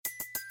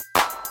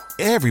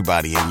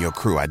Everybody in your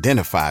crew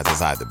identifies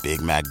as either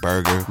Big Mac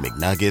Burger,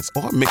 McNuggets,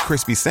 or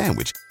McCrispy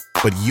Sandwich.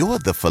 But you're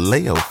the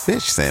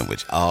Filet-O-Fish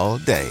Sandwich all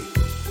day.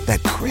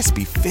 That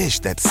crispy fish,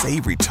 that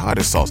savory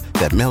tartar sauce,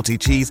 that melty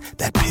cheese,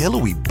 that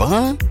pillowy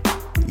bun.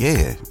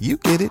 Yeah, you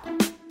get it.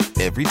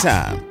 Every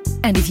time.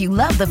 And if you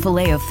love the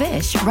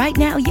Filet-O-Fish, right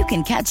now you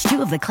can catch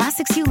two of the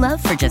classics you love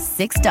for just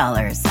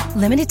 $6.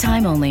 Limited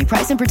time only.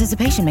 Price and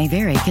participation may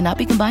vary. Cannot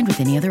be combined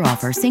with any other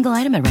offer. Single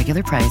item at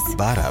regular price.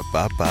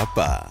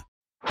 Ba-da-ba-ba-ba.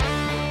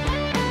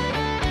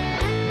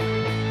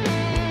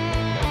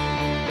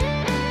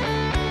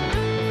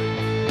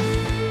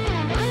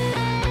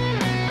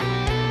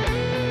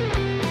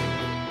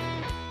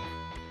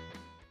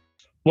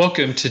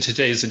 Welcome to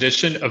today's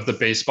edition of the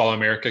Baseball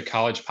America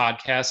College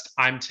Podcast.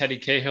 I'm Teddy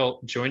Cahill.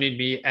 Joining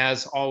me,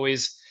 as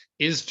always,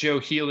 is Joe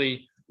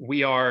Healy.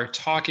 We are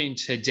talking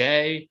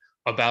today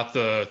about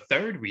the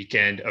third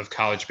weekend of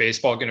college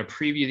baseball. Going to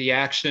preview the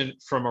action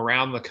from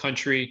around the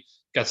country.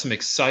 Got some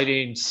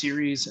exciting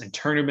series and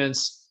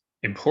tournaments.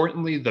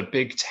 Importantly, the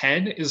Big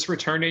Ten is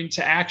returning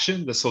to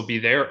action. This will be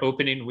their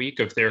opening week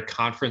of their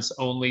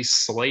conference-only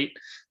slate.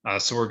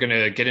 So we're going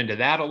to get into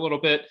that a little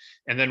bit.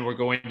 And then we're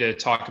going to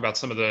talk about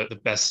some of the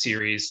best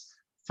series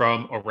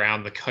from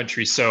around the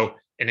country. So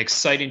an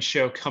exciting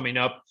show coming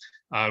up.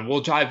 We'll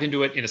dive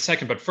into it in a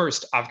second. But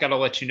first, I've got to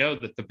let you know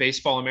that the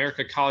Baseball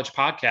America College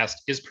Podcast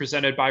is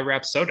presented by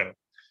Rapsodo.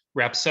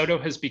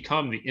 Rapsodo has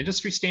become the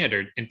industry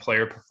standard in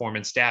player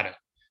performance data.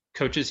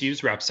 Coaches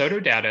use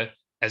Rapsodo data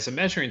as a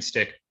measuring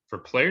stick for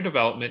player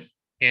development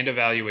and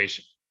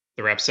evaluation.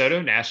 The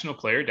Rapsodo National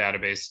Player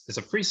Database is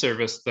a free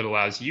service that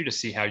allows you to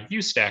see how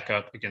you stack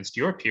up against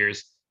your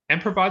peers and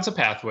provides a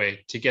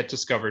pathway to get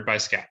discovered by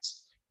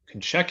scouts. You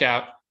can check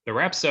out the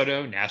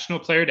Rapsodo National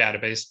Player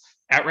Database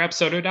at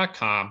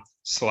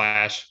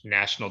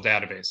rapsodo.com/national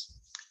database.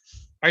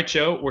 All right,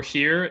 Joe, we're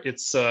here.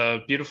 It's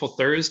a beautiful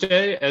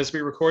Thursday as we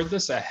record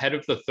this ahead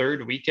of the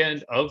third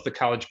weekend of the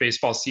college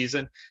baseball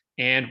season.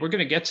 And we're going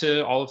to get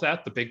to all of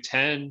that, the Big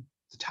Ten,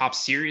 the top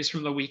series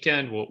from the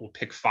weekend. We'll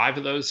pick 5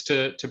 of those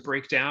to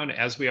break down,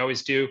 as we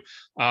always do.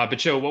 But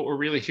Joe, what we're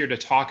really here to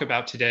talk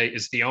about today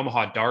is the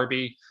Omaha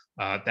Derby.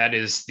 That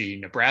is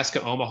the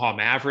Nebraska Omaha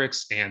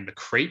Mavericks and the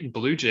Creighton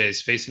Blue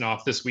Jays facing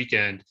off this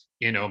weekend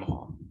in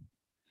Omaha.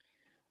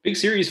 Big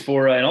series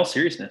for, in all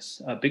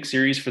seriousness, big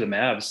series for the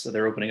Mavs.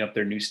 They're opening up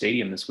their new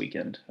stadium this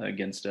weekend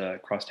against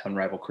crosstown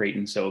rival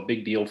Creighton. So a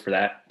big deal for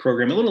that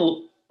program. A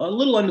little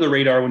under the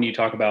radar when you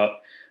talk about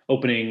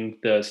opening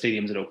the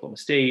stadiums at Oklahoma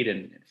State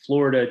and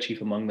Florida,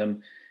 chief among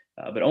them.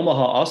 But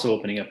Omaha also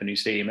opening up a new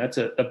stadium. That's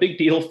a big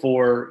deal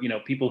for,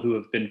 people who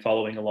have been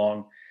following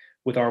along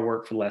with our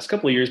work for the last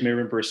couple of years. May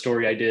remember a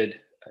story I did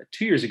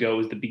 2 years ago. It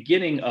was the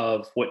beginning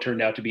of what turned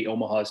out to be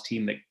Omaha's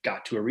team that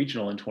got to a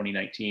regional in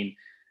 2019.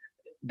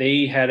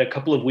 They had a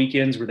couple of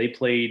weekends where they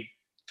played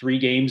 3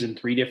 games in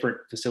 3 different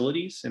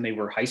facilities, and they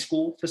were high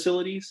school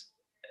facilities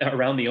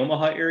around the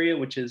Omaha area,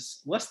 which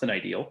is less than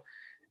ideal.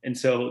 And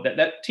so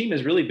that team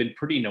has really been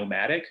pretty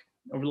nomadic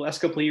over the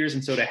last couple of years.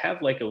 And so to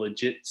have like a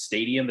legit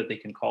stadium that they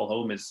can call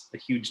home is a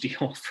huge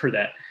deal for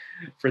that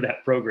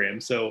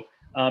program. So,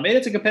 and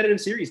it's a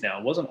competitive series now.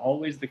 It wasn't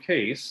always the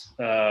case.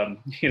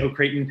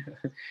 Creighton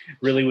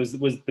really was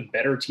the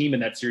better team in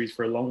that series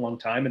for a long, long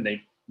time. And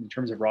they, in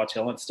terms of raw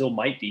talent, still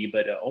might be,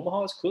 but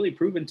Omaha has clearly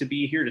proven to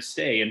be here to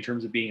stay in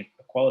terms of being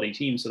a quality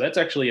team. So that's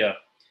actually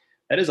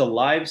that is a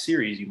live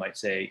series, you might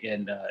say,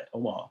 in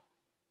Omaha.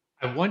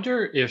 I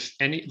wonder if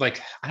I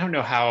don't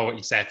know how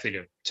exactly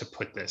to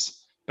put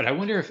this, but I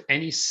wonder if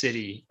any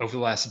city over the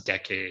last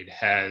decade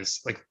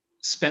has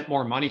spent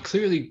more money.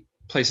 Clearly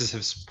places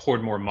have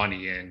poured more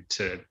money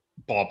into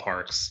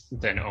ballparks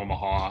than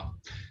Omaha,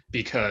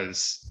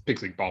 because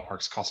big league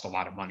ballparks cost a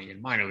lot of money and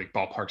minor league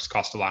ballparks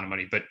cost a lot of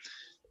money. But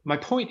my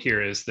point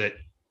here is that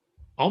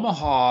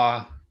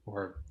Omaha,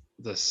 or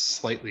the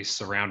slightly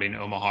surrounding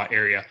Omaha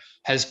area,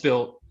 has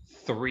built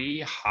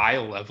 3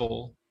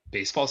 high-level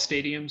baseball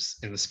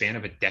stadiums in the span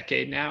of a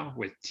decade now,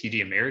 with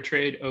TD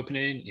Ameritrade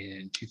opening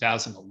in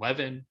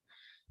 2011,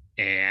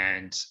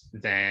 and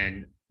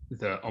then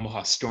the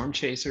Omaha Storm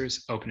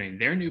Chasers opening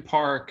their new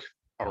park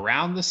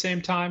around the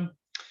same time.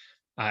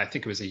 I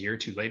think it was a year or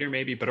 2 later,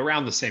 maybe, but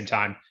around the same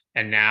time.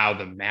 And now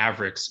the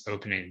Mavericks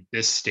opening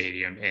this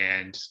stadium.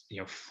 And,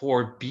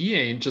 for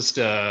being just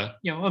a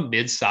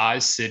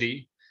mid-sized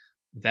city,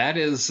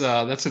 that's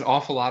an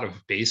awful lot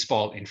of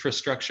baseball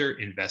infrastructure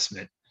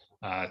investment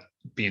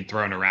being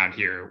thrown around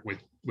here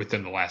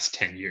within the last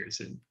 10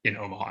 years in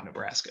Omaha,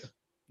 Nebraska.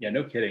 Yeah,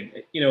 no kidding.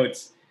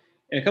 It's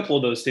in a couple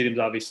of those stadiums,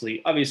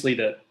 obviously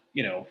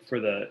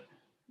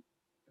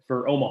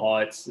for Omaha,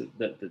 it's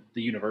the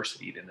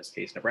university, in this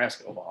case,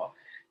 Nebraska Omaha.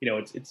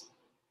 It's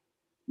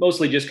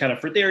mostly just kind of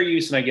for their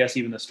use. And I guess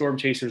even the Storm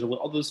Chasers,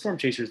 although the Storm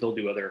Chasers, they'll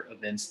do other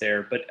events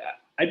there, but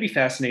I'd be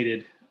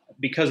fascinated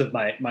because of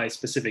my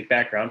specific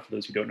background. For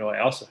those who don't know,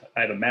 I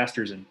have a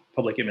master's in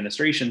public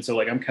administration.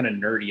 So I'm kind of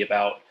nerdy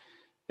about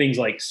things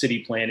like city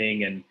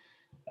planning and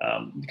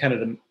kind of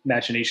the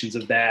machinations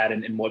of that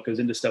and what goes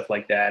into stuff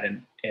like that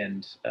and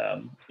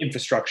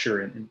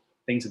infrastructure and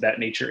things of that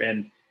nature.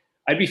 And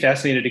I'd be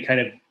fascinated to kind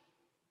of,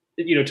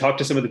 talk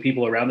to some of the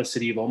people around the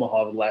city of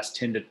Omaha over the last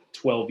 10 to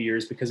 12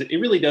 years, because it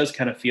really does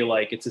kind of feel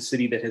like it's a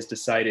city that has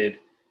decided,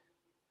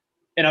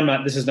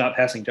 and this is not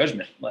passing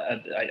judgment.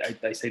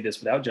 I say this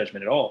without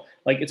judgment at all.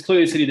 Like, it's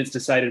clearly a city that's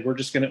decided we're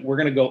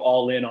going to go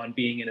all in on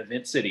being an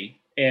event city,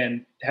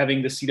 and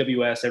having the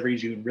CWS every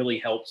June really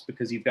helps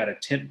because you've got a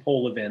tent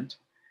pole event,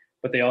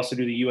 but they also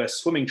do the US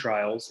swimming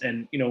trials.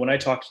 And, when I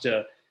talked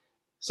to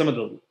some of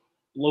the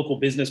local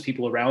business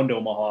people around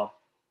Omaha,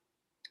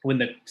 when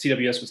the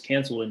CWS was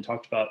canceled, and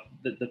talked about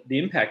the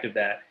impact of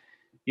that,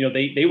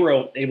 they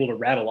were able to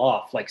rattle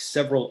off like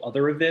several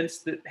other events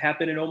that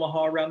happened in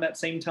Omaha around that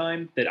same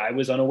time that I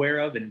was unaware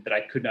of and that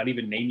I could not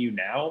even name you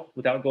now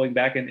without going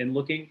back and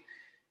looking.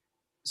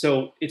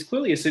 So it's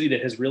clearly a city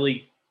that has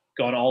really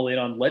gone all in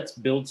on, let's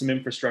build some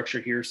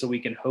infrastructure here so we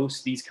can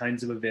host these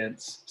kinds of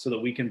events, so that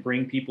we can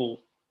bring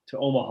people to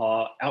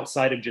Omaha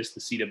outside of just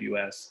the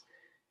CWS.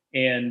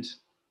 And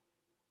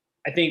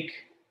I think,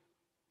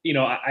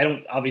 I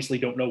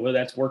don't know whether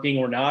that's working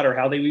or not, or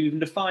how they even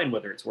define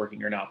whether it's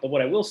working or not. But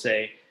what I will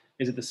say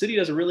is that the city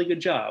does a really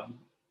good job.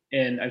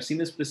 And I've seen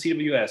this with the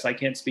CWS. I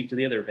can't speak to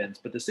the other events,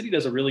 but the city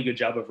does a really good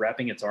job of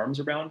wrapping its arms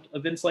around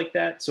events like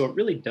that. So it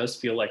really does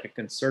feel like a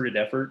concerted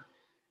effort.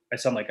 I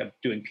sound like I'm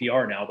doing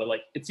PR now, but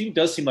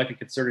does seem like a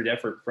concerted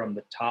effort from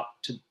the top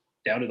to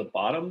down to the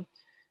bottom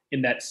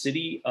in that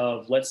city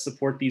of, let's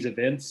support these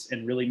events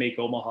and really make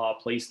Omaha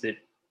a place that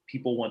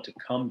people want to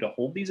come to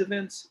hold these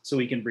events, so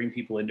we can bring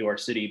people into our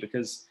city.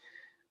 Because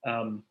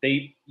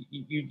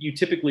you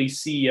typically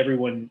see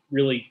everyone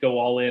really go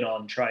all in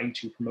on trying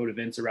to promote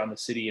events around the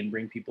city and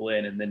bring people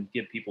in, and then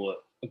give people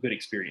a good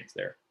experience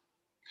there.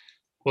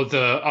 Well,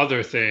 the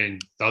other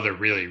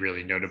really,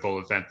 really notable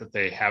event that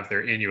they have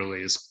there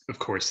annually is, of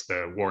course,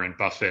 the Warren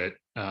Buffett,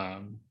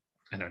 I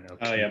don't know.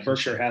 Oh, yeah,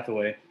 Berkshire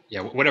Hathaway.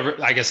 Yeah, whatever.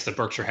 I guess the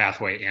Berkshire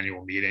Hathaway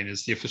annual meeting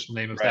is the official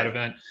name of that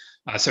event.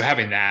 So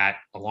having that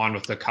along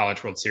with the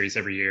College World Series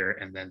every year,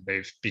 and then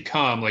they've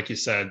become, like you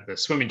said, the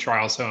swimming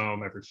trials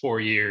home every 4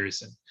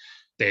 years, and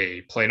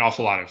they play an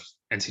awful lot of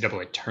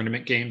NCAA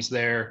tournament games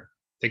there.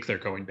 I think they're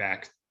going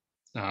back.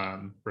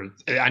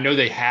 I know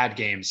they had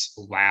games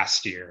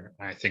last year.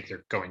 I think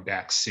they're going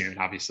back soon.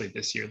 Obviously,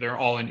 this year they're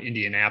all in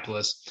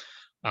Indianapolis.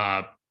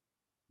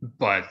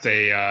 But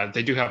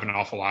they do have an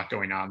awful lot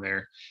going on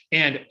there.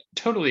 And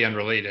totally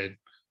unrelated,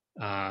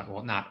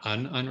 well, not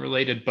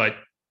unrelated, but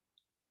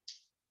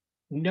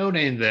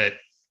noting that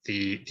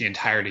the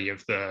entirety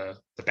of the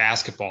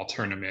basketball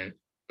tournament,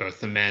 both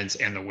the men's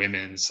and the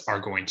women's, are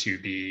going to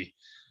be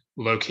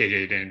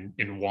located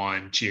in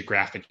one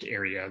geographic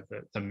area,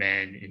 the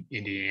men in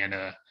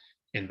Indiana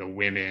and the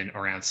women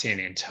around San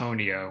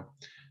Antonio.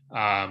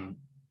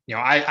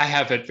 I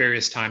have at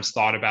various times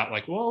thought about,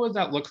 like, what would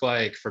that look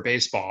like for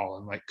baseball?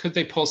 And like, could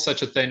they pull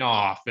such a thing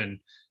off? And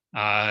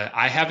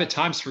I have at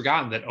times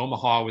forgotten that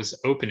Omaha was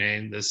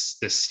opening this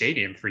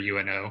stadium for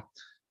UNO.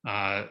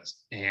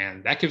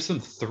 And that gives them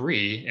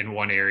 3 in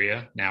one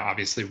area. Now,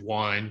 obviously,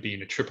 one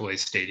being a AAA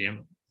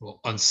stadium, a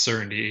little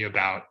uncertainty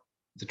about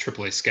the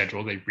AAA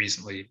schedule. They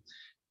recently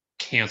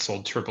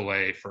canceled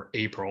AAA for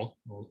April.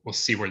 We'll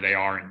see where they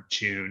are in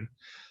June.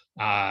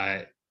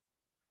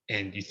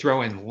 And you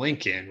throw in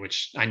Lincoln,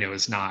 which I know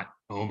is not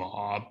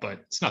Omaha, but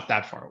it's not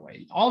that far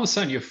away. All of a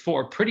sudden, you have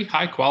 4 pretty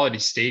high quality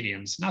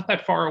stadiums, not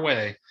that far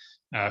away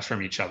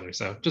from each other.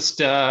 So just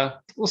a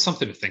little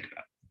something to think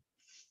about.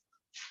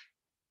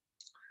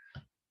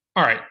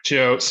 All right,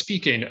 Joe,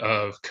 speaking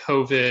of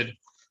COVID,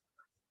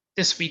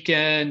 this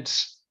weekend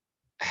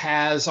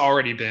has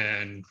already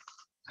been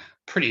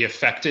pretty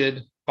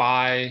affected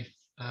by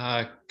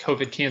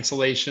COVID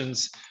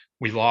cancellations.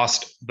 We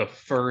lost the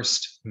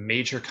first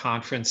major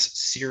conference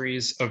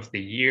series of the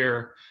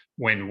year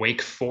when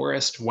Wake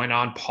Forest went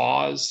on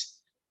pause.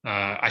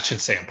 I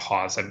shouldn't say on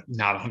pause. I'm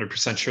not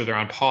 100% sure they're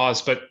on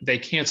pause, but they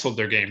canceled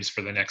their games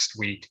for the next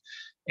week.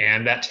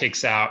 And that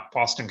takes out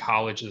Boston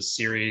College's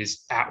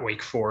series at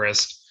Wake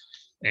Forest.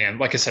 And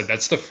like I said,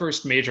 that's the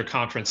first major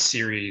conference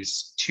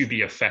series to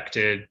be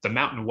affected. The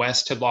Mountain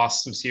West had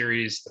lost some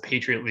series. The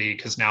Patriot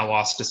League has now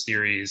lost a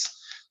series.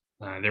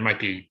 There might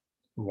be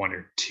 1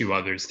 or 2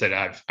 others that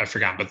I've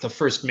forgotten, but the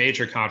first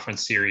major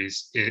conference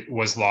series, it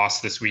was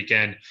lost this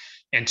weekend.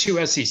 And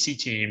 2 SEC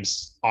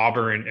teams,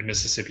 Auburn and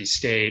Mississippi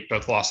State,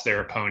 both lost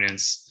their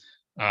opponents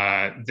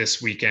this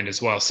weekend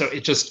as well. So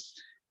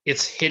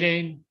it's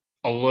hitting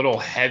a little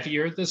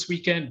heavier this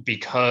weekend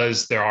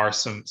because there are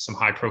some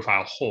high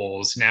profile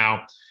holes.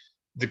 Now,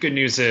 the good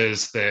news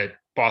is that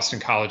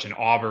Boston College and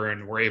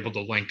Auburn were able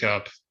to link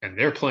up, and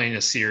they're playing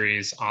a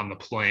series on the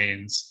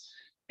Plains.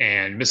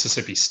 And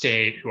Mississippi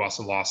State, who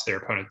also lost their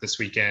opponent this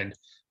weekend,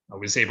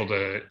 was able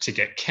to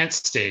get Kent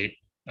State.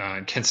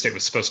 And Kent State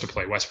was supposed to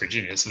play West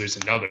Virginia. So there's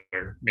another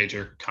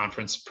major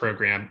conference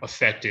program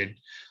affected.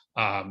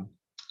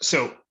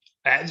 So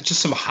just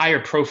some higher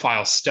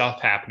profile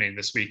stuff happening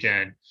this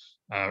weekend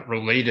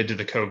related to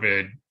the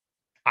COVID.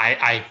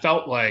 I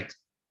felt like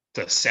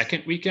the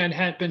second weekend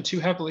hadn't been too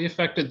heavily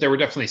affected. There were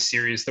definitely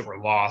series that were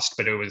lost,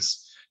 but it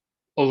was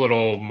a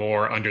little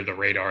more under the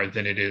radar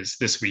than it is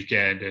this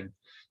weekend. And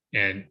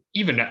And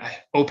even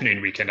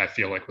opening weekend, I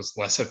feel like was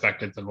less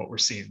effective than what we're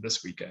seeing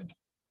this weekend.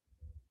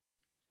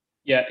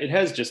 Yeah, it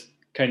has just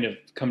kind of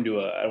come to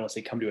I don't want to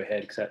say come to a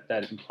head, because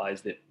that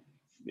implies that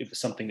it was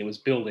something that was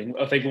building.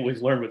 I think what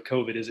we've learned with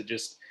COVID is it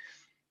just,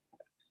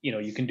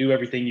 you can do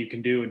everything you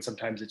can do, and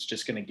sometimes it's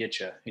just going to get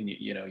you. And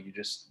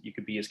you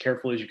could be as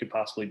careful as you could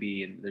possibly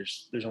be, and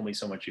there's only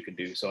so much you can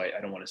do. So I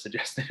don't want to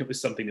suggest that it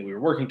was something that we were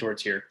working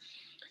towards here,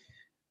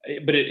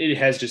 but it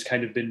has just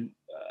kind of been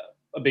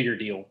a bigger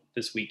deal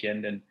this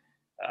weekend. And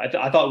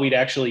I thought we'd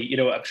actually,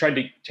 I've tried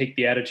to take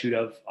the attitude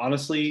of,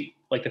 honestly,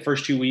 like the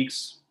first 2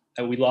 weeks,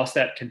 we lost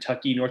that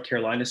Kentucky North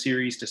Carolina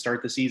series to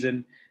start the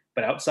season,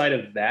 but outside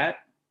of that,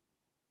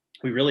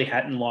 we really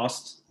hadn't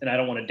lost. And I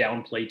don't want to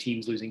downplay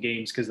teams losing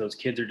games, because those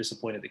kids are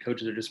disappointed, the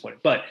coaches are disappointed.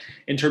 But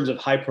in terms of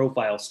high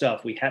profile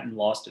stuff, we hadn't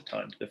lost a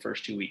ton the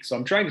first 2 weeks. So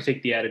I'm trying to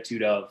take the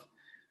attitude of,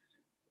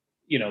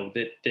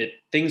 that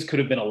things could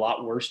have been a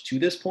lot worse to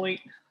this point.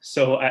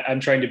 So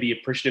I'm trying to be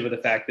appreciative of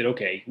the fact that,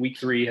 okay, week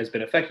 3 has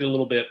been affected a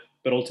little bit,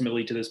 but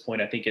ultimately to this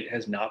point, I think it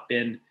has not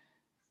been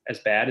as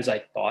bad as I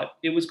thought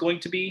it was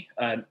going to be.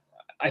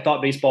 I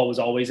thought baseball was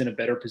always in a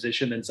better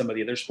position than some of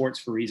the other sports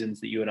for reasons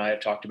that you and I have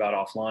talked about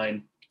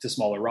offline. It's a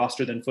smaller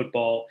roster than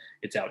football.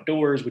 It's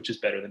outdoors, which is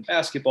better than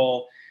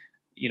basketball.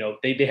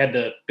 They had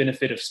the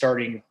benefit of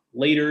starting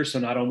later. So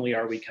not only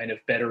are we kind of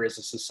better as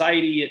a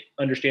society at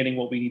understanding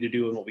what we need to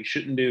do and what we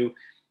shouldn't do,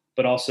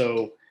 but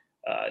also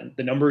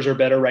the numbers are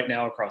better right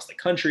now across the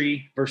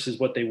country versus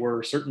what they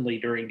were certainly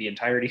during the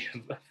entirety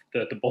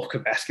of the bulk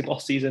of basketball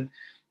season.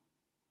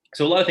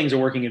 So a lot of things are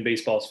working in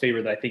baseball's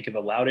favor that I think have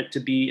allowed it to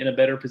be in a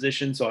better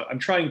position. So I'm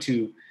trying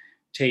to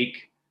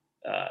take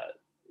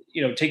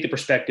the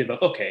perspective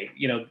of, okay,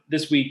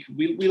 this week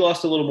we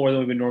lost a little more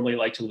than we would normally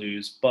like to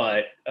lose,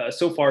 but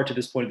so far to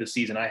this point of the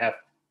season, I have,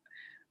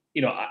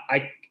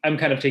 I'm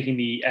kind of taking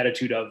the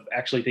attitude of,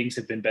 actually things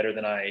have been better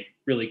than I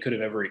really could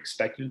have ever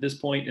expected at this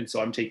point. And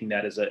so I'm taking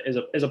that as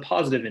a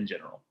positive in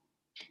general.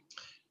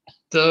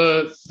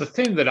 The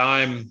thing that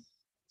I'm,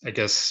 I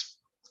guess,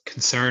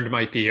 concerned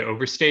might be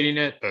overstating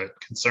it, but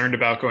concerned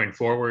about going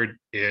forward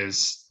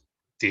is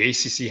the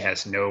ACC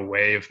has no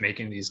way of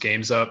making these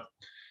games up.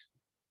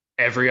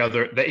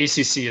 The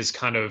ACC is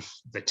kind of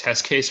the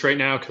test case right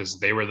now, because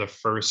they were the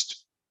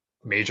first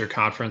major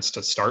conference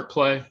to start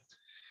play.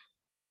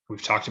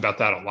 We've talked about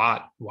that a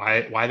lot,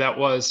 why that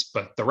was,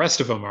 but the rest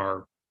of them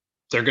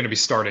they're going to be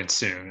starting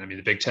soon. I mean,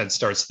 the Big Ten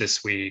starts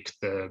this week,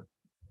 the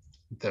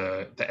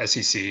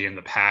SEC and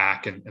the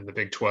PAC and the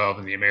Big 12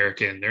 and the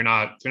American, they're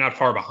not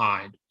far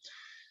behind.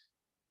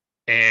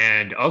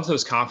 And of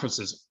those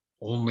conferences,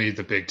 only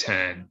the Big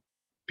Ten,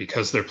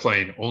 because they're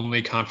playing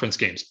only conference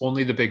games,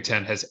 only the Big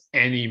Ten has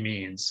any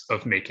means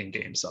of making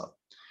games up.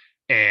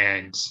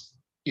 And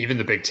even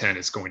the Big Ten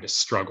is going to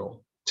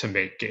struggle to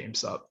make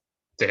games up.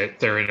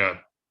 They're in a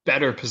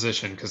better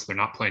position because they're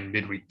not playing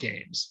midweek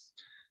games,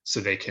 so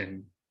they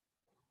can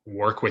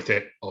work with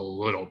it a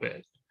little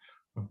bit.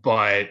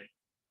 But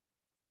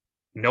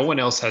no one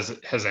else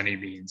has any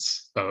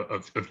means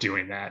of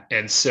doing that.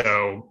 And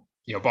so,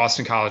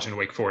 Boston College and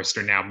Wake Forest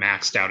are now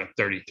maxed out at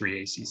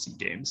 33 ACC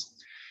games.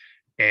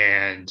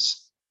 And,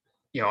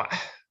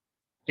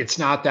 it's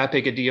not that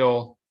big a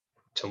deal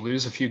to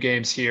lose a few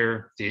games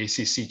here. The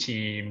ACC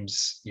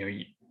teams,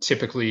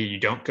 typically you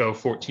don't go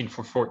 14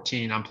 for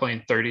 14 on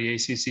playing 30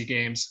 ACC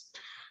games.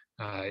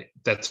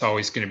 That's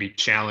always going to be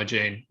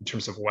challenging in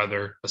terms of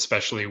weather,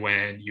 especially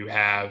when you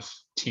have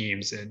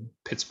teams in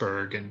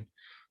Pittsburgh and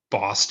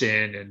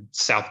Boston and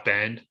South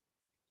Bend.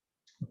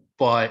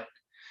 But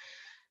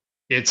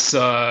it's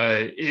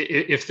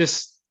if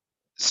this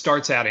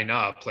starts adding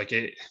up, like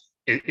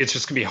it's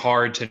just gonna be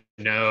hard to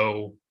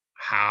know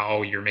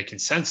how you're making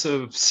sense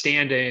of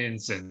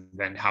standings, and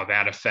then how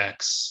that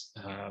affects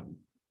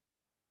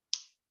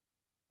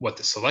what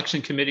the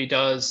selection committee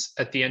does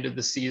at the end of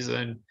the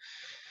season.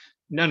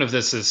 None of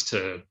this is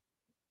to,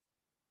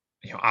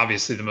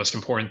 obviously the most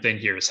important thing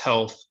here is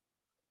health.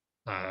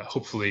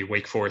 Hopefully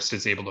Wake Forest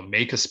is able to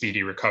make a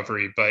speedy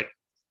recovery, but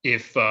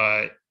if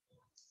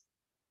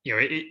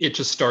it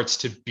just starts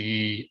to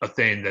be a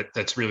thing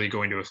that's really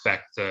going to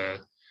affect the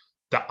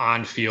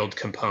on-field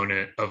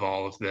component of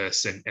all of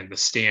this, and the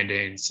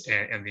standings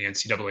and the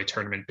NCAA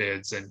tournament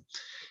bids. And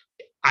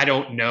I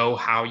don't know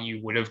how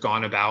you would have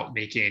gone about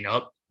making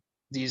up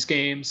these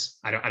games.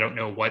 I don't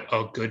know what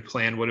a good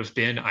plan would have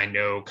been. I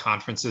know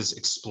conferences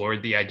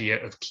explored the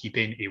idea of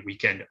keeping a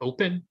weekend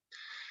open,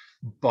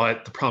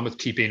 but the problem with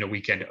keeping a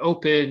weekend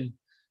open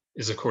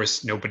is, of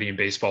course, nobody in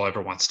baseball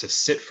ever wants to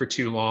sit for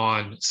too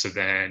long. So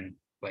then,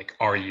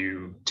 are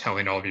you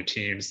telling all of your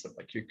teams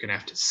that you're going to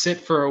have to sit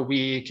for a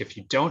week if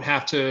you don't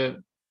have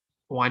to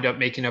wind up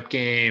making up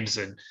games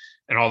and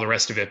all the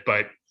rest of it?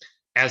 But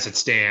as it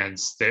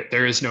stands,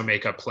 there is no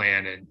makeup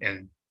plan.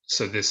 And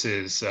so this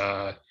is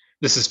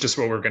just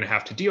what we're going to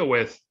have to deal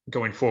with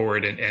going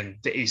forward. And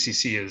the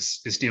ACC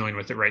is dealing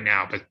with it right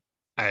now. But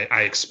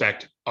I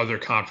expect other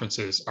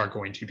conferences are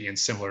going to be in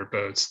similar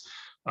boats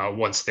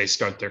once they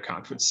start their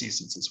conference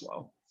seasons as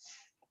well.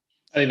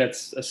 I think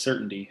that's a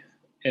certainty.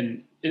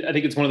 and I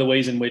think it's one of the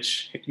ways in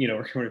which, we're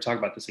going to talk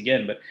about this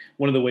again, but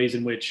one of the ways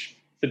in which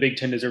the Big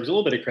Ten deserves a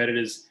little bit of credit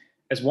is,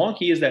 as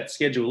wonky as that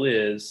schedule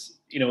is,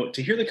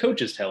 to hear the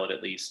coaches tell it,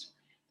 at least,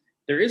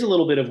 there is a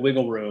little bit of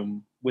wiggle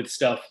room with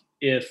stuff.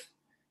 If,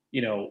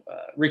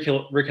 Rick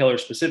Heller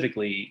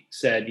specifically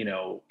said,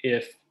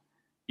 if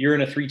you're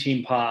in a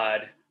 3-team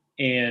pod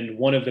and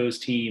one of those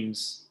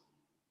teams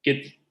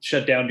get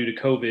shut down due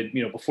to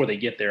COVID, before they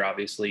get there,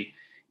 obviously,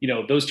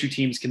 those 2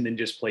 teams can then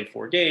just play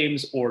 4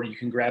 games, or you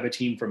can grab a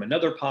team from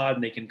another pod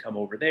and they can come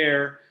over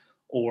there,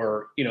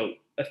 or,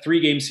 a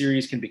 3-game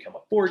series can become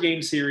a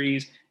 4-game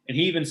series. And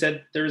he even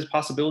said there's a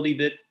possibility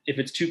that if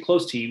it's 2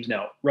 close teams,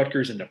 now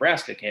Rutgers and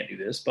Nebraska can't do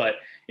this, but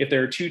if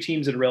there are 2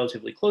 teams that are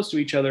relatively close to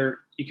each other,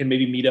 you can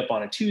maybe meet up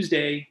on a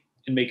Tuesday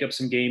and make up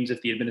some games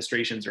if the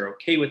administrations are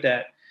okay with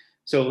that.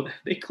 So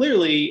they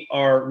clearly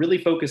are really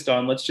focused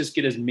on, let's just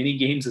get as many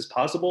games as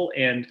possible.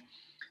 And,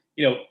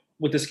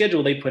 with the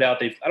schedule they put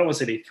out, I don't want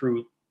to say they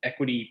threw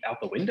equity out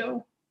the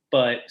window,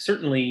 but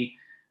certainly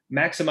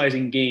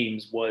maximizing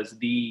games was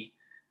the,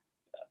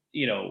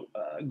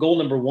 goal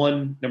number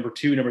 1, number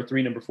 2, number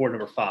 3, number 4,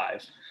 number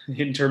 5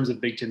 in terms of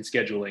Big Ten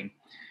scheduling.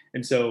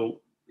 And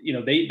so,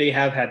 they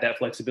have had that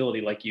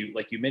flexibility. Like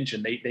you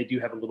mentioned, they do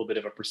have a little bit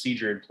of a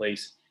procedure in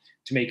place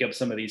to make up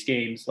some of these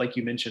games. Like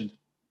you mentioned,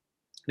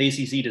 the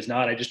ACC does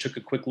not. I just took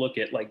a quick look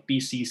at like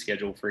BC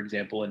schedule, for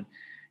example. And,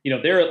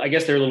 I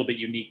guess they're a little bit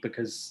unique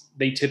because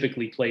they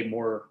typically play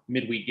more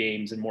midweek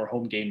games and more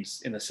home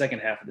games in the second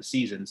half of the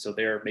season. So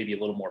they're maybe a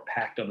little more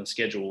packed on the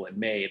schedule in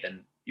May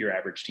than your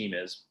average team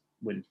is,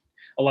 when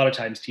a lot of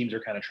times teams are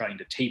kind of trying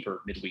to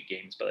taper midweek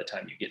games by the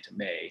time you get to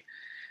May.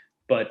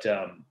 But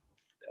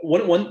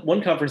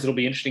one conference that'll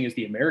be interesting is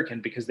the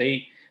American, because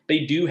they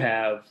do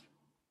have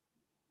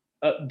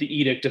the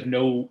edict of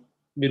no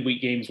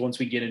midweek games once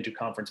we get into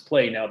conference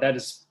play. Now that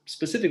is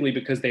specifically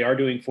because they are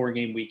doing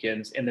 4-game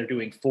weekends and they're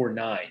doing 4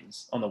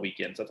 nines on the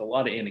weekends. That's a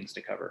lot of innings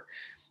to cover.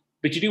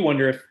 But you do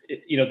wonder if,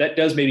 that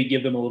does maybe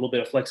give them a little bit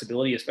of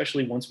flexibility,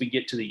 especially once we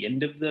get to the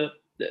end of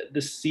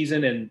the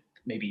season and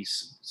maybe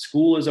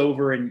school is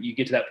over and you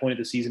get to that point of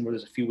the season where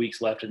there's a few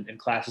weeks left and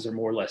classes are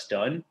more or less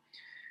done.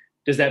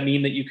 Does that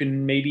mean that you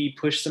can maybe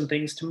push some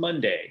things to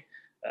Monday?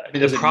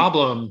 The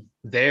problem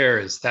there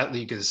is that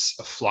league is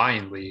a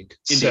flying league.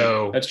 Indeed.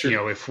 So that's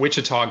true. If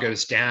Wichita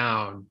goes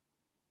down,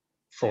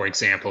 for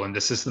example, and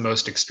this is the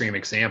most extreme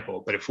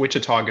example, but if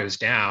Wichita goes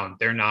down,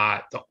 they're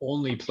not the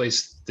only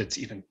place that's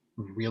even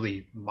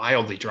really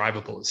mildly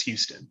drivable is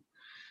Houston.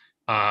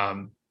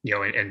 And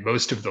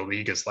most of the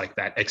league is like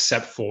that,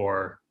 except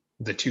for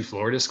the 2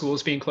 Florida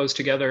schools being close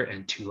together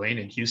and Tulane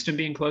and Houston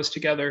being close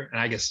together.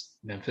 And I guess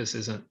Memphis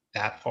isn't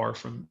that far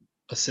from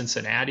a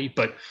Cincinnati,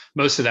 but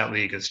most of that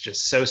league is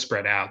just so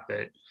spread out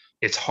that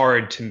it's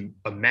hard to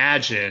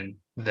imagine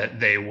that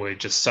they would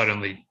just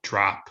suddenly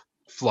drop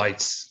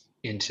flights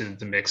into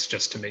the mix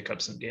just to make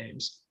up some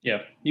games. Yeah,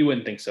 you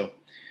wouldn't think so.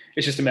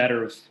 It's just a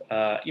matter of,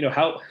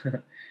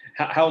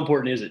 how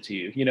important is it to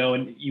you?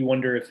 And you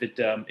wonder if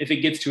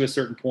it gets to a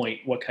certain point,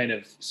 what kind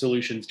of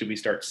solutions do we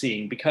start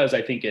seeing? Because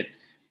I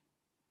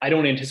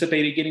don't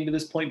anticipate it getting to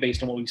this point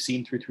based on what we've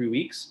seen through 3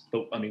 weeks,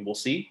 but we'll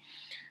see.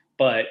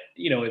 But,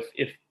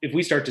 if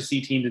we start to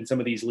see teams in some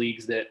of these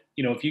leagues that,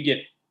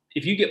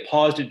 if you get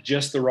paused at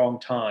just the wrong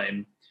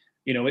time,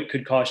 it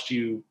could cost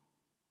you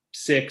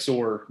 6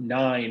 or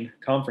 9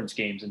 conference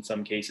games in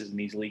some cases in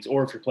these leagues,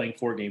 or if you're playing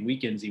 4-game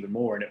weekends, even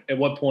more. And at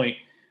what point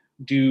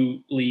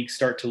do leagues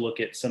start to look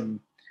at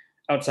some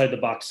outside the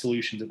box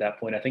solutions at that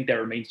point? I think that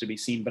remains to be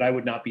seen, but I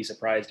would not be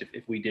surprised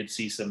if we did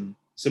see some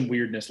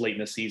weirdness late in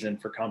the season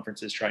for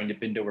conferences trying to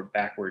bend over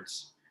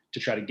backwards to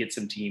try to get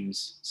some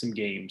teams, some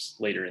games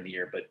later in the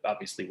year. But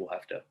obviously we'll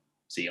have to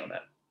see on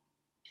that.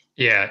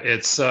 Yeah,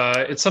 it's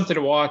something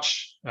to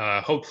watch.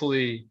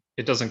 Hopefully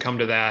it doesn't come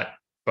to that,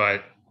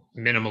 but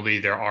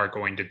minimally there are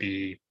going to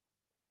be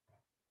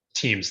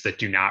teams that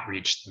do not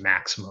reach the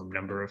maximum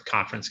number of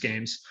conference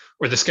games,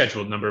 or the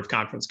scheduled number of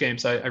conference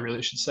games, I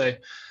really should say.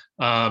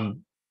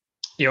 And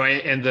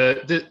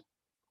the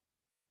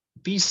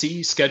BC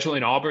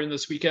scheduling Auburn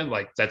this weekend,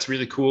 like that's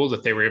really cool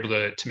that they were able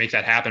to make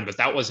that happen, but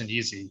that wasn't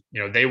easy.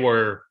 They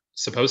were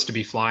supposed to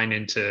be flying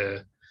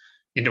into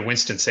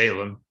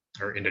Winston-Salem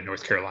or into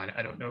North Carolina.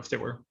 I don't know if they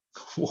were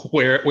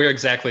where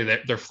exactly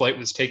their flight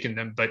was taking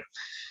them, but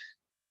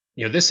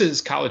this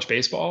is college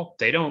baseball.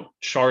 They don't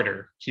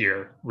charter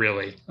here,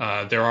 really.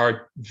 There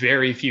are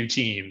very few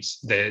teams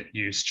that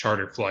use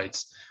charter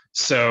flights.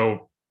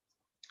 So,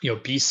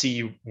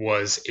 BC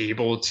was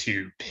able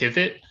to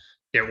pivot.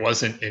 It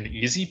wasn't an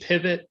easy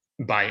pivot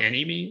by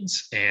any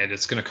means, and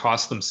it's going to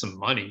cost them some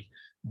money,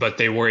 but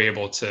they were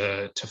able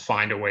to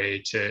find a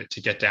way to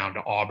get down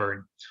to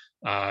Auburn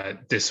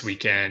this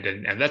weekend.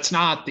 And that's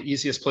not the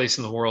easiest place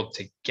in the world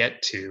to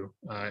get to.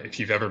 If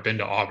you've ever been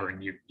to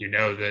Auburn, you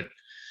know that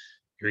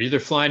you're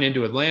either flying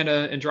into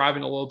Atlanta and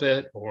driving a little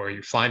bit, or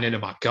you're flying into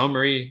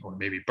Montgomery or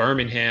maybe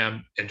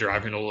Birmingham and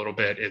driving a little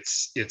bit.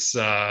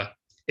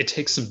 It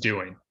takes some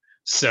doing.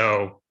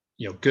 So,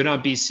 good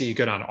on BC,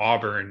 good on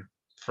Auburn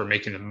for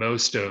making the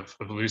most of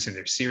losing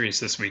their series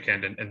this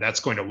weekend. And that's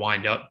going to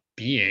wind up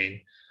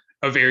being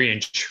a very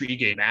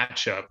intriguing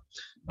matchup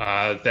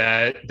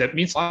that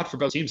means a lot for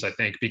both teams, I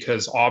think,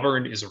 because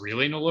Auburn is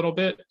reeling a little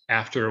bit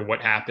after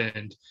what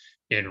happened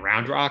in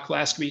Round Rock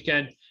last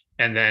weekend.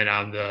 And then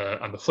on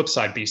the flip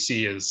side,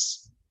 BC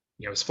is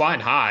flying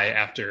high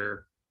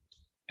after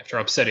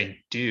upsetting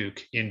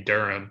Duke in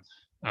Durham.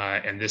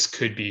 And this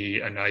could be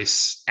a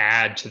nice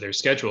add to their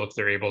schedule if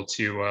they're able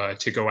to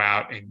go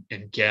out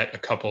and get a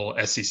couple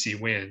SEC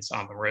wins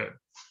on the road.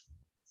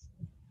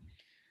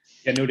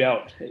 Yeah, no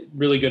doubt.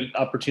 Really good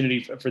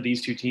opportunity for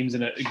these two teams,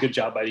 and a good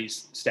job by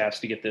these staffs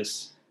to get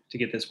this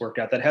worked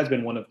out. That has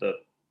been one of the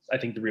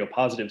real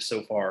positives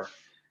so far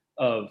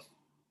of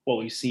what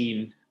we've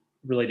seen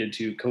related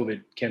to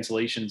COVID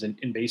cancellations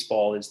in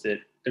baseball, is that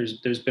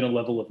there's been a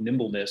level of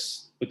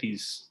nimbleness with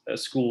these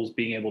schools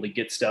being able to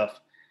get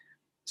stuff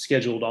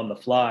scheduled on the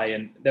fly,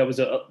 and there's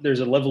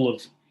a level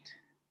of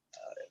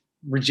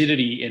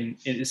rigidity in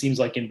it seems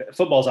like in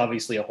football is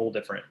obviously a whole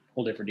different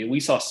deal. We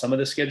saw some of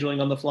the scheduling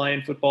on the fly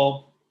in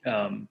football,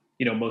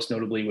 most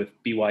notably with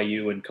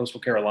BYU and Coastal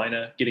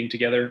Carolina getting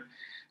together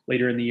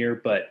later in the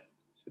year. But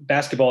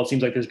basketball, it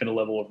seems like there's been a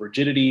level of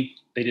rigidity.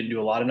 They didn't do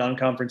a lot of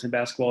non-conference in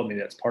basketball. Maybe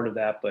that's part of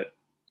that, but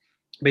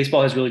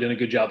baseball has really done a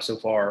good job so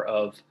far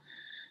of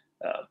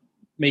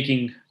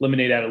making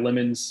lemonade out of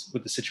lemons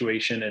with the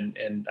situation.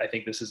 And I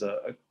think this is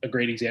a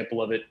great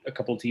example of it. A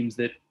couple of teams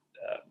that,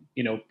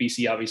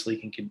 BC obviously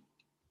can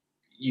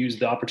use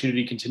the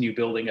opportunity to continue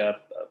building a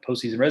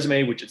postseason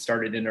resume, which it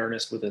started in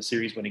earnest with a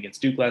series win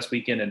against Duke last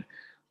weekend. And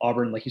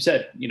Auburn, like you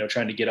said,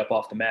 trying to get up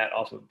off the mat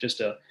off of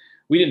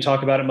we didn't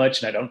talk about it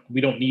much, and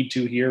we don't need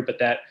to here, but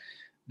that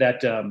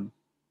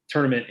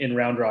tournament in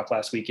Round Rock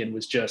last weekend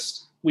was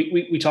just,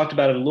 we talked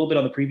about it a little bit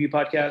on the preview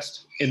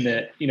podcast, in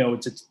that,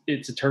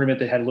 it's a tournament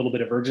that had a little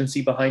bit of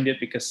urgency behind it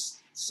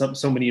because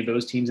so many of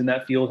those teams in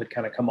that field had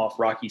kind of come off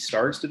rocky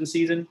starts to the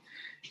season.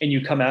 And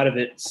you come out of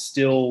it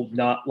still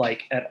not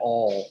like at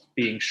all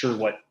being sure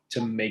what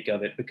to make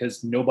of it,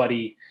 because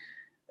nobody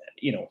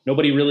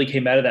really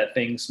came out of that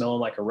thing smelling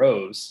like a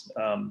rose.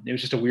 It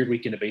was just a weird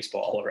weekend of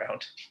baseball all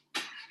around.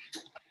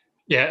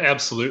 Yeah,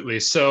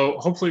 absolutely. So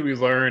hopefully we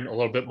learn a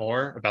little bit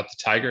more about the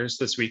Tigers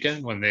this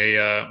weekend when they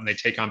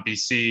take on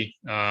BC.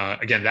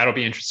 Again, that'll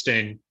be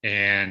interesting,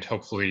 and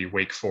hopefully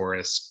Wake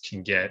Forest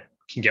can get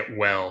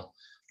well.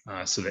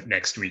 So that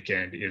next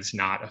weekend is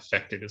not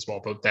affected as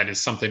well. But that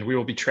is something we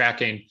will be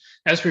tracking,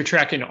 as we're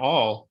tracking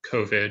all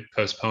COVID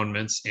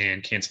postponements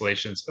and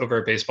cancellations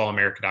over at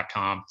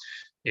baseballamerica.com.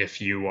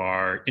 If you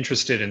are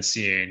interested in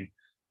seeing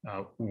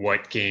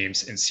what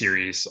games and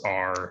series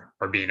are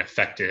being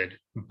affected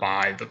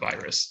by the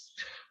virus.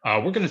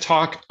 We're going to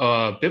talk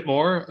a bit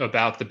more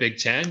about the Big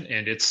Ten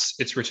and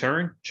its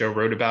return. Joe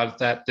wrote about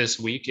that this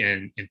week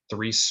in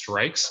 3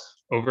 strikes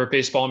over at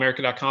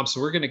baseballamerica.com. So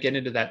we're going to get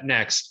into that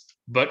next.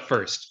 But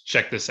first,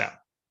 check this out.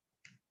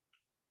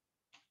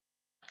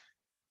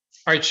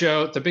 All right,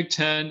 Joe, the Big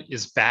Ten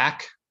is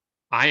back.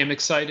 I am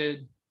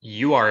excited.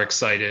 You are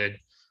excited.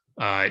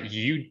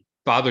 You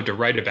bothered to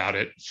write about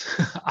it.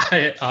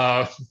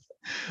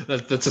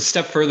 That's a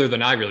step further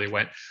than I really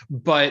went.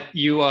 But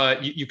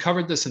you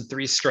covered this in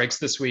 3 strikes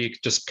this week,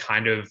 just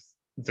kind of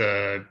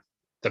the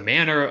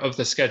manner of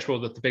the schedule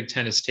that the Big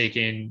Ten is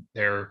taking.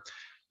 They're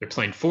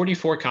playing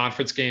 44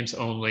 conference games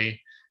only.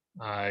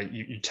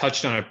 You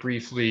touched on it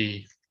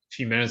briefly a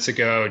few minutes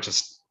ago.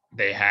 Just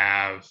they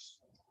have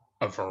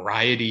a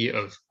variety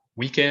of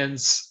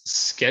weekends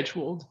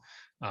scheduled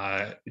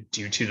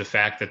due to the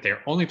fact that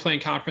they're only playing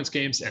conference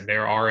games, and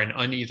there are an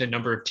uneven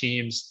number of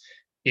teams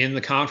in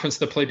the conference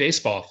that play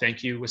baseball.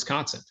 Thank you,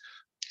 Wisconsin.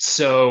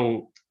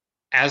 So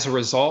as a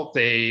result,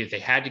 they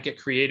had to get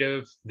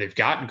creative. They've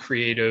gotten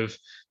creative,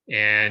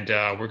 and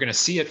we're going to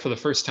see it for the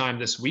first time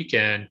this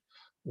weekend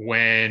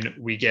when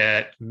we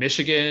get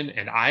Michigan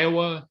and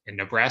Iowa and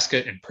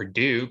Nebraska and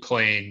Purdue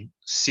playing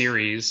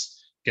series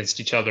against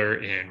each other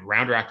in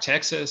Round Rock,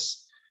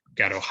 Texas. We've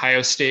got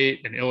Ohio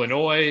State and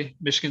Illinois,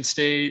 Michigan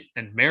State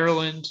and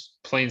Maryland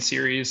playing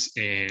series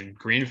in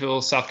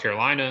Greenville, South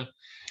Carolina.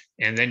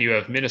 And then you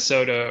have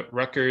Minnesota,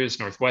 Rutgers,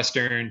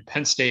 Northwestern,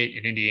 Penn State,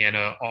 and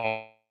Indiana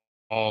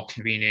all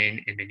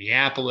convening in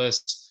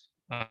Minneapolis,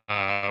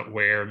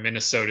 where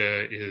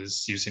Minnesota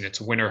is using its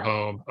winter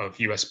home of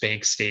US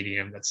Bank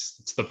Stadium.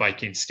 It's the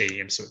Vikings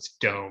Stadium, so it's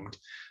domed.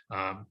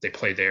 They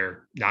play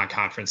their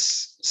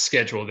non-conference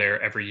schedule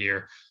there every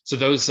year. So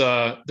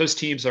those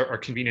teams are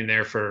convening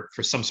there for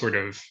some sort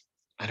of,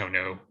 I don't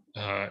know,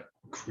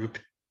 group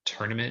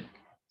tournament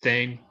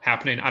thing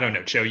happening. I don't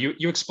know, Joe.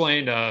 You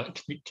explained.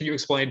 Can you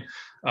explain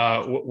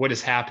what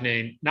is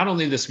happening not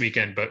only this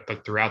weekend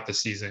but throughout the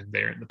season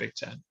there in the Big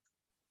Ten?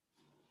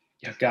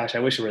 Yeah, gosh, I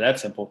wish it were that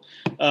simple.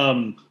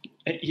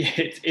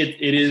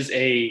 It is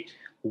a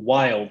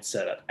wild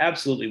setup,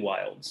 absolutely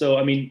wild. So,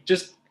 I mean,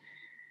 just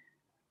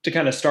to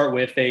kind of start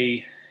with,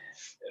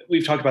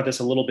 we've talked about this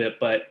a little bit,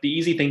 but the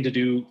easy thing to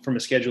do from a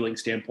scheduling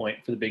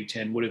standpoint for the Big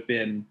Ten would have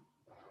been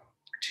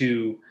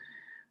to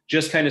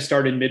just kind of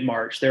started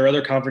mid-March. There are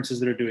other conferences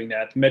that are doing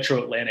that.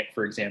 Metro Atlantic,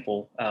 for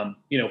example, from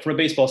a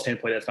baseball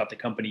standpoint, that's not the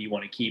company you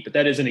want to keep, but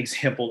that is an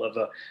example of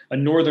a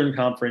Northern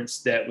conference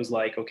that was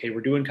like, okay,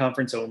 we're doing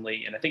conference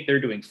only. And I think they're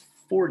doing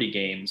 40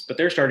 games, but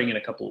they're starting in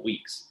a couple of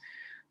weeks.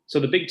 So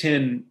the Big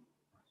Ten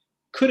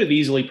could have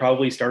easily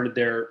probably started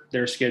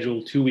their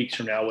schedule 2 weeks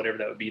from now, whatever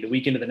that would be, the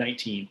weekend of the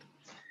 19th,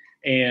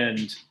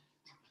 and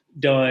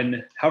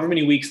done however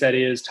many weeks that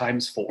is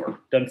times 4,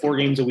 done 4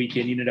 games a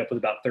weekend. You ended up with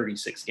about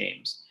 36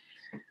 games.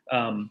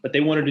 But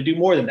they wanted to do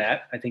more than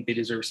that. I think they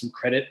deserve some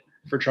credit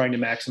for trying to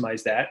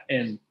maximize that.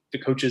 And the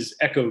coaches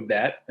echoed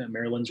that.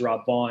 Maryland's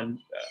Rob Vaughn,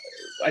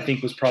 I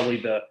think, was probably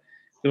the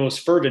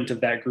most fervent of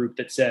that group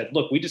that said,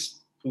 look, we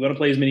want to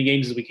play as many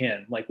games as we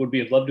can. Like, would we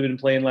have loved to have been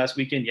playing last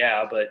weekend?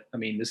 Yeah, but I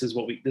mean, this is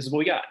what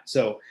we got.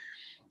 So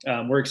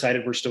we're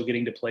excited. We're still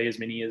getting to play as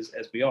many as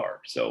we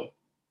are. So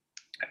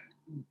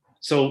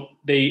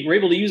they were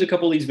able to use a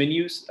couple of these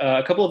venues.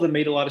 A couple of them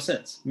made a lot of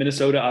sense.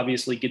 Minnesota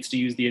obviously gets to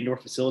use the indoor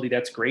facility.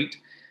 That's great.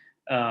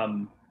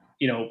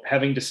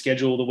 Having to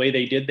schedule the way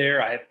they did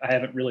there, I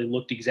haven't really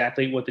looked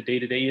exactly what the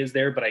day-to-day is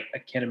there, but I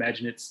can't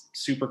imagine it's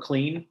super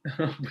clean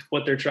with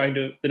what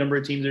the number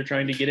of teams they're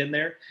trying to get in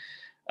there.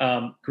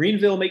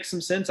 Greenville makes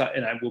some sense,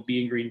 and I will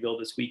be in Greenville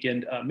this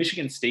weekend.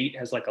 Michigan State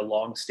has like a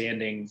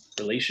long-standing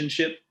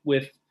relationship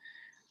with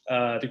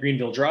the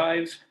Greenville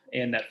Drive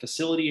and that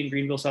facility in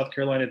Greenville, South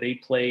Carolina. They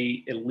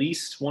play at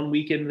least one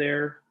weekend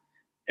there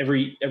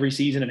every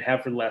season and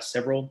have for the last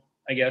several,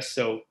 I guess.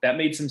 So that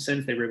made some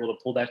sense. They were able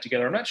to pull that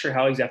together. I'm not sure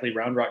how exactly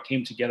Round Rock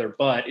came together,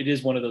 but it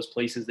is one of those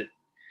places that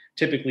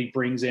typically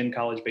brings in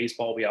college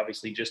baseball. We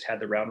obviously just had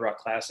the Round Rock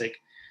Classic.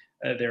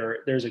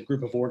 There's a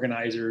group of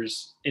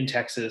organizers in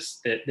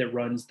Texas that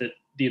runs the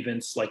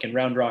events like in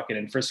Round Rock and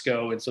in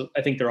Frisco. And so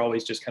I think they're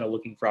always just kind of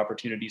looking for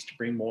opportunities to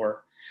bring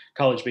more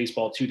college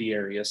baseball to the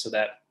area. So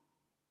that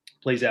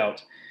plays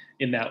out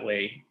in that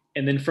way.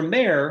 And then from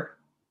there,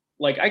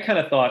 like I kind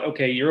of thought,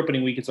 okay, your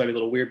opening weekend's might be a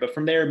little weird, but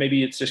from there,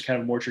 maybe it's just kind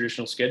of a more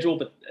traditional schedule,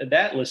 but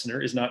that, listener,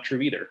 is not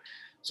true either.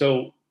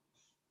 So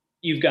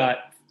you've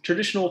got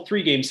traditional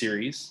 3-game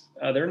series.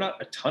 There are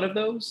not a ton of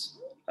those.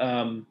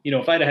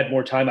 If I'd had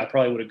more time, I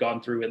probably would have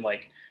gone through and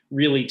like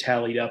really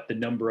tallied up the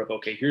number of,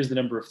 okay, here's the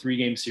number of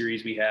 3-game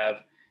series we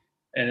have.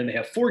 And then they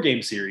have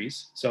 4-game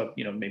series. So,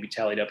 maybe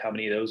tallied up how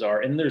many of those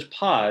are. And there's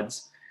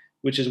pods,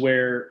 which is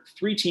where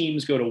 3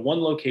 teams go to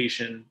one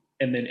location,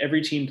 and then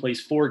every team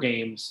plays 4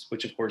 games,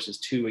 which of course is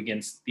 2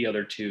 against the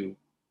other 2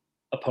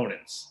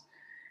 opponents.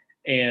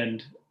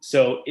 And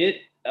so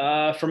it,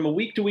 from a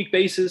week-to-week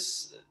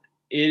basis,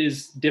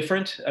 is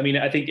different. I mean,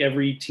 I think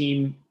every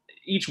team,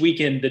 each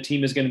weekend, the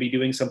team is going to be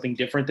doing something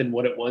different than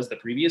what it was the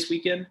previous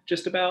weekend,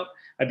 just about.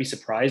 I'd be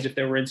surprised if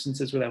there were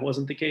instances where that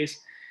wasn't the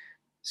case.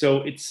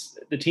 So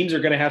the teams are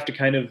going to have to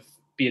kind of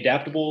be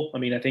adaptable. I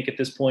mean, I think at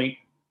this point,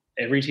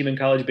 every team in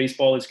college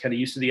baseball is kind of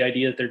used to the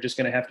idea that they're just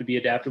going to have to be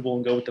adaptable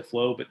and go with the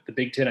flow. But the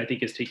Big Ten, I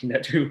think, is taking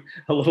that to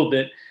a little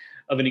bit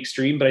of an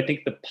extreme. But I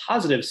think the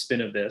positive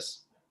spin of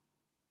this,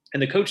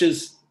 and the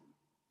coaches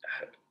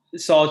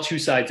saw 2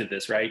 sides of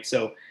this, right?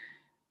 So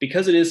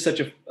because it is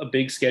such a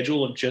big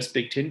schedule of just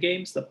Big Ten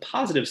games, the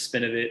positive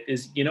spin of it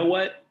is, you know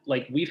what?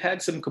 Like, we've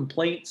had some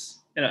complaints,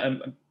 and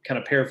I'm kind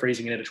of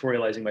paraphrasing and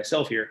editorializing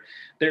myself here,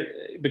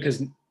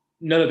 because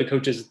none of the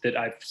coaches that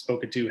I've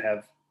spoken to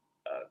have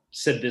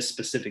said this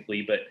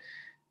specifically, but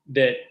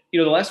that, the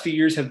last few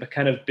years have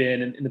kind of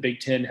been in the Big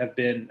Ten have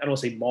been, I don't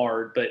want to say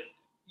marred, but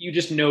you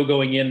just know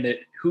going in that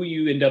who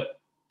you end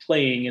up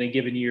playing in a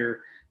given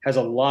year has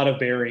a lot of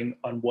bearing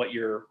on what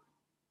your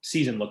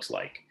season looks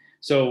like.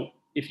 So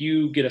if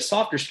you get a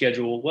softer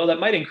schedule, well,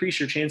 that might increase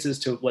your chances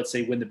to, let's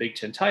say, win the Big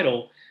Ten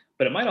title,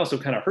 but it might also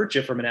kind of hurt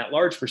you from an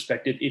at-large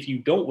perspective if you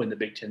don't win the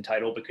Big Ten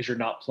title because you're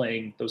not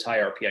playing those high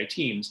RPI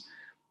teams.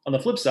 On the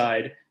flip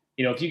side,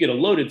 if you get a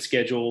loaded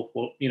schedule,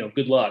 well,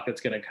 good luck. That's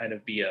going to kind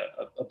of be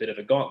a bit of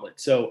a gauntlet.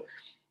 So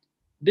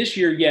this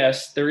year,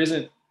 yes, there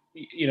isn't,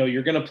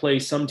 you're going to play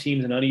some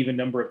teams an uneven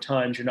number of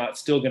times. You're not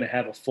still going to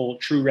have a full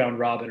true round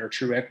robin or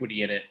true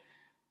equity in it,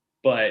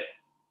 but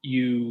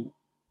you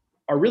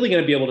are really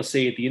going to be able to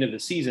say at the end of the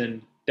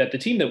season that the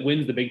team that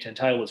wins the Big Ten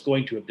title is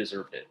going to have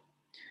deserved it,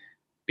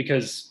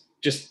 because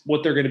just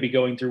what they're going to be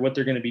going through, what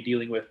they're going to be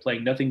dealing with,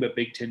 playing nothing but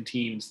Big Ten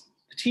teams.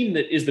 The team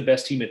that is the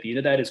best team at the end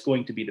of that is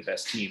going to be the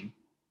best team.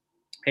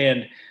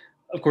 And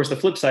of course, the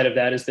flip side of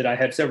that is that I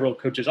had several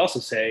coaches also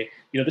say,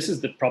 this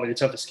is probably the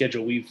toughest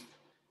schedule we've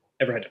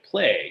ever had to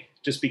play,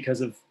 just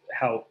because of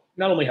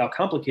not only how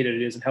complicated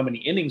it is and how many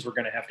innings we're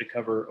going to have to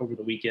cover over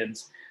the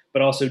weekends,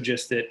 but also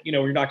just that,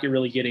 we're not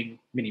really getting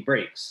many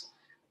breaks.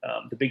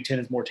 The Big Ten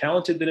is more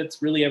talented than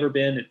it's really ever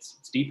been.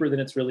 It's deeper than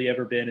it's really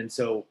ever been. And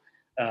so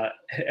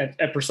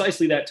at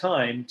precisely that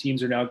time,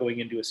 teams are now going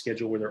into a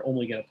schedule where they're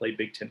only going to play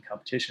Big Ten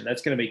competition.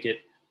 That's going to make it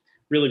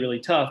really, really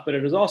tough. But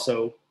it is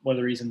also one of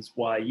the reasons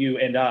why you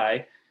and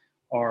I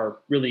are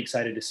really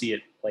excited to see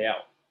it play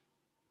out.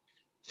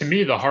 To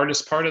me, the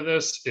hardest part of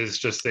this is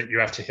just that you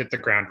have to hit the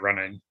ground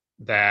running.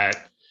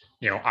 That,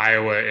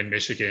 Iowa and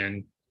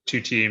Michigan,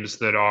 2 teams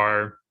that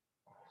are,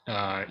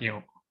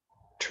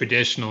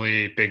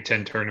 traditionally Big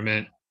Ten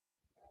tournament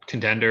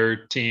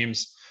contender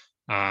teams.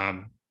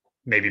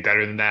 Maybe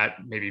better than that.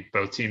 Maybe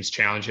both teams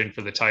challenging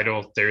for the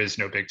title. There is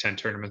no Big Ten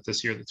tournament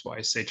this year. That's why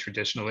I say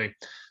traditionally.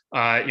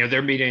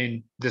 They're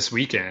meeting this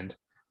weekend,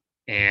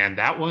 and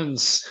that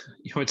one's,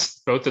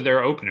 it's both of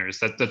their openers.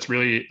 That's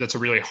a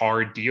really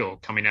hard deal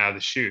coming out of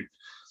the chute.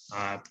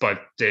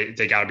 But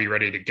they got to be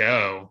ready to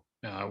go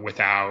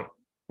without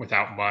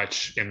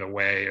much in the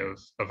way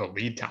of a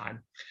lead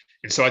time.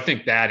 And so I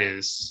think that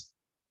is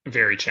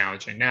very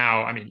challenging.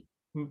 Now, I mean,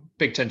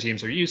 Big Ten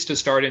teams are used to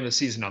starting the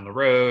season on the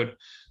road.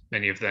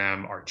 Many of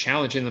them are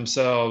challenging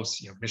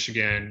themselves.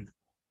 Michigan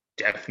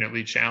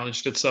definitely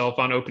challenged itself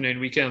on opening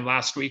weekend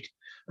last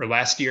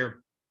year.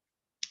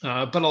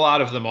 But a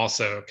lot of them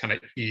also kind of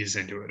ease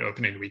into it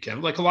opening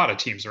weekend, like a lot of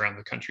teams around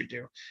the country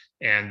do.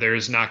 And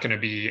there's not going to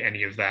be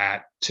any of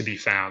that to be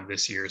found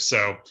this year.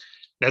 So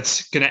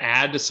that's going to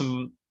add to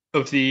some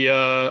of the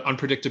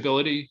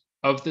unpredictability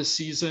of this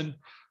season.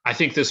 I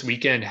think this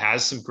weekend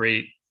has some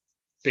great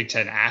Big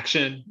Ten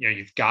action.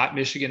 You've got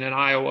Michigan and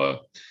Iowa.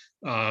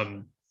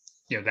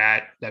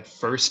 That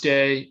first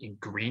day in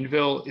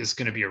Greenville is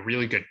going to be a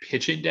really good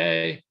pitching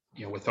day.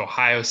 With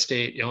Ohio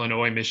State,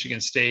 Illinois, Michigan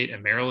State,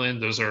 and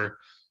Maryland, there are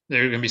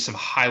going to be some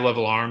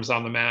high-level arms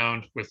on the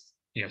mound with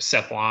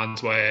Seth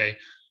Lonsway.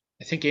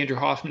 I think Andrew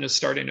Hoffman is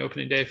starting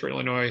opening day for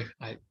Illinois.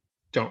 I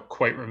don't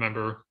quite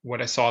remember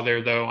what I saw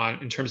there though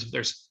in terms of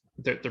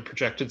their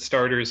projected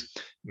starters.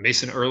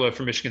 Mason Erla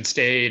for Michigan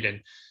State and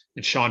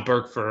Sean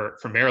Burke for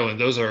Maryland.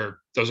 Those are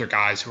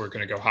guys who are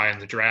going to go high in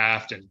the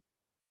draft. And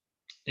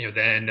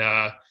then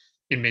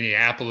in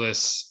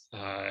Minneapolis,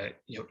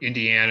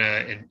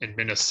 Indiana and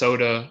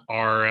Minnesota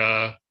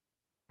are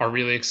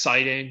really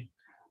exciting.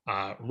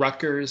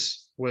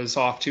 Rutgers was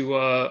off to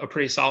a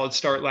pretty solid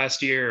start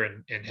last year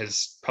and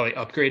has probably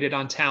upgraded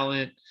on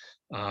talent.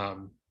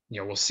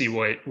 We'll see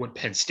what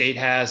Penn State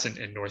has,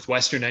 and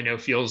Northwestern, I know,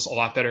 feels a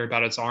lot better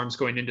about its arms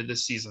going into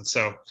this season.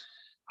 So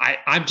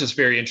I'm just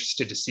very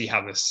interested to see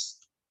how this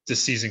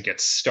season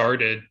gets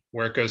started,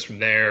 where it goes from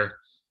there.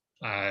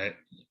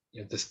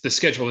 The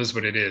schedule is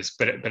what it is,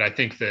 but I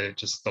think the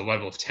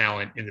level of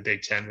talent in the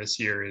Big Ten this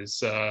year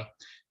is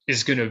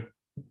going to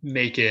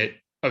make it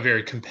a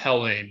very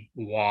compelling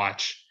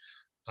watch.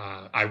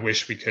 I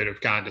wish we could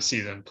have gone to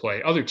see them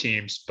play other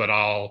teams, but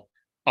I'll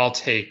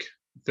take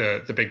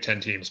the Big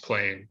Ten teams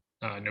playing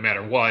no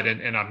matter what,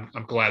 and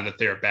I'm glad that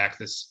they're back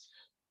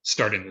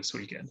starting this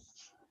weekend.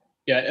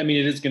 Yeah, I mean,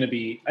 I think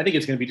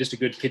it's going to be just a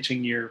good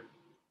pitching year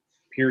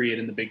period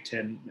in the Big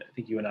Ten. I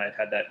think you and I have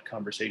had that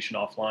conversation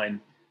offline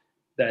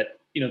that,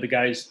 the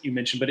guys you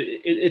mentioned, but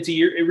it's a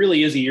year, it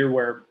really is a year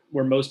where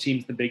most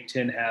teams in the Big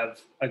Ten have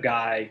a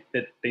guy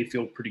that they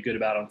feel pretty good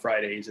about on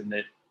Fridays, and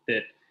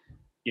that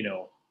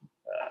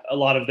a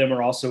lot of them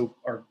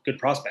are good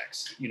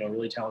prospects,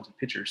 really talented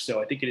pitchers.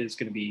 So I think it is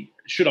going to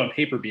should on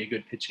paper be a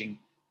good pitching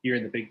year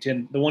in the Big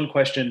Ten. The one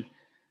question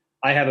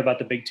I have about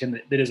the Big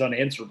Ten that is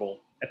unanswerable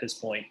at this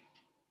point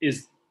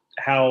is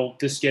how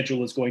this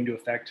schedule is going to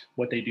affect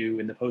what they do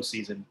in the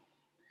postseason,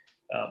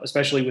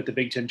 especially with the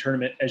Big Ten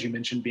tournament, as you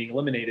mentioned, being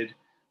eliminated.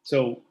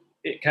 So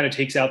it kind of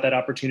takes out that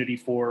opportunity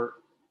for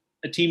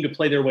a team to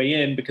play their way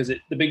in, because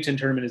the Big Ten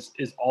tournament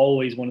is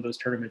always one of those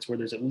tournaments where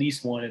there's at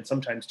least one and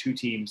sometimes two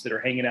teams that are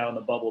hanging out on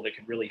the bubble that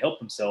could really help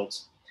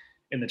themselves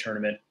in the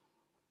tournament.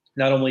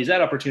 Not only is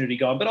that opportunity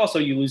gone, but also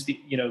you lose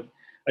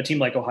a team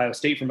like Ohio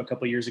State from a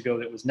couple of years ago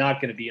that was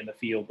not going to be in the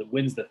field that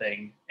wins the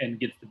thing and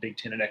gets the Big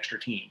Ten an extra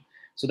team.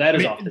 So that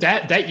is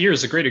that year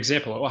is a great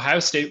example. Ohio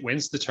State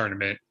wins the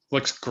tournament,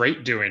 looks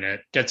great doing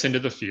it, gets into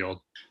the field.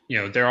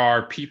 There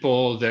are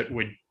people that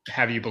would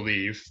have you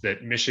believe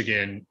that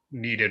Michigan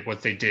needed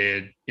what they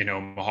did in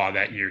Omaha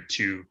that year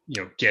to,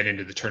 get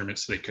into the tournament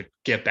so they could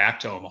get back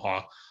to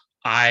Omaha.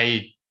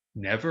 I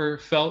never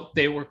felt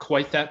they were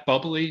quite that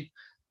bubbly,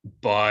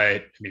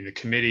 but I mean, the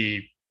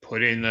committee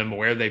putting them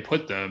where they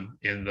put them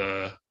in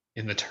the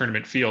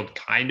tournament field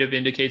kind of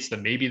indicates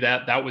that maybe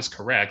that was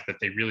correct, that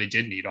they really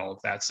did need all of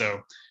that. So,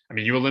 I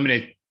mean, you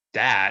eliminate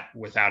that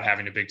without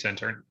having a Big Ten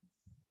tournament.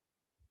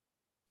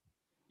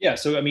 Yeah.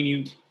 So, I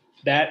mean,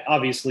 that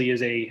obviously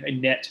is a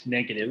net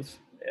negative,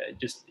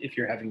 just if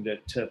you're having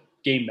to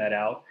game that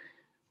out.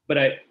 But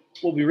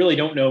what we really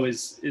don't know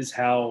is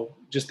how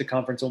just the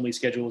conference only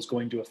schedule is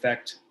going to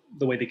affect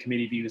the way the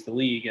committee views the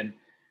league. And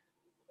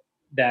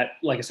that,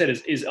 like I said,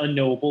 is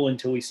unknowable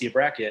until we see a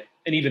bracket.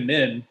 And even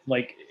then,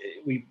 like,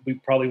 we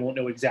probably won't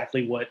know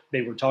exactly what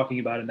they were talking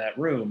about in that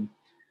room.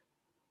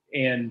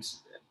 And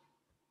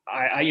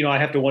I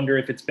have to wonder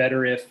if it's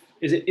better is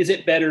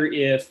it better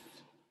if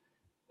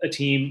a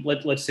team,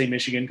 let's say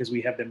Michigan, because we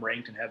have them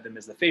ranked and have them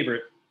as the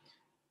favorite.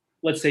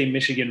 Let's say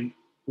Michigan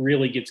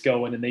really gets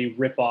going and they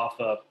rip off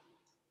a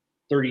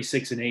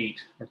 36-8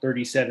 or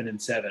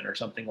 37-7 or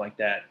something like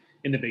that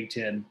in the Big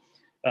Ten.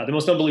 The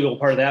most unbelievable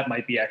part of that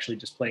might be actually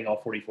just playing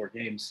all 44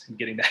 games and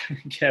getting that,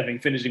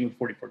 finishing with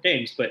 44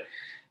 games. But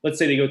let's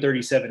say they go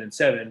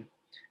 37-7,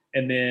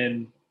 and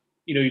then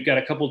you've got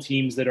a couple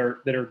teams that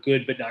are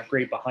good but not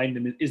great behind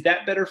them. Is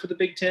that better for the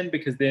Big Ten?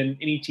 Because then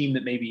any team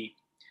that maybe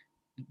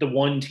the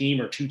one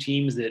team or two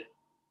teams that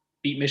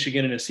beat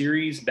Michigan in a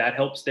series, that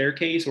helps their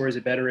case? Or is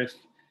it better if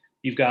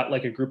you've got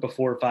like a group of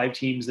 4 or 5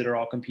 teams that are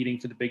all competing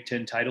for the Big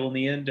Ten title in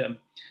the end?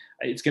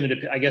 I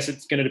guess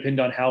it's going to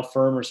depend on how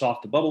firm or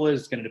soft the bubble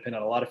is. It's going to depend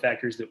on a lot of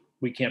factors that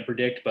we can't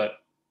predict, but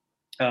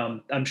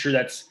I'm sure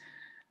that's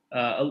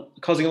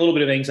causing a little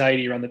bit of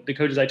anxiety around the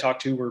coaches I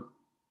talked to were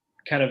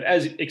kind of,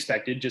 as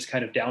expected, just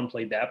kind of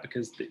downplayed that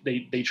because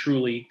they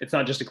truly, it's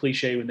not just a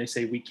cliche when they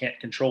say we can't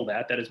control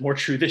that. That is more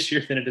true this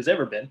year than it has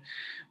ever been.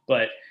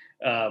 But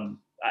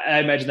I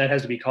imagine that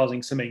has to be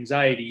causing some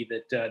anxiety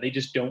that they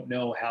just don't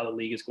know how the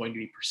league is going to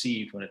be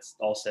perceived when it's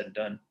all said and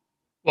done.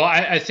 Well,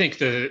 I think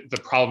the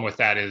problem with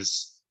that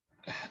is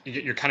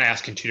you're kind of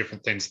asking two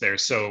different things there.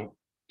 So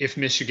if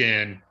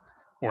Michigan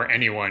or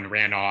anyone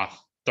ran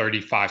off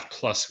 35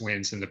 plus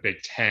wins in the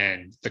Big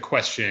Ten, the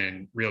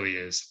question really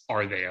is,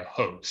 are they a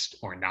host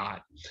or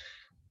not?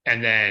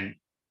 And then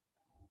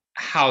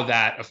how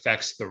that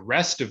affects the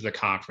rest of the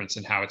conference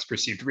and how it's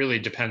perceived really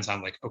depends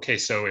on like, okay,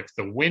 so if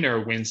the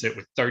winner wins it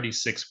with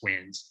 36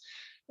 wins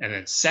and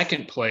then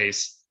second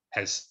place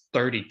has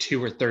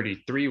 32 or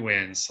 33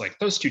 wins, like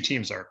those two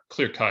teams are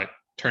clear-cut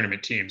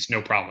tournament teams,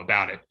 no problem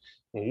about it.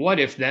 Well, what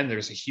if then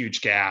there's a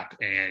huge gap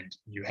and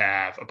you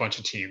have a bunch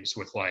of teams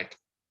with like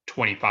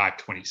 25,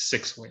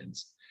 26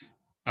 wins?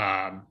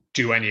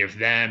 Do any of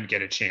them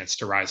get a chance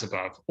to rise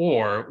above?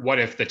 Or what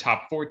if the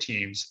top 4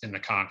 teams in the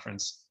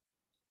conference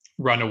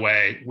run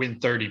away, win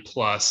 30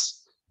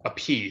 plus a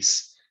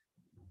piece?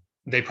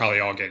 They probably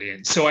all get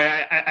in. So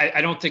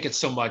I don't think it's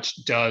so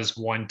much does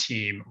one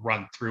team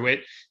run through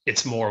it.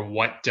 It's more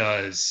what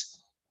do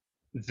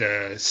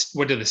the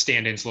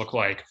stand-ins look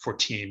like for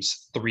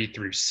teams 3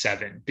 through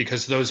 7?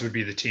 Because those would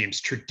be the teams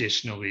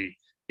traditionally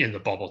in the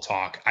bubble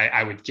talk.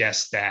 I would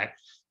guess that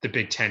the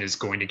Big Ten is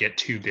going to get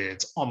 2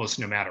 bids almost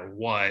no matter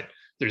what.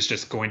 There's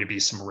just going to be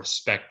some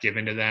respect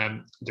given to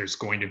them. There's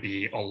going to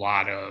be a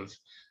lot of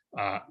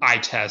eye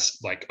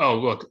test, like,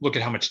 oh, look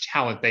at how much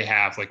talent they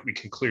have. Like we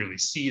can clearly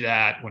see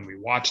that when we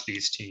watch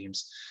these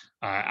teams.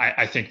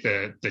 I think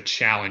the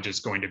challenge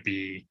is going to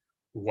be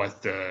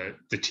what the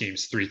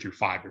teams 3 through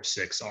 5 or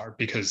 6 are,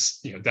 because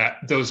that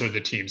those are the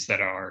teams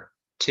that are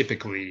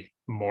typically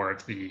more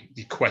of the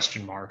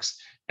question marks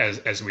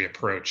as we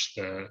approach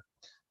the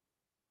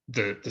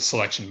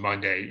selection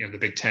Monday. The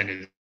Big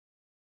Ten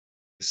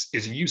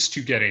is used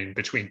to getting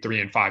between 3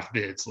 and 5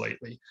 bids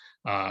lately.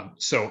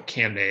 So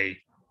can the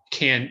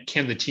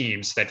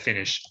teams that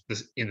finish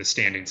in the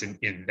standings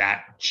in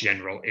that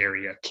general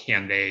area,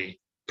 can they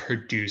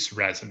produce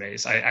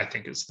resumes? I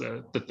think is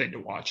the thing to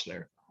watch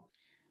there.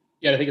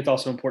 Yeah, I think it's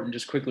also important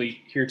just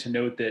quickly here to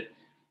note that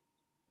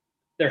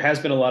there has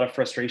been a lot of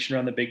frustration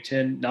around the Big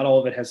Ten. Not all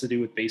of it has to do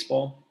with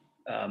baseball,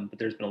 but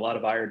there's been a lot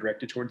of ire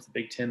directed towards the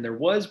Big Ten. There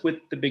was with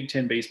the Big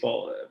Ten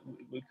baseball,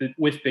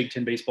 with Big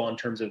Ten baseball in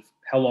terms of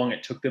how long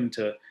it took them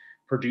to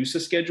produce a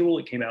schedule.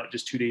 It came out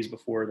just 2 days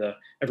before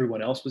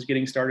everyone else was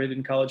getting started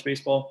in college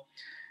baseball.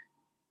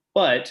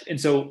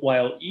 And so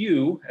while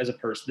you as a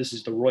person, this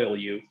is the royal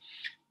you,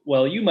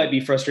 while you might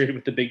be frustrated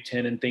with the Big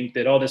Ten and think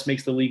that, oh, this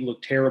makes the league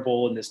look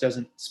terrible and this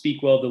doesn't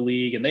speak well of the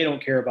league and they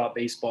don't care about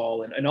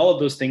baseball and all of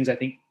those things, I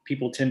think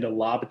people tend to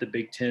lob at the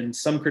Big Ten,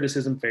 some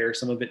criticism fair,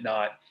 some of it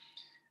not.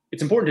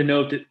 It's important to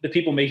note that the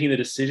people making the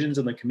decisions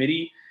on the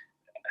committee,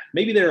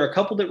 maybe there are a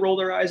couple that roll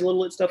their eyes a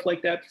little at stuff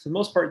like that. For the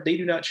most part, they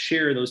do not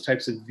share those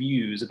types of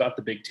views about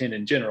the Big Ten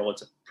in general.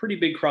 It's a pretty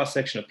big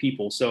cross-section of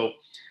people. So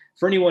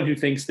for anyone who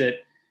thinks that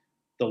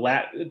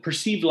the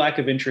perceived lack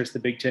of interest the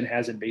Big Ten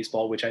has in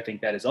baseball, which I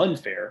think that is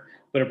unfair,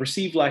 but a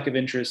perceived lack of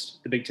interest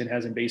the Big Ten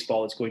has in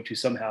baseball is going to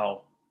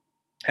somehow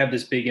have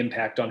this big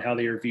impact on how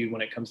they are viewed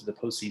when it comes to the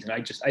postseason.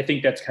 I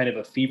think that's kind of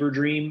a fever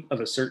dream of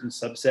a certain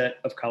subset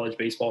of college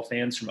baseball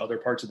fans from other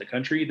parts of the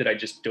country that I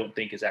just don't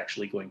think is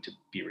actually going to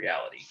be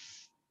reality.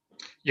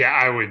 Yeah,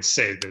 I would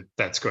say that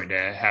that's going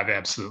to have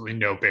absolutely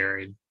no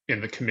bearing in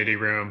the committee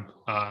room.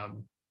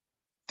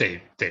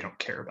 They don't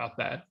care about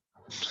that.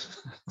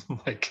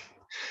 Like,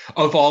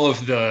 of all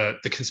of the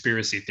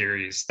conspiracy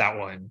theories, that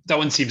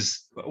one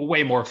seems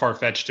way more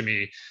far-fetched to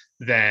me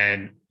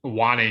than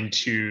wanting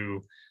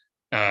to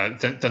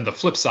than the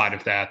flip side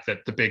of that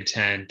the Big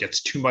Ten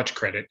gets too much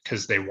credit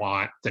because they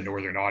want the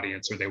northern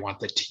audience or they want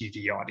the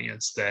TV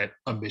audience that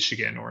a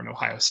Michigan or an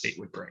Ohio State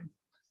would bring.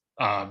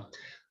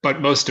 But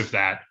most of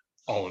that,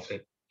 all of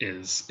it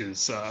is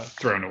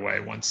thrown away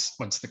once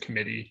the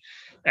committee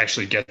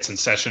actually gets in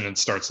session and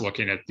starts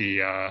looking at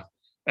the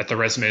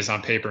resumes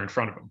on paper in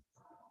front of them.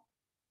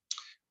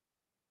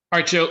 All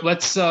right, Joe,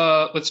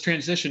 let's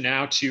transition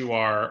now to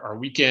our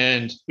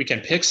weekend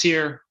picks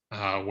here,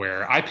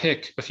 where I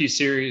pick a few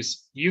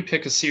series, you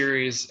pick a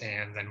series,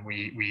 and then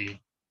we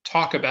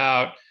talk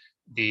about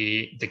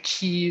the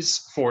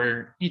keys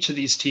for each of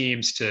these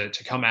teams to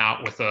come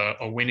out with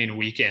a winning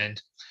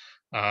weekend.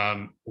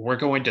 We're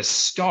going to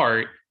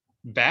start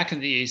back in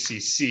the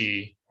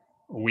ACC.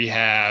 We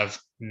have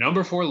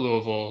number 4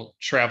 Louisville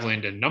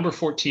traveling to number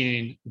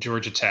 14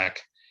 Georgia Tech.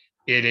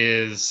 It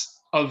is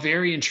a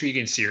very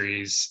intriguing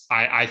series,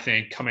 I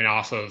think, coming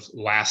off of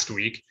last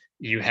week.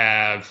 You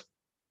have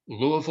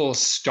Louisville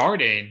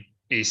starting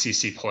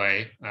ACC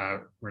play.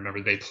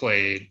 Remember, they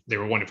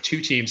were one of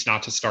two teams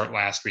not to start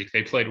last week.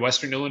 They played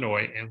Western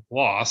Illinois and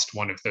lost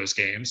one of those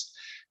games.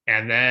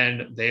 And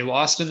then they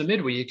lost in the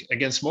midweek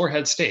against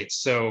Morehead State.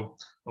 So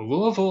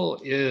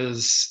Louisville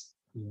is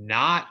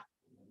not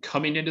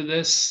coming into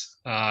this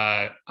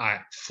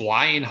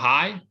flying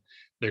high.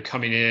 They're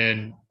coming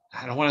in,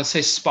 I don't want to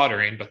say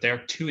sputtering, but they're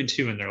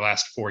 2-2 in their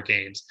last 4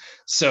 games.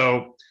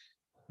 So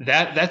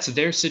that's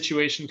their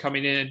situation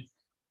coming in.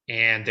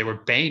 And they were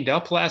banged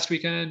up last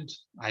weekend.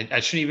 I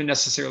shouldn't even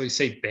necessarily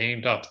say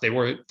banged up. They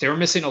were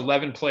missing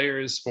 11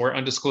 players for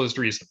undisclosed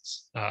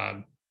reasons.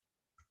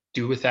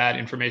 Do with that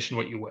information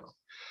what you will.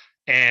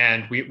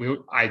 And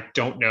I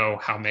don't know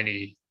how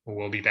many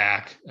will be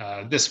back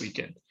this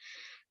weekend.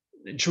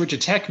 Georgia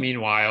Tech,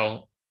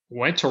 meanwhile,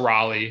 went to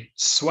Raleigh,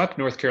 swept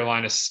North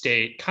Carolina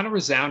State kind of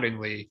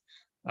resoundingly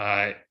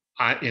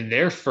in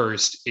their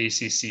first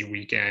ACC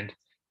weekend.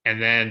 And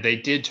then they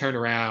did turn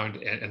around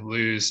and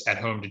lose at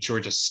home to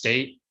Georgia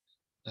State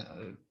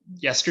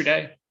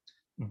yesterday.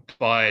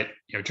 But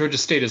Georgia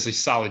State is a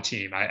solid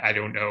team. I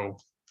don't know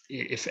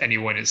if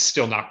anyone is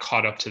still not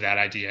caught up to that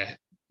idea,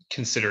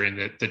 considering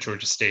that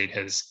Georgia State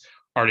has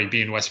already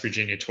beaten West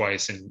Virginia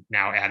twice and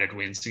now added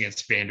wins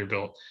against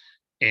Vanderbilt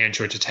and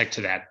Georgia Tech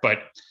to that. But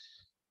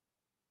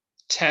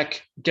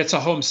Tech gets a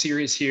home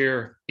series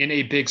here in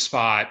a big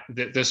spot.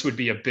 This would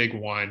be a big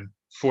one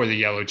for the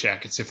Yellow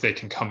Jackets if they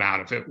can come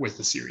out of it with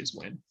the series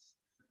win.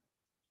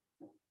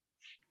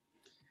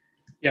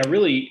 Yeah,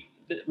 really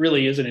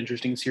is an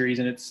interesting series,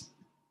 and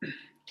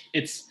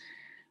it's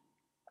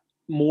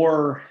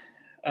more.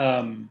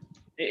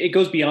 It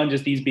goes beyond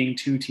just these being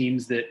two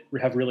teams that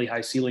have really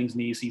high ceilings in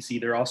the ACC.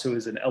 There also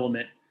is an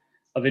element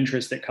of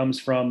interest that comes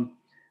from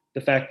the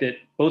fact that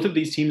both of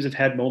these teams have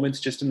had moments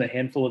just in the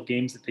handful of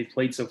games that they've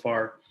played so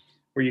far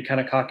where you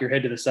kind of cock your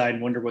head to the side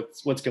and wonder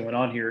what's going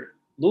on here.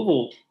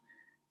 Louisville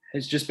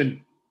has just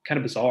been kind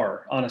of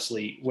bizarre,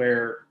 honestly,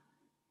 where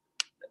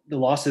the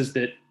losses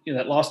that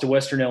loss to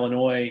Western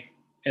Illinois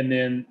and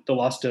then the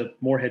loss to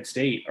Morehead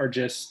State are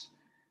just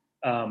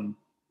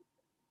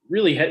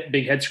really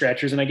big head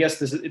scratchers. And I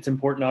guess it's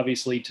important,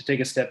 obviously, to take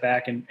a step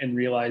back and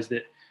realize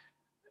that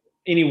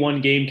any one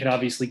game can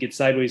obviously get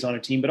sideways on a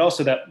team, but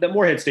also that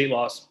Morehead State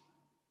loss,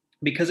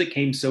 because it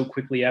came so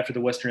quickly after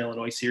the Western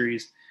Illinois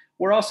series,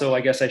 where also,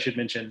 I guess I should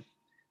mention,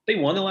 they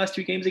won the last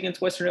 2 games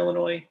against Western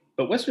Illinois,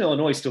 but Western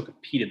Illinois still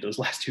competed those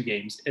last 2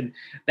 games. And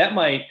that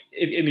might,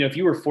 if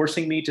you were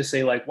forcing me to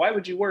say, like, why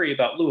would you worry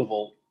about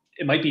Louisville?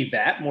 It might be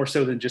that more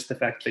so than just the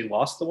fact that they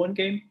lost the one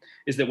game,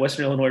 is that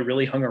Western Illinois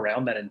really hung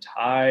around that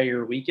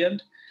entire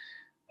weekend.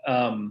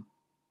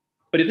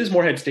 But if this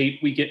Morehead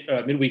State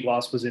midweek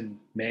loss was in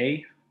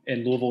May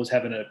and Louisville was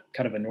having a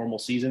kind of a normal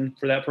season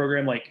for that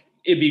program, like,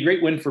 it'd be a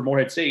great win for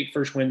Morehead State,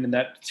 first win in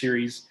that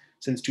series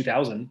since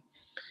 2000.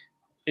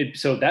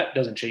 So that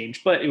doesn't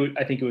change, but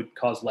I think it would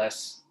cause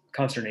less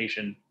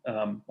consternation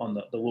on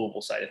the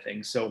Louisville side of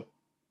things. So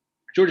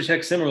Georgia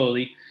Tech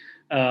similarly,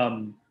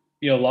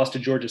 lost to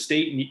Georgia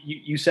State, and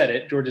you said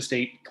it. Georgia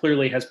State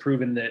clearly has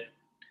proven that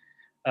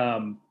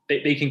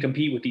they can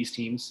compete with these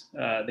teams.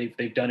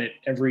 They've done it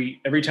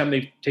every time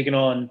they've taken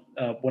on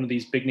one of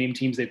these big name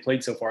teams they've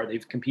played so far.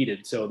 They've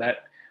competed, so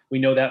that we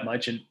know that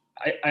much. And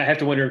I have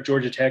to wonder if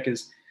Georgia Tech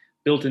is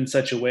built in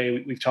such a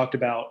way. We've talked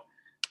about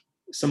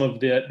some of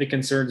the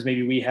concerns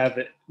maybe we have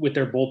with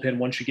their bullpen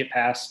once you get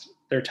past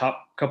their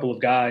top couple of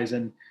guys.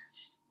 And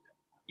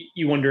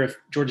you wonder if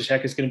Georgia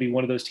Tech is going to be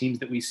one of those teams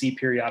that we see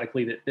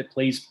periodically that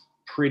plays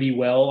pretty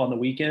well on the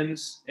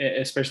weekends,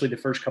 especially the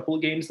first couple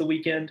of games of the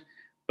weekend,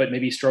 but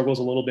maybe struggles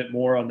a little bit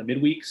more on the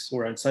midweeks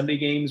or on Sunday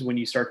games when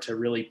you start to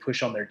really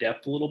push on their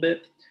depth a little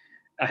bit.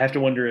 I have to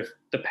wonder if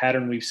the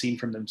pattern we've seen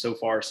from them so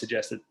far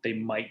suggests that they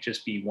might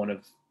just be one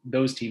of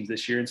those teams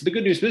this year. And so the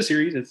good news for this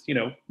series is,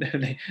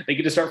 they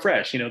get to start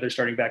fresh. They're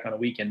starting back on a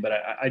weekend, but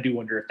I do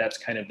wonder if that's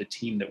kind of the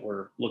team that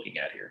we're looking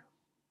at here.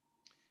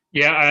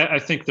 Yeah, I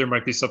think there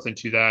might be something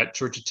to that.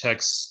 Georgia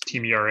Tech's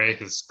team ERA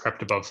has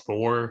crept above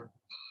 4,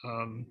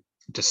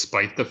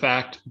 despite the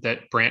fact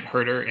that Brant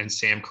Herter and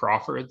Sam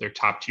Crawford, their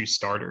top 2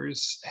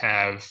 starters,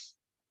 have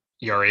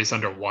ERAs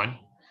under 1.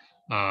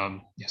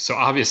 So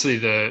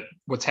obviously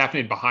what's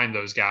happening behind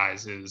those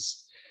guys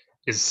is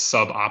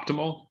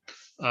suboptimal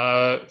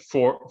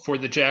for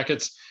the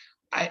Jackets.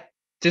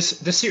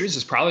 This series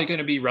is probably going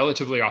to be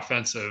relatively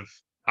offensive.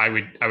 I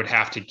would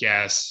have to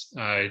guess.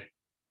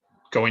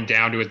 Going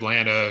down to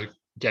Atlanta,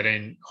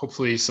 getting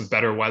hopefully some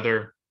better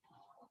weather.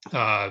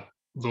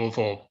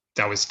 Louisville,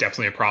 that was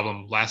definitely a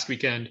problem last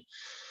weekend.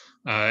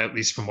 At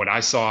least from what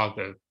I saw,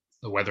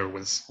 the weather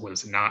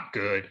was not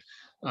good.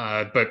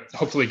 But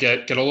hopefully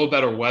get a little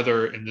better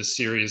weather in this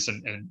series,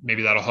 and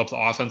maybe that'll help the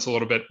offense a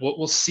little bit.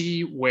 We'll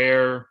see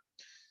where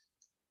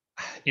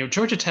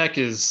Georgia Tech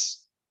is.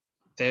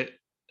 It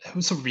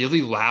was a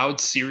really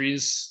loud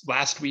series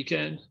last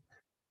weekend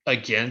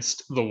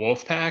against the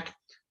Wolfpack.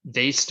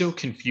 They still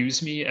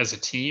confuse me as a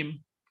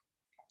team.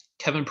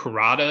 Kevin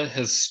Parada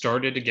has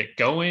started to get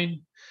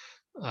going.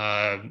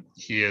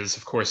 He is,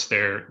 of course,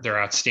 their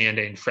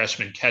outstanding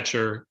freshman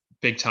catcher,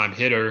 big time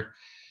hitter.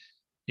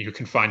 You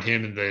can find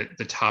him in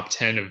the top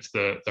 10 of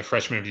the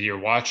freshman of the year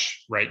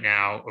watch right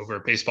now over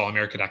at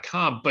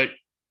baseballamerica.com. But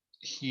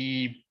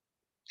he's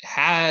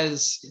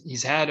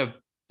had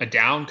a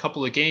down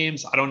couple of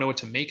games. I don't know what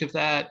to make of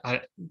that.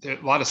 There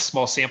are a lot of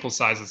small sample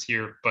sizes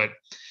here, but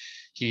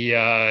he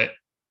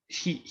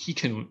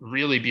can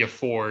really be a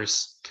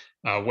force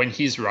when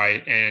he's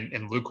right,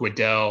 and Luke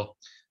Waddell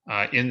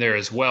in there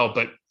as well.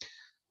 But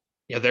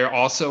they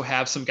also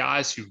have some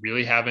guys who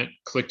really haven't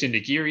clicked into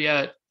gear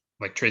yet,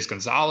 like Trace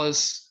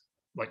Gonzalez,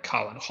 like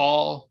Colin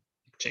Hall,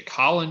 Jake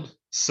Holland.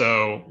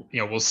 So,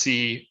 we'll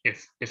see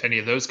if any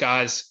of those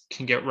guys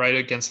can get right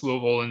against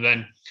Louisville. And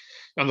then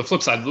on the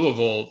flip side,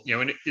 Louisville,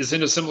 is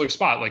in a similar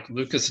spot. Like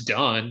Lucas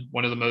Dunn,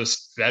 one of the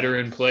most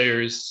veteran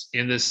players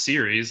in this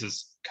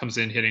series, comes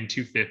in hitting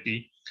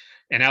 250.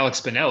 And Alex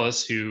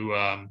Pinellas, who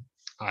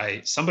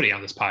somebody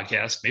on this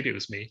podcast, maybe it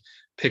was me,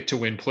 picked to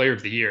win Player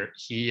of the Year.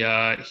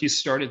 He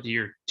started the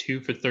year 2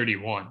 for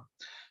 31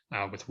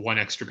 with one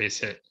extra base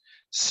hit.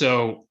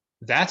 So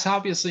that's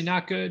obviously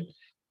not good.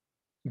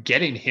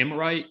 Getting him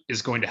right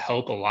is going to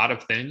help a lot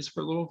of things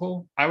for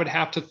Louisville, I would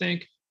have to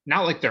think.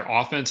 Not like their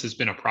offense has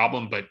been a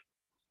problem, but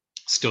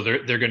still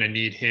they're going to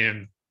need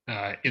him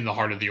in the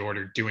heart of the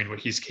order doing what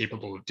he's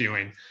capable of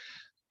doing.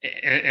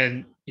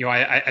 And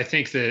I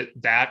think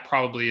that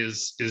probably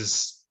is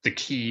the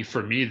key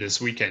for me this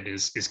weekend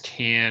is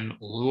can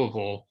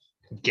Louisville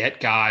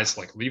get guys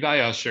like Levi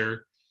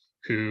Usher,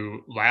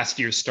 who last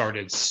year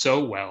started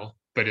so well,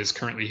 but is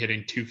currently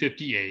hitting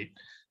 258,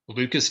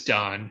 Lucas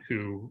Dunn,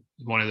 who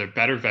one of their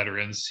better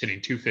veterans,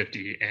 hitting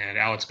 250, and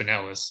Alex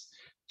Pinellas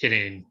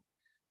hitting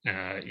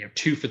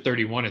 2 for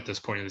 31 at this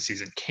point in the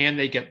season. Can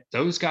they get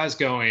those guys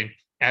going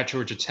at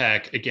Georgia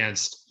Tech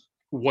against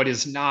what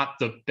is not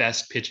the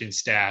best pitching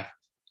staff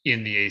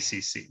in the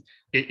ACC?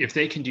 If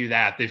they can do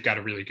that, they've got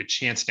a really good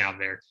chance down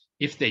there.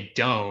 If they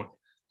don't,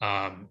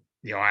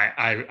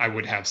 I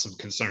would have some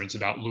concerns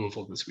about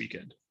Louisville this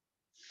weekend.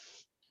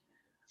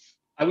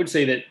 I would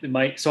say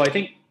that so I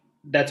think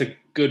that's a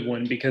good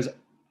one, because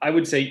I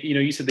would say,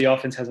 you said the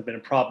offense hasn't been a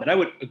problem, and I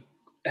would,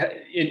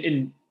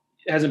 it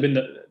hasn't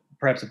been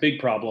perhaps a big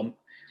problem.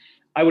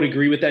 I would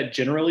agree with that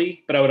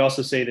generally, but I would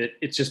also say that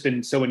it's just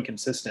been so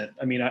inconsistent.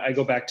 I mean, I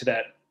go back to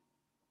that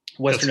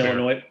Western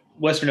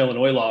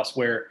Illinois loss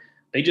where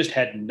they just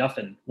had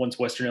nothing once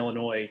Western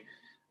Illinois,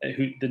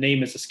 who the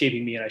name is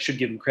escaping me and I should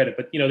give them credit,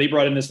 but they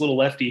brought in this little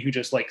lefty who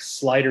just like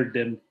slidered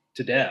them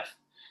to death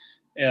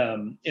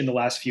in the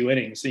last few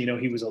innings.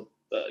 He was a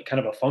kind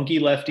of a funky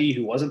lefty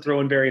who wasn't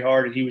throwing very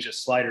hard, and he was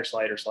just slider.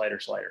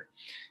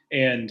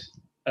 And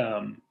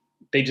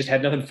they just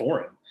had nothing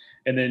for him.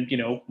 And then,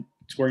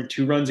 scoring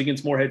 2 runs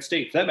against Morehead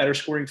State, for that matter,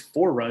 scoring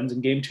 4 runs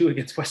in game 2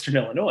 against Western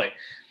Illinois.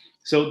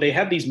 So they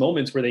have these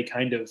moments where they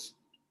kind of,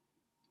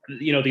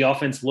 the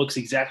offense looks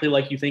exactly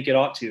like you think it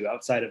ought to,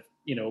 outside of,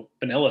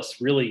 Pinellas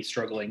really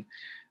struggling,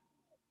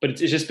 but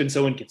it's just been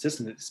so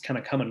inconsistent. It's kind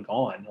of come and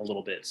gone a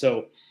little bit.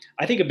 So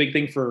I think a big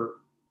thing for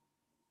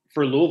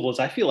Louisville is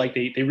I feel like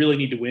they really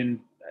need to win.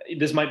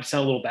 This might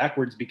sound a little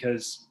backwards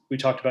because we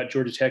talked about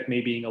Georgia Tech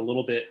maybe being a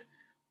little bit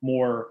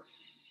more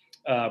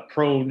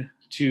prone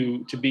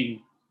to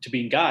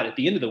being got at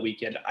the end of the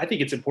weekend. I think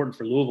it's important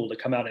for Louisville to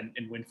come out and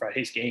win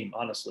Friday's game,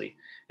 honestly.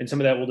 And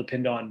some of that will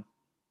depend on,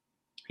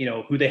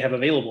 who they have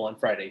available on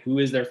Friday, who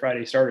is their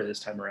Friday starter this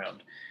time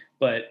around.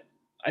 But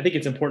I think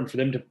it's important for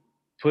them to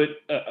put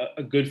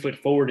a good foot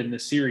forward in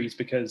this series,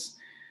 because,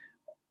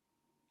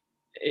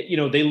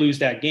 they lose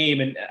that game.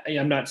 And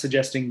I'm not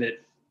suggesting that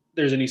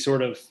there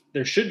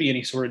should be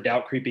any sort of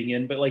doubt creeping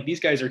in, but like,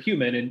 these guys are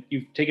human, and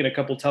you've taken a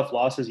couple tough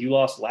losses. You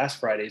lost last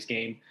Friday's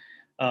game.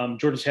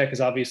 Georgia Tech is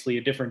obviously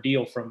a different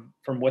deal from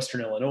Western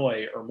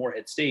Illinois or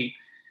Morehead State.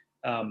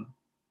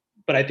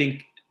 But I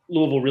think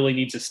Louisville really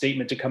needs a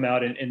statement to come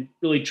out and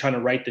really trying to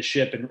right the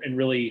ship and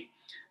really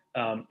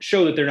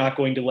show that they're not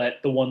going to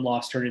let the one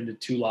loss turn into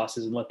 2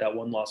 losses and let that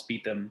one loss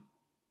beat them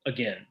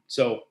again.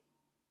 So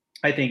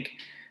I think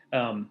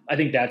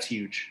that's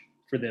huge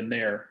for them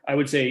there. I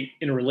would say,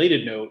 in a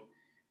related note,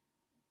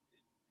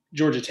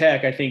 Georgia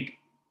Tech, I think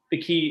the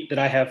key that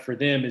I have for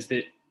them is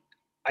that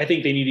I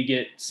think they need to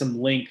get some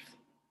length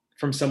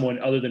from someone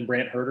other than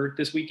Brant Herter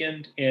this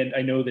weekend. And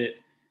I know that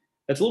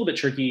that's a little bit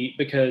tricky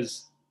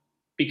because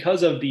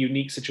of the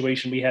unique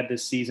situation we had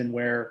this season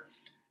where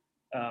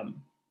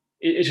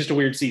it's just a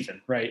weird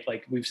season, right?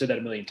 Like, we've said that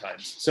a million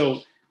times.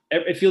 So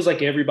it feels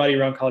like everybody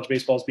around college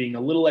baseball is being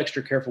a little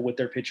extra careful with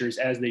their pitchers,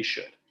 as they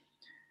should.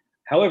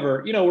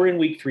 However, we're in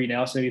week 3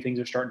 now, so maybe things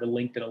are starting to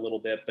lengthen a little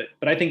bit,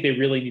 but I think they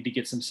really need to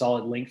get some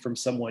solid length from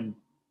someone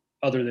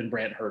other than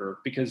Brant Herter,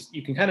 because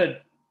you can kind of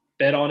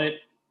bet on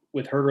it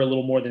with Herter a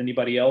little more than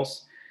anybody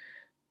else.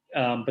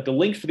 But the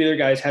length for the other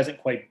guys hasn't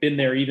quite been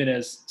there, even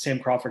as Sam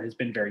Crawford has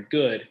been very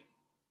good.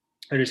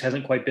 There just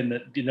hasn't quite been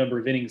the number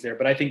of innings there.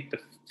 But I think the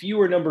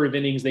fewer number of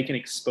innings they can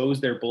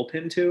expose their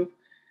bullpen to,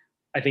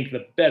 I think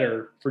the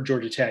better for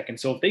Georgia Tech. And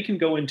so if they can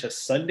go into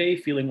Sunday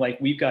feeling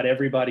like we've got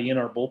everybody in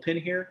our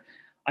bullpen here,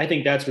 I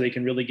think that's where they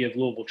can really give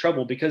Louisville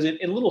trouble, because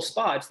in little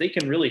spots, they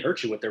can really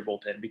hurt you with their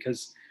bullpen,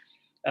 because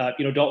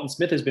Dalton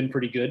Smith has been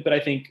pretty good, but I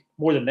think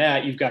more than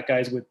that, you've got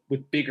guys with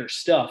bigger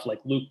stuff like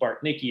Luke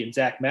Bartnicki and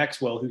Zach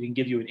Maxwell who can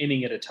give you an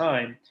inning at a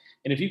time.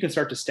 And if you can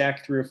start to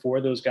stack 3 or 4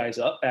 of those guys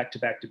up back to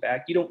back to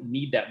back, you don't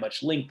need that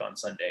much length on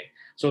Sunday.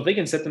 So if they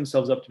can set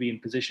themselves up to be in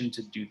position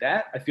to do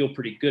that, I feel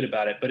pretty good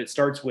about it. But it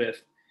starts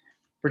with,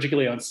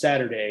 particularly on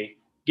Saturday,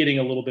 getting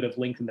a little bit of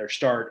length in their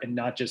start and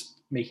not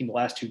just making the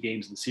last 2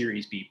 games of the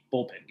series be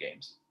bullpen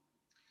games.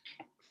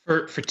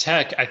 For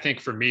Tech, I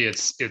think for me,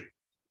 it's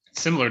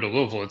similar to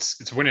Louisville.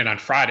 It's winning on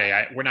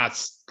Friday. We're not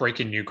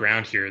breaking new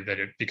ground here that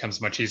it becomes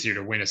much easier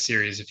to win a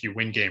series if you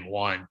win game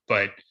 1.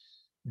 But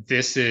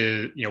this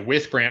is,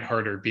 with Brant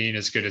Hurter being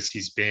as good as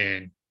he's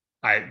been,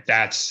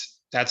 that's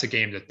a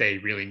game that they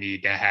really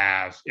need to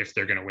have if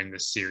they're going to win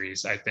this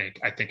series. I think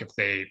if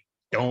they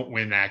don't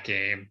win that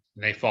game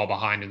and they fall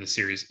behind in the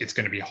series, it's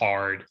going to be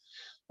hard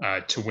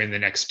to win the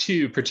next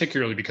 2,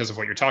 particularly because of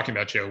what you're talking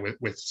about, Joe,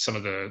 with some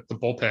of the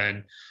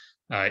bullpen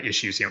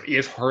issues.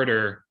 If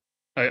Hurter,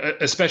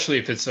 especially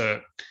if it's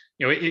I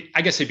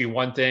guess it'd be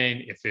one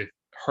thing if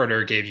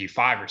Hurter gave you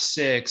 5 or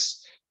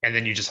 6 and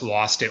then you just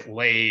lost it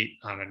late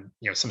on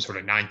some sort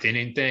of 9th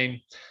inning thing.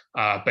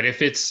 But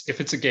if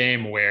it's a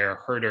game where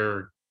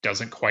Hurter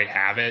doesn't quite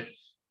have it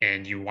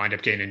and you wind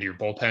up getting into your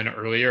bullpen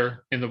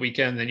earlier in the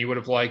weekend than you would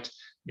have liked,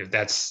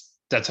 that's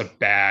a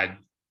bad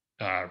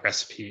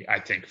recipe, I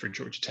think, for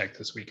Georgia Tech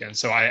this weekend.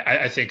 So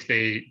I think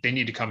they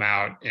need to come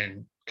out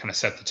and kind of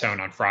set the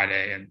tone on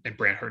Friday, and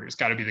Brant Hurter's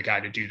got to be the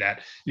guy to do that.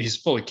 And he's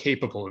fully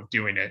capable of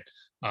doing it.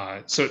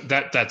 So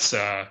that's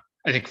I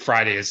think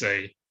Friday is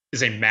a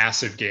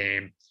massive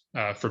game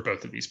for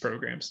both of these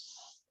programs.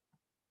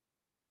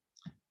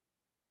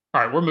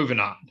 All right, we're moving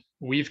on.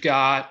 We've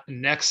got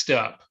next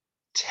up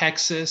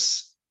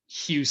Texas,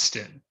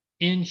 Houston.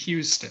 In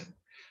Houston,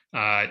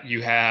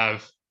 you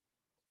have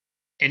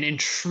an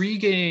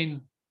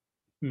intriguing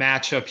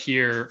matchup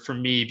here for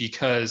me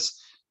because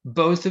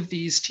both of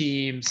these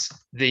teams,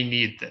 they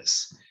need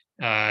this.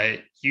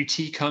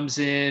 UT comes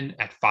in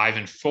at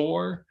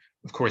 5-4.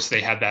 Of course,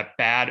 they had that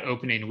bad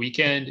opening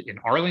weekend in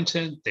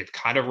Arlington. They've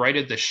kind of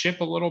righted the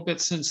ship a little bit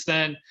since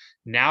then.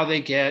 Now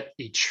they get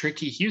a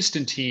tricky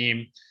Houston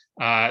team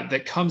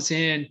that comes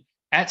in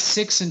at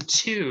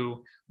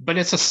 6-2, but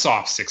it's a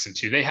soft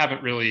 6-2. They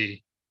haven't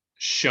really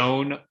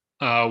shown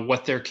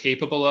what they're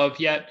capable of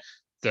yet.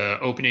 The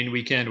opening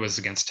weekend was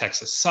against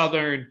Texas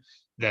Southern.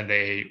 Then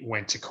they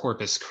went to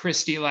Corpus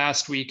Christi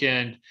last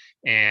weekend.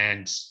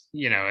 And,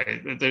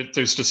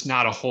 there's just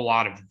not a whole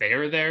lot of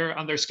there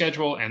on their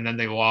schedule. And then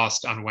they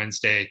lost on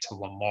Wednesday to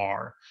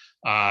Lamar.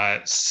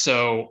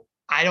 So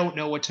I don't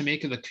know what to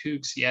make of the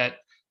Cougs yet.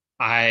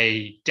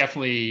 I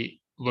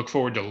definitely look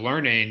forward to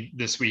learning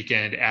this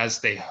weekend as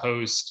they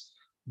host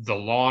the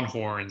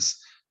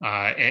Longhorns.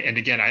 And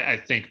again, I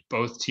think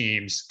both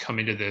teams come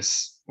into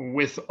this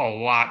with a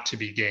lot to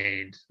be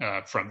gained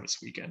from this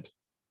weekend.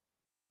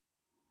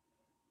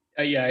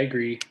 Yeah, I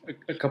agree.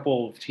 A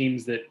couple of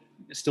teams that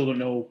still don't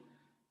know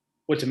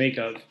what to make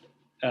of.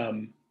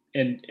 And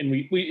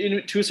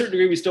we to a certain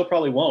degree, we still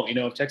probably won't.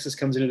 If Texas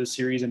comes into the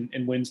series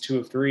and wins 2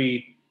 of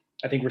 3,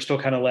 I think we're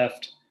still kind of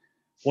left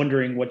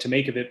wondering what to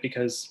make of it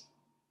because,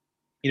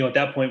 at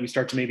that point we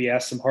start to maybe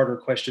ask some harder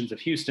questions of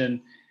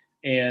Houston.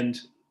 And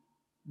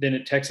then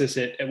at Texas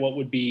at what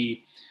would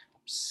be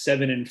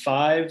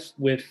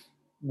 7-5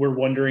 we're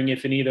wondering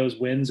if any of those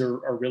wins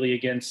are really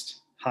against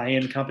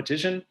high-end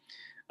competition.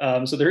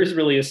 So there is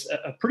really a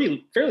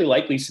fairly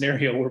likely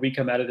scenario where we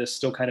come out of this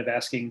still kind of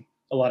asking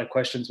a lot of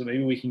questions, but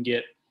maybe we can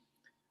get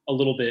a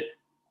little bit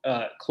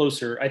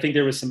closer. I think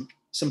there was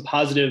some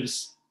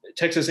positives.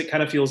 Texas, it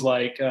kind of feels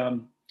like a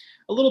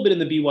little bit in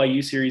the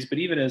BYU series, but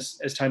even as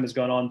time has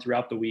gone on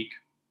throughout the week,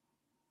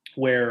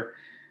 where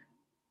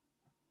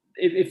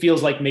it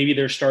feels like maybe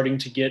they're starting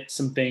to get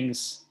some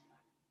things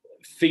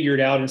figured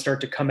out and start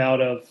to come out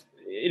of.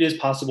 It is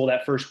possible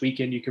that first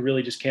weekend you could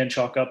really just can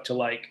chalk up to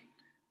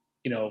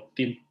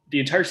the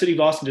entire city of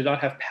Austin did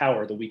not have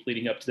power the week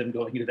leading up to them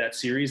going into that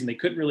series, and they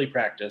couldn't really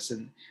practice.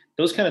 And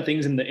those kind of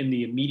things in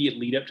the immediate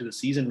lead up to the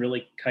season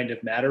really kind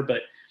of matter.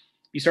 But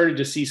you started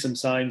to see some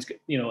signs,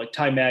 like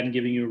Ty Madden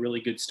giving you a really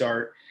good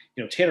start.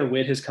 Tanner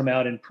Witt has come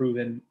out and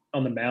proven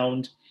on the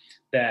mound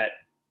that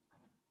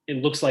it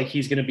looks like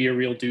he's going to be a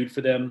real dude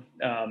for them.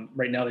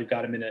 Right now they've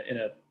got him in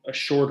a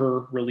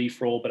shorter relief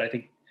role, but I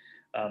think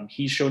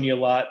he's shown you a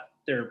lot.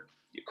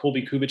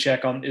 Colby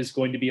Kubicek is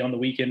going to be on the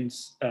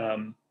weekends.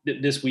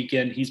 This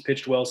weekend, he's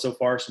pitched well so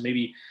far, so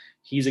maybe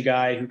he's a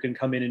guy who can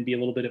come in and be a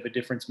little bit of a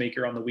difference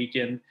maker on the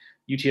weekend.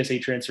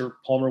 UTSA transfer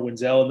Palmer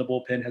Wenzel in the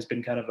bullpen has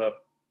been kind of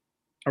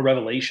a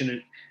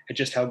revelation at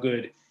just how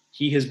good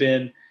he has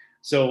been.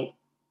 So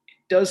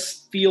it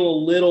does feel a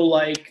little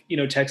like,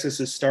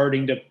 Texas is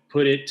starting to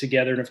put it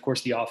together. And of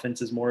course the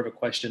offense is more of a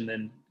question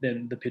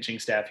than the pitching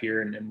staff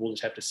here. And we'll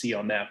just have to see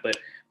on that. But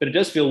it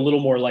does feel a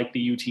little more like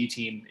the UT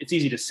team. It's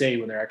easy to say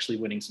when they're actually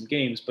winning some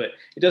games, but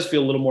it does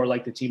feel a little more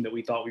like the team that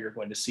we thought we were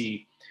going to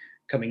see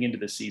coming into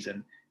this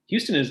season.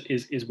 Houston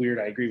is weird.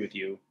 I agree with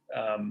you.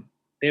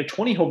 They have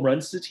 20 home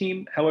runs as a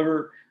team.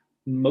 However,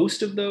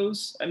 most of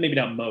those, maybe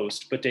not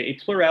most, but a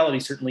plurality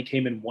certainly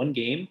came in one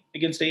game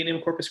against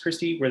A&M Corpus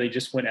Christi where they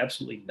just went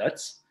absolutely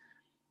nuts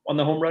on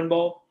the home run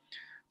ball.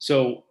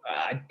 So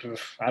I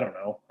don't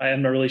know.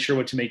 I'm not really sure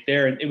what to make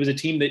there. And it was a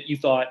team that you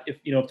thought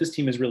if this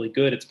team is really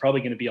good, it's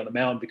probably going to be on the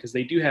mound because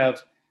they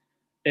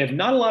have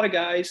not a lot of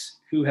guys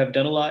who have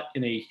done a lot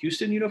in a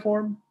Houston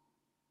uniform,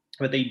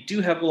 but they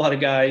do have a lot of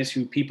guys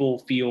who people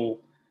feel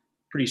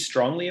pretty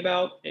strongly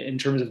about in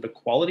terms of the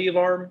quality of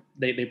arm.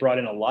 They brought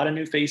in a lot of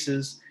new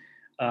faces.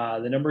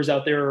 The numbers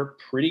out there are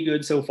pretty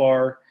good so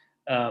far.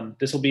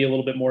 This will be a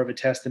little bit more of a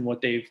test than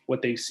what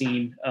they've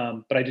seen.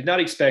 But I did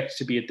not expect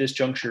to be at this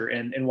juncture.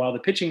 And while the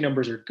pitching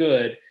numbers are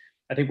good,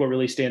 I think what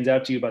really stands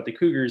out to you about the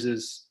Cougars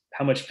is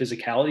how much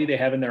physicality they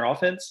have in their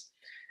offense.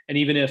 And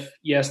even if,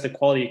 yes, the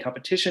quality of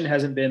competition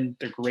hasn't been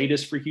the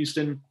greatest for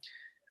Houston,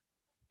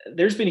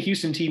 there's been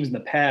Houston teams in the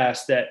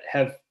past that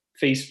have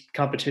faced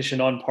competition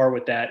on par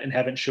with that and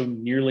haven't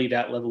shown nearly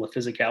that level of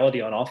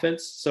physicality on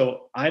offense.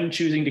 So I'm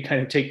choosing to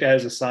kind of take that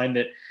as a sign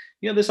that,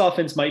 this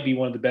offense might be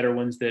one of the better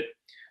ones that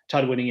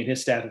Todd Whitting and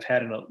his staff have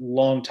had in a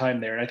long time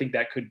there. And I think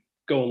that could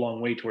go a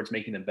long way towards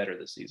making them better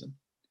this season.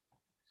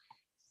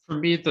 For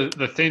me,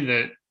 the thing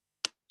that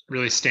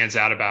really stands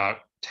out about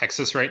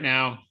Texas right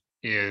now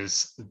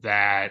is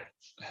that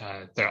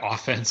the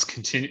offense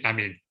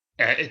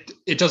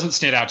it doesn't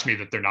stand out to me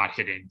that they're not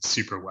hitting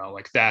super well.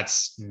 Like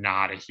that's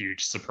not a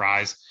huge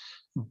surprise,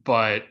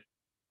 but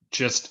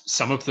just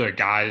some of the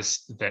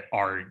guys that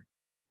are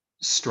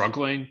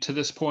struggling to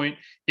this point,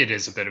 it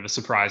is a bit of a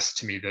surprise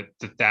to me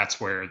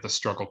that's where the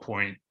struggle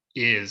point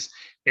is.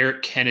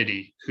 Eric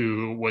Kennedy,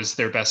 who was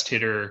their best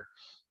hitter,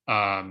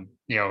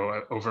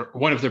 over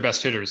one of their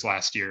best hitters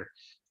last year.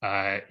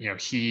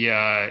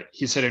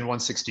 He's hitting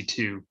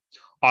 162.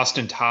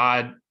 Austin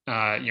Todd,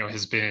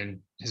 has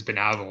been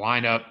out of the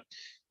lineup.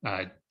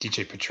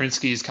 DJ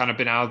Petrinsky's kind of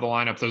been out of the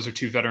lineup. Those are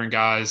two veteran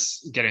guys.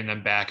 Getting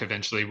them back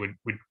eventually would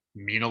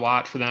mean a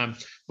lot for them.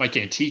 Mike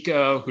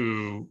Antico,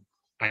 who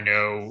I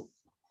know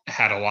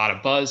had a lot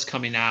of buzz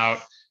coming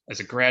out as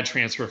a grad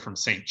transfer from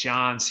St.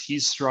 John's.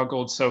 He's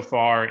struggled so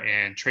far.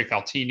 And Trey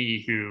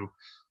Faltini, who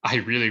I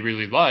really,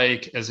 really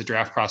like as a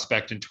draft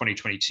prospect in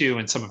 2022.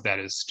 And some of that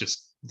is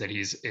just that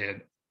he's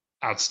an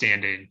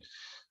outstanding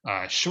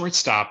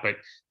shortstop, but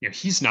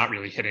he's not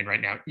really hitting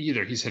right now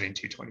either. He's hitting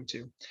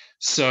 222.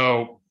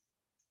 So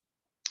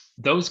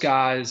those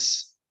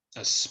guys,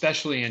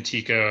 especially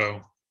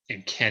Antico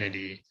and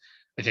Kennedy,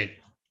 I think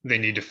they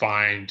need to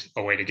find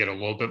a way to get a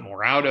little bit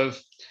more out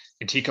of.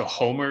 Antico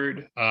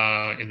homered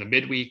in the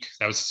midweek.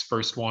 That was his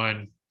first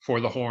one for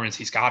the Horns.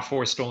 He's got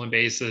 4 stolen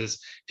bases.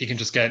 If he can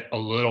just get a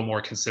little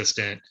more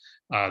consistent,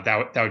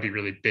 that would be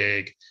really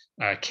big.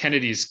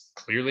 Kennedy's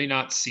clearly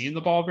not seeing the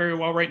ball very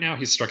well right now.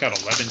 He's struck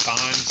out 11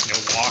 times, no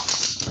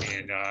walks,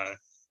 and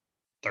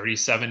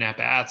 37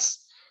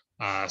 at-bats.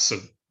 So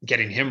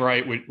getting him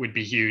right would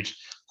be huge.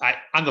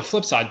 On the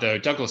flip side, though,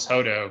 Douglas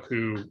Hodo,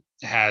 who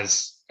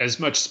has as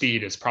much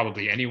speed as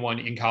probably anyone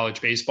in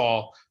college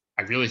baseball,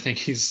 I really think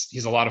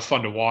he's a lot of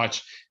fun to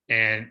watch.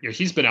 And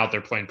he's been out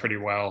there playing pretty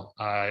well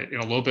in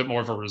a little bit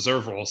more of a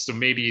reserve role. So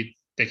maybe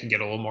they can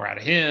get a little more out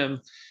of him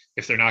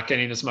if they're not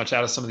getting as much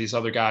out of some of these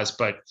other guys.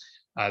 But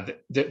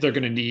they're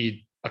going to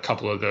need a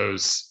couple of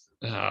those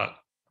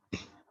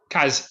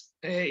guys,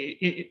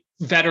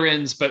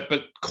 veterans, but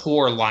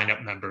core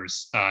lineup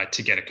members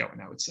to get it going,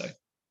 I would say.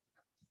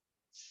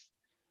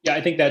 Yeah,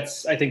 I think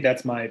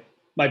that's my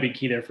big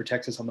key there for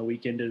Texas on the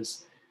weekend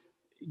is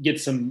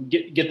get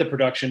the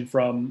production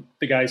from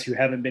the guys who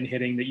haven't been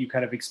hitting that you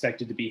kind of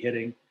expected to be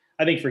hitting.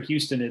 I think for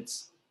Houston,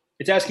 it's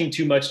asking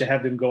too much to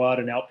have them go out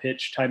and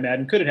outpitch Ty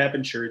Madden. Could it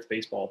happen? Sure, it's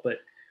baseball, but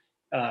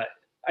I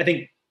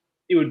think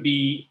it would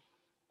be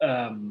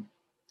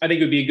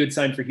a good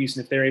sign for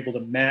Houston if they're able to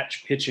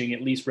match pitching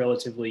at least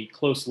relatively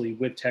closely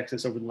with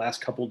Texas over the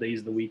last couple of days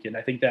of the weekend.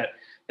 I think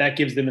that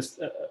gives them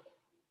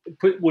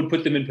would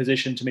put them in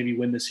position to maybe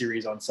win the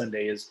series on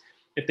Sunday. Is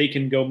if they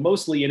can go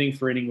mostly inning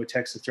for inning with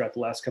Texas throughout the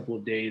last couple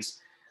of days.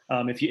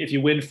 If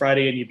you win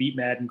Friday and you beat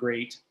Madden,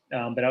 great.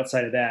 But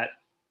outside of that,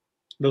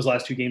 those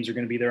last 2 games are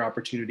going to be their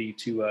opportunity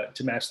to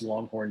match the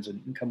Longhorns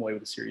and come away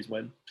with a series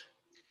win.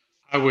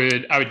 I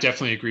would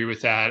definitely agree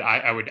with that.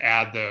 I would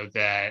add though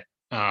that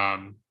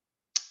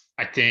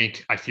I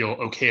feel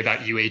okay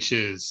about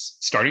UH's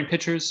starting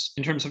pitchers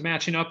in terms of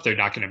matching up. They're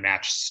not going to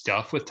match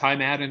stuff with Ty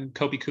Madden,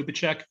 Kobe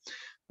Kubicek,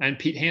 and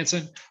Pete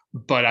Hansen,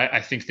 but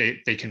I think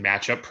they can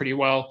match up pretty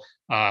well.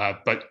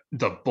 But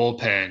the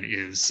bullpen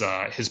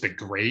has been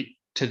great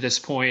to this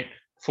point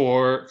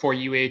for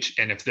UH,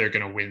 and if they're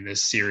going to win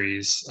this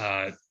series,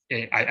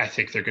 I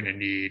think they're going to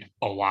need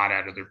a lot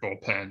out of their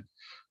bullpen.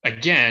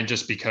 Again,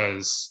 just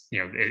because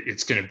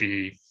it's going to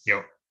be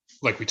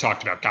like we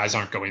talked about, guys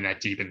aren't going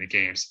that deep in the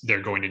games. They're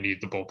going to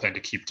need the bullpen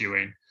to keep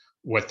doing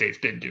what they've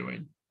been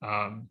doing.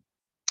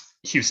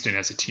 Houston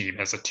as a team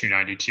has a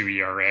 2.92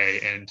 ERA,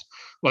 and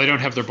while they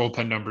don't have their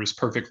bullpen numbers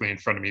perfectly in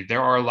front of me,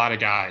 there are a lot of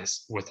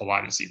guys with a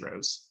lot of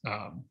zeros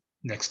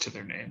next to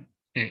their name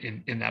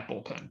in that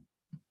bullpen.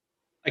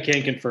 I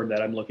can confirm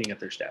that. I'm looking at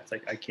their stats.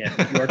 I can't.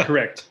 You are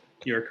correct.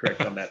 You are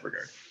correct on that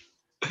regard.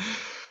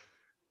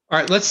 All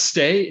right, let's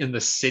stay in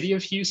the city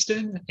of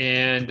Houston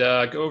and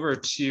go over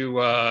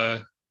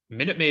to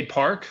Minute Maid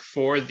Park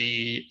for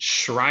the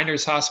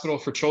Shriners Hospital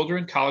for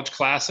Children College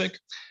Classic.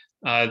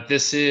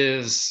 This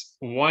is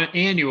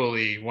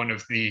annually one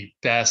of the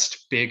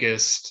best,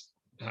 biggest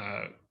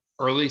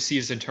early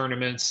season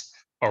tournaments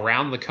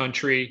around the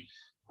country.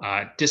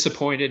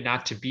 Disappointed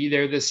not to be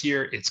there this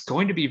year. It's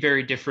going to be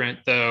very different,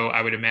 though,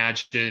 I would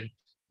imagine.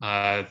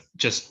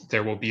 Just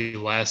there will be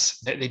less.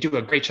 They do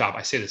a great job.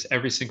 I say this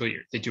every single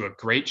year. They do a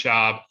great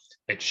job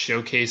at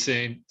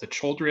showcasing the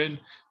children,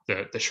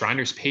 the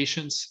Shriners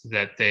patients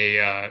that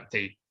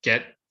they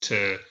get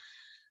to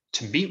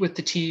meet with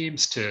the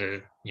teams,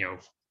 to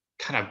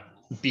kind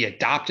of be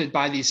adopted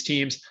by these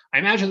teams. I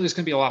imagine there's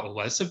going to be a lot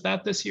less of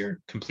that this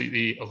year,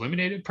 completely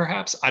eliminated,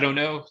 perhaps. I don't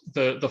know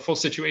the full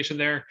situation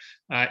there,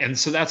 and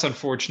so that's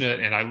unfortunate.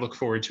 And I look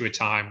forward to a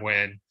time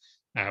when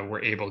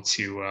we're able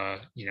to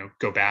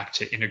go back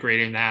to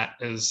integrating that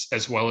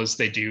as well as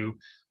they do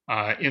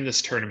in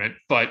this tournament.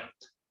 But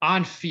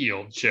on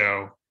field,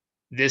 Joe,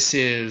 this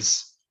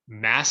is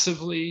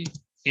massively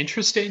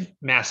interesting.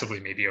 Massively,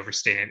 maybe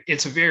overstated.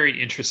 It's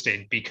very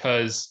interesting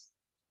because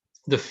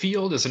the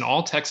field is an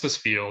all Texas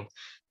field,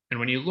 and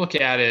when you look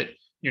at it,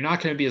 you're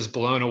not going to be as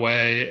blown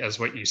away as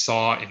what you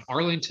saw in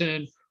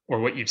Arlington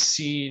or what you've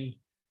seen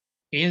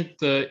in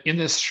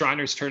this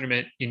Shriners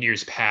tournament in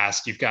years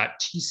past. You've got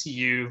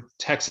TCU,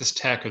 Texas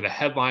Tech are the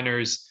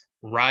headliners,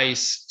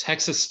 Rice,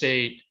 Texas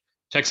State,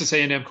 Texas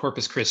A&M,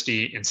 Corpus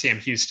Christi, and Sam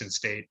Houston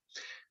State.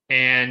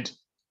 And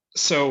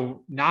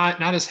so not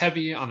as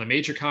heavy on the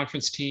major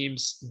conference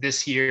teams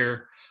this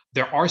year.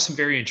 There are some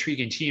very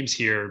intriguing teams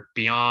here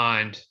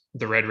beyond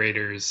the Red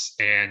Raiders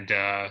and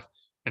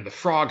the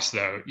Frogs,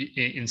 though.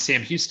 In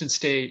Sam Houston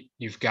State,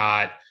 you've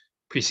got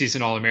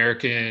preseason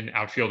All-American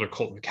outfielder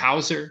Colton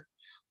Cowser.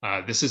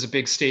 This is a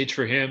big stage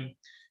for him.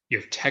 You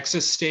have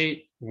Texas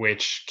State,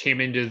 which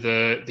came into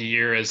the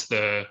year as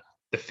the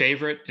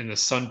favorite in the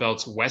Sun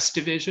Belt's West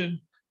Division,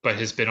 but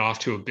has been off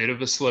to a bit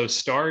of a slow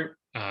start.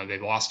 They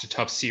lost a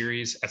tough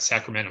series at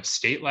Sacramento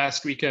State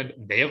last weekend.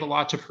 They have a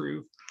lot to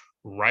prove.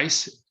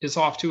 Rice is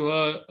off to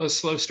a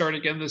slow start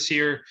again this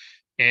year,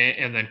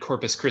 and then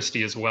Corpus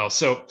Christi as well.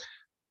 So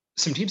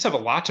some teams have a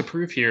lot to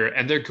prove here,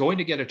 and they're going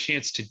to get a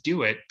chance to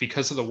do it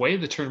because of the way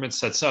the tournament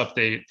sets up.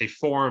 They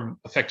form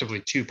effectively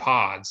two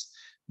pods.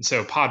 And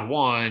so pod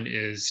one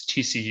is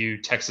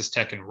TCU, Texas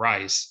Tech, and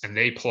Rice, and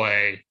they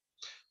play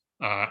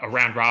a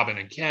round robin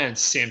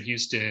against Sam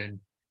Houston,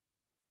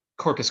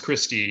 Corpus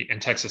Christi,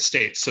 and Texas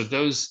State. So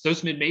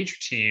those mid-major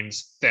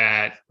teams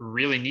that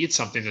really need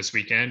something this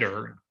weekend,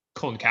 or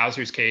Colton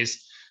Cowser's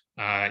case,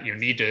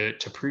 need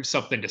to prove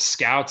something to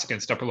scouts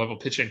against upper level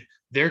pitching,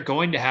 they're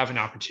going to have an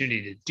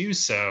opportunity to do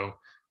so,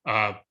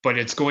 but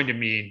it's going to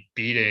mean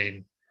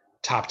beating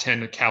top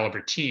 10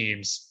 caliber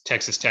teams,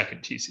 Texas Tech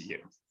and TCU.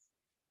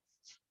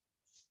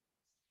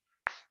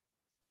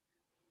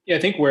 Yeah, I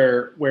think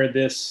where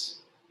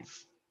this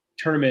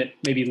tournament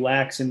maybe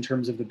lacks in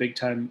terms of the big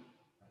time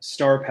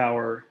star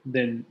power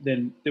than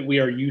that we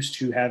are used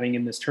to having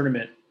in this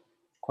tournament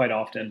quite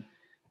often,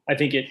 I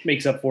think it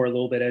makes up for a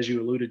little bit, as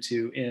you alluded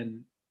to,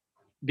 in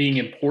being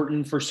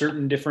important for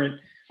certain different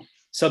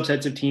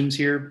subsets of teams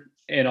here,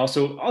 and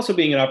also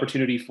being an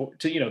opportunity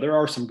to there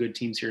are some good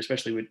teams here,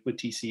 especially with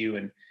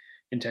TCU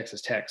and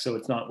Texas Tech. So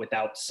it's not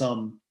without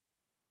some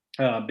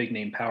big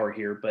name power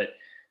here, but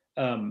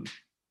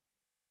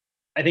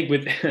I think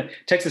with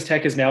Texas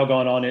Tech has now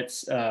gone on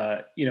its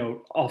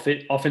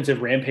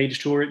offensive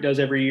rampage tour it does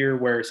every year,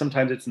 where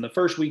sometimes it's in the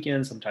first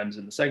weekend, sometimes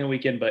in the second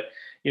weekend, but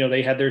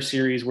they had their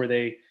series where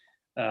they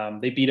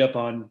beat up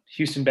on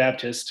Houston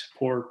Baptist,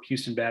 poor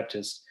Houston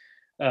Baptist.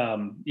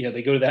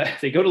 They go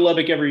to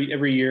Lubbock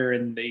every year,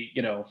 and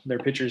their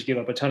pitchers give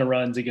up a ton of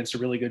runs against a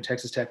really good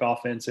Texas Tech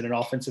offense in an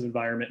offensive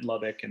environment in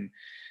Lubbock, and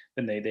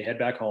then they head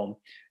back home.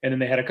 And then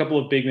they had a couple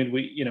of big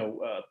midweek,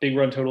 big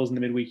run totals in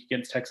the midweek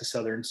against Texas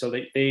Southern. So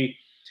they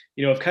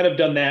have kind of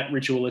done that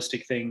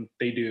ritualistic thing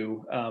they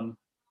do.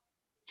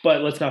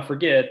 But let's not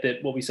forget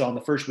that what we saw in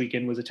the first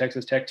weekend was a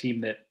Texas Tech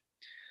team that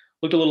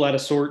looked a little out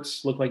of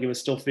sorts, looked like it was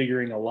still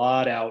figuring a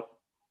lot out.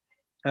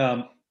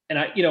 And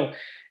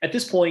at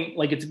this point,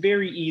 it's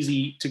very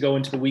easy to go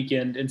into the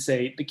weekend and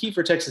say the key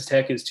for Texas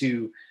Tech is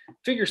to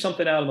figure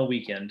something out on the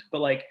weekend.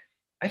 But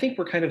I think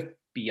we're kind of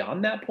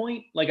beyond that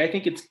point. I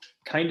think it's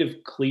kind of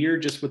clear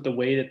just with the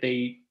way that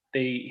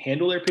they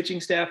handle their pitching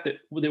staff that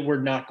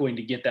we're not going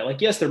to get that.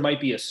 Yes, there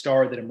might be a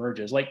star that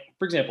emerges.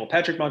 For example,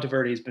 Patrick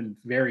Monteverde has been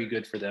very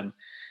good for them.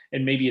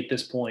 And maybe at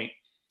this point,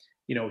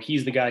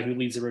 he's the guy who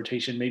leads the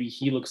rotation. Maybe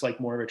he looks like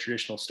more of a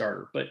traditional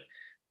starter. But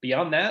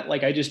beyond that,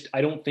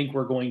 I don't think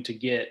we're going to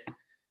get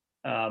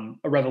a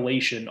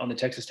revelation on the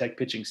Texas Tech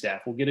pitching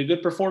staff. We'll get a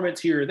good performance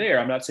here or there.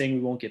 I'm not saying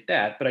we won't get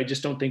that, but I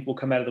just don't think we'll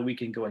come out of the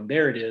weekend going,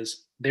 there it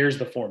is. There's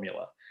the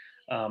formula.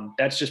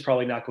 That's just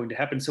probably not going to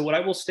happen. So what I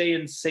will say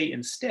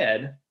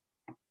instead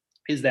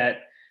is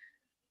that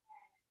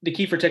the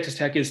key for Texas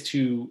Tech is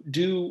to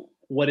do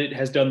what it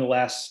has done the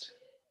last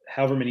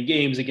however many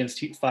games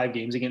against 5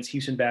 games against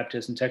Houston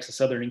Baptist and Texas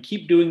Southern, and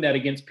keep doing that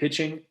against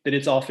pitching that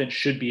its offense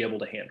should be able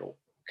to handle.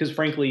 Because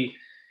frankly,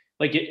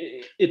 like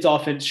its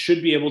offense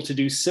should be able to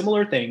do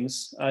similar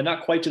things,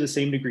 not quite to the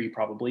same degree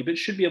probably, but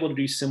should be able to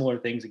do similar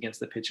things against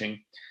the pitching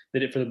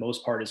that it for the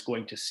most part is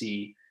going to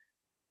see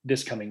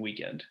this coming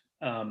weekend.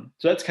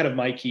 So that's kind of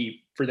my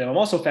key for them. I'm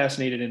also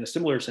fascinated in a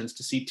similar sense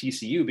to see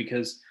TCU,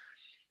 because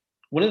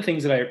one of the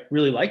things that I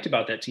really liked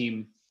about that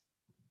team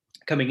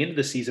coming into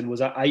the season was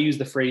I used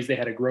the phrase they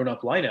had a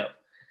grown-up lineup,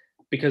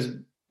 because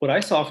what I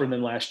saw from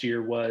them last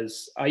year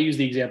was, I use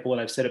the example, and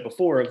I've said it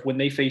before, of when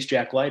they faced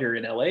Jack Leiter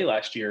in LA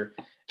last year,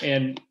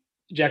 and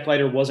Jack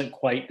Leiter wasn't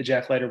quite the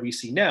Jack Leiter we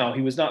see now.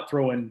 He was not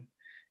throwing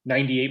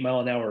 98 mile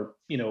an hour,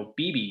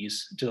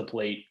 BBs to the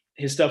plate.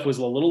 His stuff was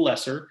a little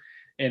lesser,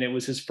 and it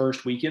was his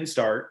first weekend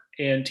start.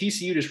 And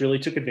TCU just really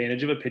took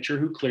advantage of a pitcher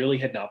who clearly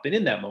had not been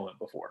in that moment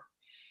before.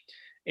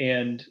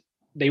 And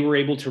they were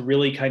able to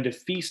really kind of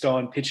feast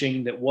on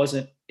pitching that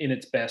wasn't in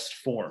its best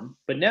form.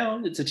 But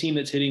now it's a team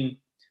that's hitting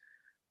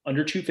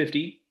under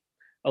 250.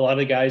 A lot of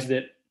the guys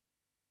that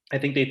I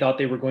think they thought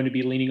they were going to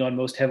be leaning on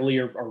most heavily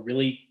are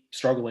really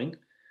struggling.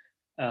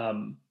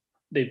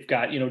 They've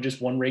got,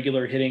 just one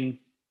regular hitting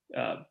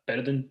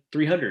better than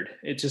 300.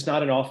 It's just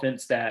not an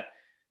offense that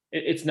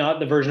it's not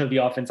the version of the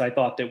offense I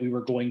thought that we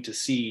were going to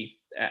see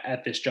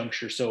at this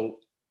juncture. So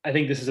I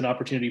think this is an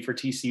opportunity for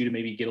TCU to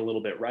maybe get a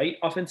little bit right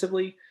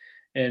offensively.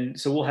 And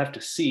so we'll have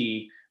to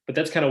see, but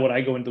that's kind of what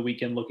I go into the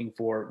weekend looking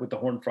for with the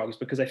Horned Frogs,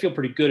 because I feel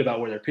pretty good about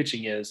where their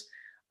pitching is.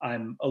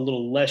 I'm a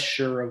little less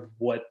sure of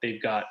what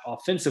they've got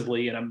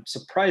offensively. And I'm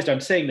surprised I'm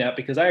saying that,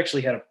 because I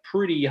actually had a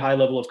pretty high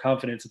level of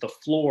confidence that the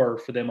floor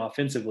for them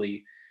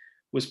offensively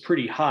was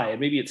pretty high, and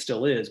maybe it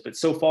still is, but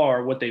so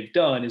far what they've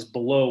done is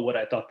below what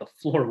I thought the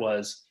floor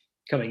was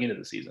coming into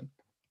the season.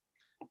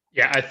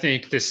 Yeah, I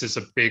think this is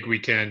a big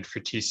weekend for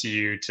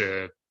TCU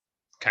to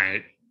kind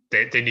of,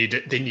 they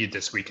need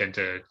this weekend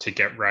to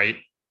get right.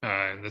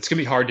 That's going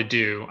to be hard to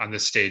do on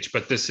this stage,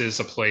 but this is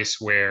a place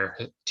where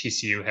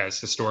TCU has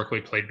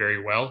historically played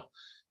very well,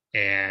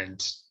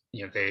 and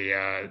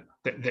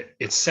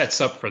it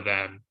sets up for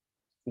them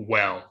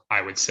well,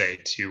 I would say,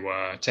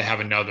 to have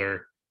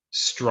another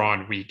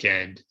strong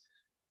weekend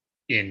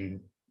in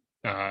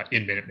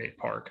Minute Maid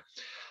Park.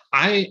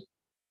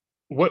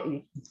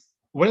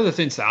 One of the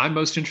things that I'm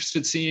most interested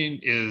in seeing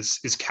is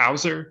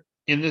Cowser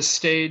in this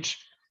stage.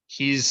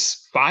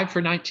 He's 5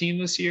 for 19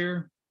 this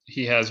year.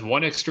 He has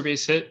 1 extra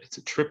base hit. It's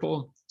a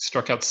triple.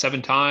 Struck out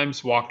 7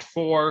 times, walked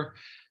 4.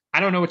 I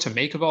don't know what to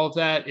make of all of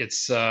that.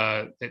 It's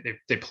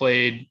they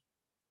played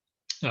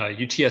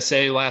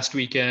UTSA last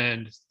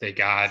weekend. They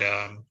got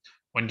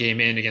 1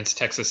 game in against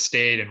Texas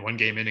State and 1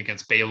 game in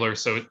against Baylor.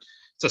 So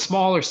it's a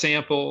smaller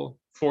sample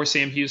for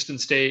Sam Houston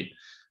State.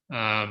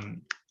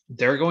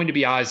 There are going to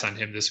be eyes on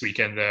him this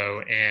weekend,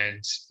 though.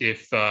 And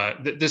if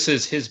this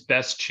is his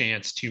best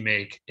chance to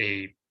make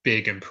a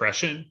big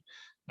impression,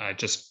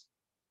 just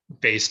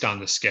based on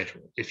the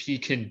schedule. If he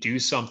can do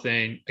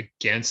something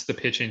against the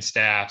pitching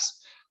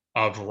staffs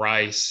of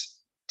Rice,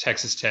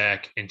 Texas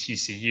Tech, and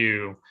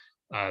TCU,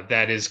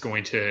 that is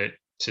going to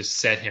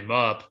set him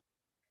up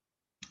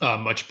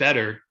much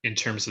better in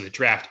terms of the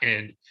draft.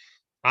 And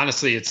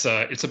honestly, it's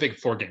a big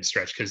 4-game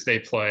stretch, because they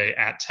play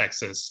at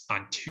Texas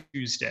on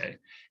Tuesday.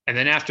 And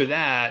then after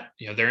that,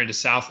 they're into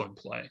Southland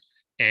play.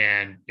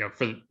 And,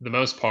 for the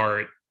most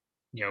part,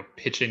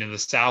 pitching in the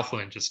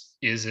Southland just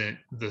isn't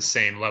the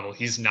same level.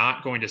 He's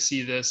not going to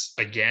see this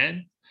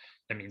again.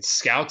 I mean,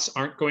 scouts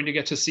aren't going to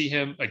get to see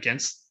him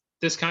against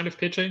this kind of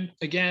pitching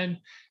again.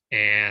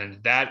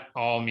 And that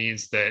all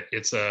means that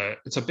it's a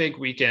big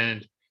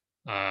weekend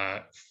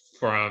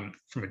from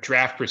a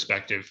draft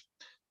perspective.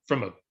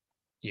 From a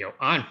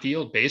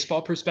on-field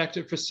baseball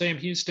perspective for Sam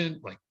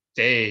Houston, like,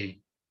 they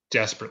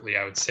desperately,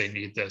 I would say,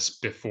 need this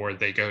before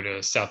they go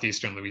to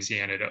Southeastern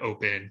Louisiana to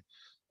open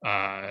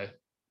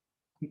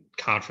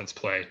conference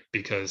play,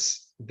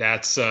 because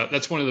that's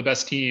one of the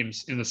best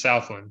teams in the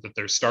Southland that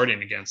they're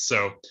starting against.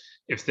 So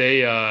if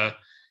they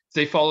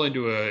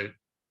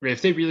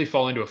really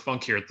fall into a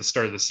funk here at the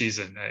start of the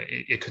season,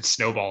 it could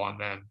snowball on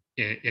them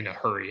in a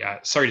hurry.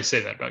 Sorry to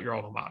say that about your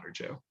alma mater,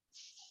 Joe.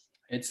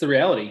 It's the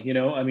reality,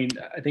 I mean,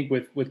 I think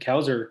with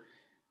Cowser,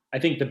 I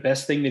think the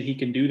best thing that he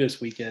can do this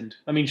weekend,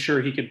 I mean,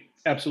 sure, he could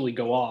absolutely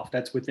go off.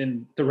 That's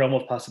within the realm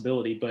of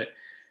possibility. But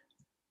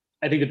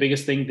I think the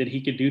biggest thing that he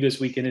could do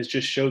this weekend is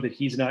just show that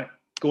he's not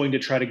going to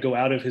try to go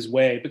out of his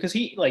way, because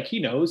he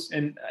knows.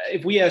 And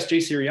if we ask Jay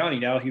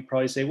Sirianni now, he'd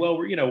probably say, well,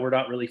 we're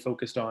not really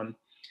focused on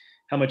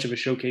how much of a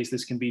showcase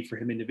this can be for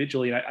him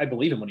individually. And I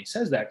believe him when he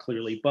says that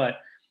clearly. But,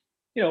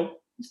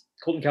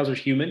 Colton Cowser's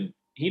human.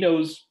 He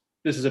knows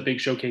this is a big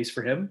showcase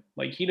for him.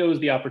 Like, he knows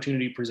the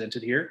opportunity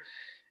presented here.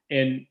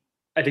 And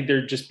I think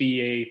there'd just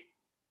be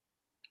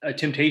a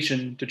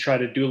temptation to try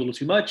to do a little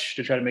too much,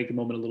 to try to make the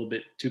moment a little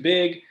bit too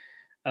big.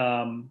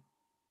 And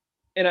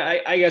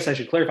I guess I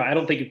should clarify, I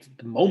don't think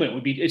the moment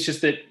would be, it's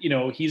just that,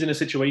 he's in a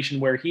situation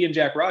where he and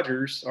Jack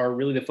Rogers are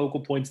really the focal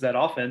points of that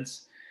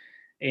offense.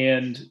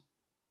 And,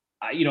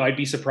 I'd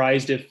be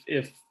surprised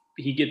if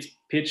he gets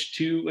pitched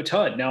to a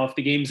ton. Now, if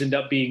the games end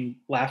up being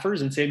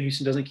laughers and Sam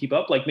Houston doesn't keep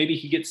up, like maybe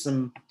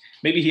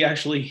he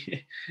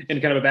actually,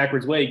 in kind of a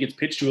backwards way, gets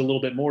pitched to a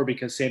little bit more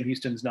because Sam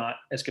Houston's not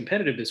as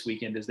competitive this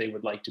weekend as they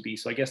would like to be.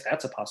 So I guess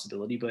that's a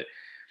possibility, but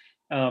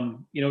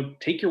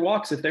take your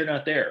walks if they're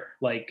not there.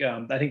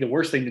 I think the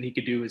worst thing that he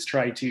could do is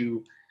try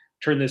to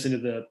turn this into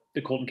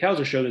the Colton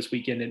Cowser show this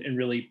weekend and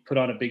really put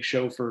on a big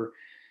show for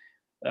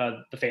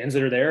the fans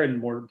that are there, and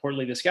more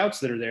importantly, the scouts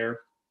that are there.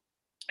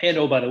 And,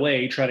 oh, by the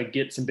way, try to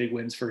get some big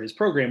wins for his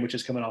program, which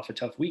is coming off a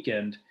tough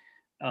weekend.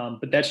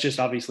 But that's just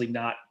obviously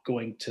not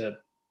going to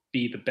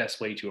be the best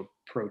way to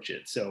approach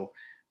it. So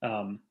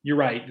you're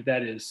right.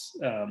 That is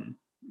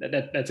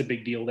that's a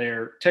big deal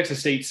there. Texas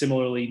State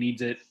similarly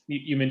needs it.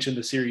 You mentioned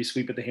the series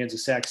sweep at the hands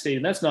of Sac State,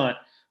 and that's not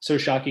so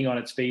shocking on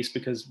its face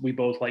because we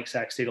both like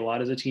Sac State a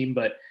lot as a team.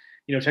 But,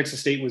 Texas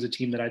State was a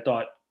team that I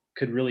thought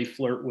could really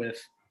flirt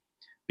with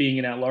being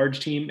an at-large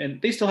team,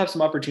 and they still have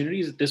some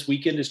opportunities. This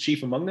weekend is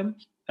chief among them.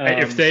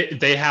 If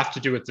they have to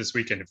do it this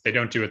weekend, if they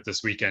don't do it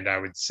this weekend, I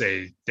would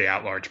say the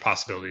at-large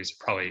possibilities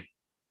are probably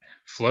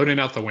floating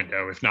out the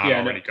window, if not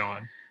already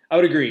gone. I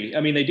would agree. I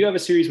mean, they do have a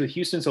series with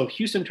Houston, so if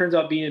Houston turns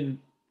out being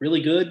really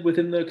good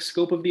within the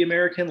scope of the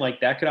American,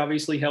 that could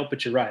obviously help.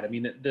 But you're right. I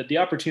mean, the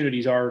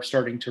opportunities are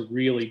starting to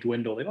really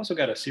dwindle. They've also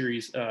got a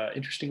series,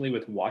 interestingly,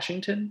 with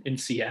Washington in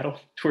Seattle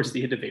towards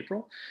the end of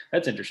April.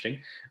 That's interesting.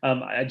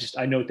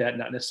 I note that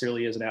not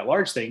necessarily as an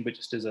at-large thing, but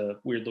just as a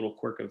weird little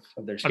quirk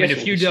of their schedule. I mean,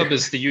 if UW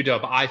is the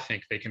UW I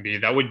think they can be,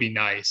 that would be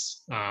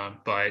nice.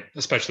 But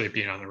especially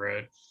being on the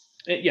road.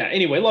 Yeah.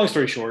 Anyway, long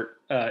story short,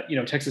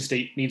 Texas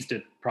State needs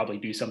to probably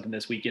do something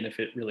this weekend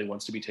if it really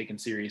wants to be taken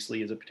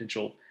seriously as a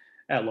potential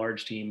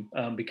at-large team,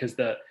 because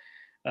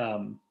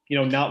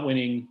not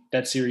winning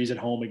that series at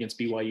home against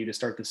BYU to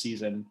start the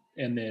season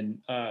and then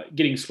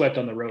getting swept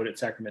on the road at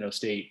Sacramento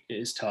State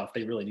is tough.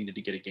 They really needed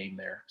to get a game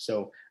there.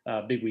 So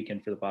big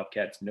weekend for the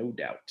Bobcats, no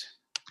doubt.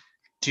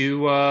 Do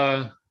you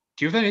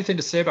have anything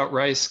to say about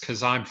Rice?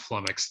 Because I'm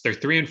flummoxed. They're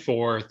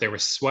 3-4. They were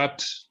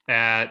swept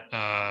by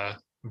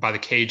the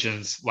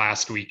Cajuns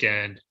last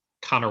weekend.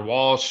 Connor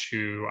Walsh,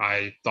 who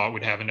I thought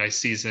would have a nice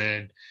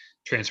season,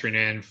 transferring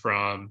in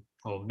from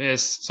Ole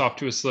Miss, it's off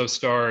to a slow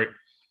start.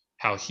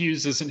 Hal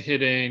Hughes isn't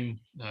hitting.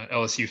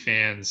 LSU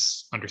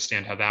fans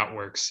understand how that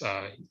works.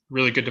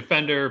 Really good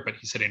defender, but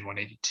he's hitting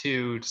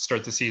 182 to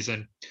start the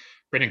season.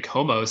 Brandon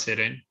Como's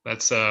hitting.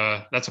 That's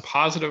a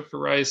positive for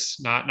Rice.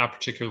 Not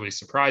particularly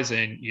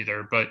surprising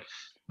either. But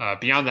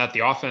beyond that,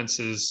 the offense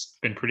has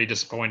been pretty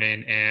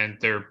disappointing, and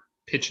they're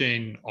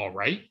pitching all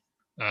right.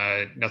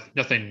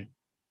 Nothing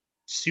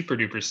super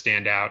duper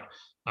standout.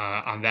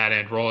 On that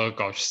end, Roel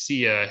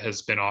Garcia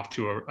has been off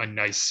to a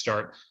nice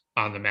start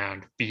on the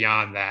mound.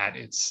 Beyond that,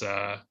 it's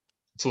a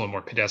little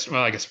more pedestrian.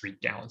 Well, I guess Reed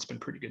Gallant's been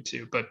pretty good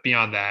too. But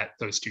beyond that,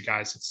 those two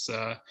guys, it's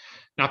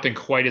not been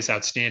quite as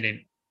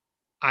outstanding.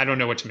 I don't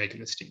know what to make of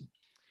this team.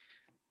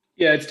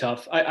 Yeah, it's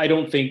tough. I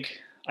don't think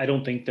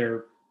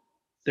they're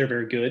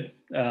very good.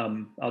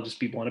 I'll just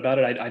be blunt about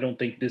it. I don't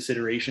think this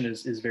iteration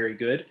is very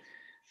good.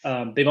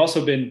 They've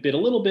also been bit a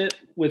little bit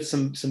with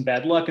some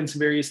bad luck and some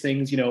various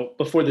things.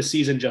 Before the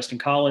season, Justin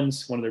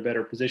Collins, one of their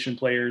better position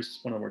players,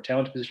 one of the more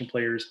talented position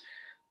players,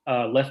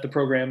 left the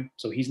program,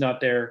 so he's not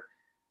there.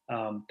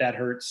 That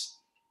hurts.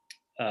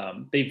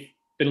 They've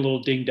been a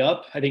little dinged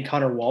up. I think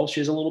Connor Walsh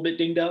is a little bit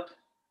dinged up.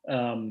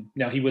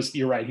 Now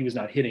you're right, he was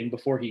not hitting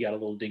before he got a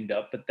little dinged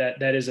up, but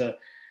that is a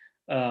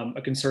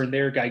concern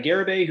there. Guy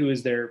Garibay, who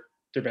is their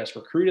best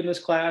recruit in this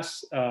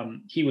class,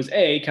 he was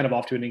kind of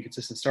off to an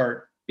inconsistent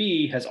start.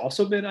 B has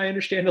also been, I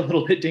understand, a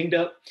little bit dinged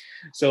up.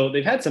 So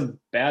they've had some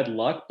bad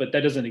luck, but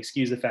that doesn't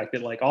excuse the fact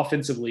that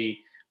offensively,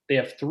 they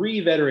have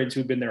three veterans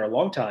who've been there a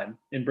long time,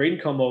 in Braden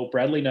Como,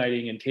 Bradley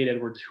Knighting, and Cade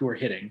Edwards, who are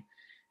hitting.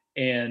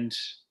 And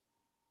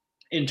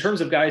in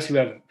terms of guys who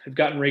have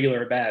gotten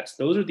regular at-bats,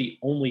 those are the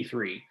only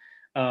three.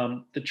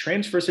 The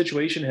transfer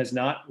situation has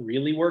not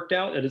really worked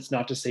out, and it's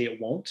not to say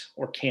it won't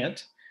or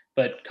can't,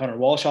 but Connor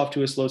Walsh off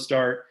to a slow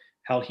start,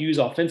 Hal Hughes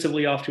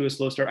offensively off to a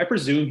slow start. I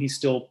presume he's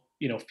still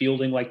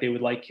fielding like they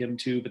would like him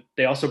to, but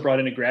they also brought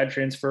in a grad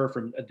transfer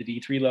from at the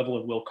D3 level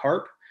of Will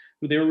Karp,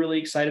 who they were really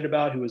excited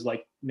about, who was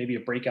maybe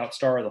a breakout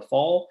star of the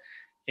fall,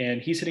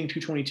 and he's hitting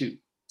 222.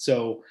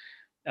 So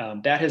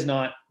that has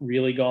not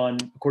really gone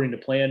according to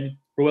plan.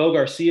 Roel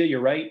Garcia,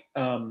 you're right.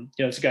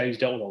 It's a guy who's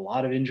dealt with a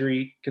lot of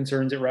injury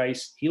concerns at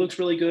Rice. He looks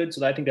really good,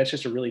 so I think that's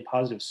just a really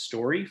positive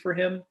story for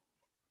him.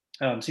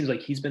 Seems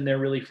like he's been there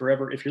really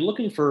forever. If you're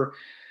looking for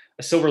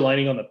a silver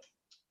lining on the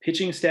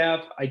pitching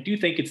staff, I do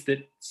think it's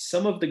that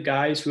some of the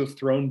guys who have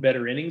thrown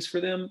better innings for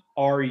them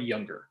are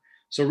younger.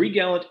 So Reed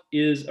Gallant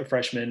is a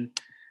freshman.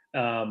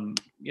 Dylan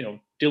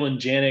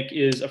Janik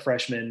is a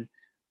freshman.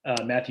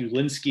 Matthew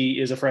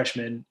Linsky is a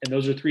freshman. And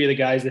those are three of the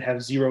guys that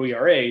have 0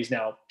 ERAs.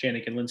 Now,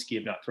 Janik and Linsky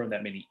have not thrown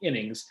that many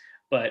innings,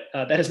 but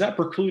that has not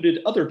precluded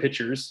other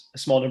pitchers, a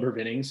small number of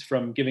innings,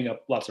 from giving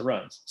up lots of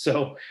runs.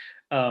 So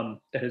that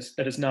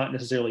is not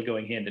necessarily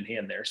going hand in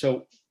hand there.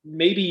 So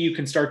maybe you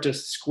can start to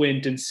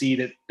squint and see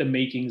that the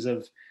makings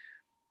of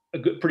a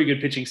pretty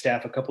good pitching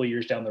staff a couple of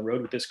years down the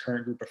road with this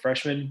current group of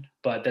freshmen,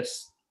 but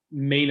that's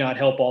may not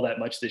help all that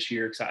much this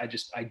year,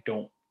 because I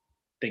don't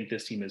think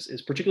this team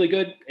is particularly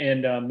good,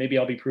 and maybe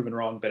I'll be proven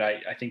wrong, but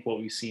I think what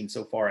we've seen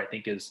so far, I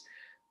think, is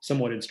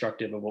somewhat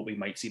instructive of what we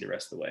might see the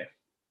rest of the way.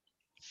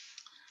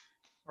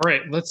 All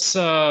right, let's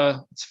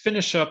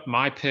finish up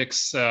my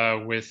picks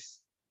with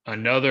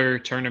another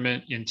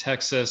tournament in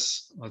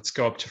Texas. Let's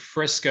go up to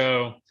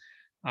Frisco.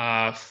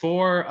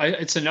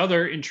 It's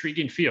another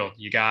intriguing field.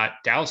 You got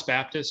Dallas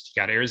Baptist,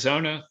 you got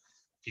Arizona,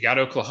 you got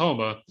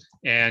Oklahoma,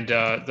 and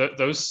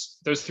those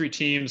three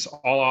teams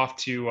all off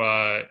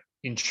to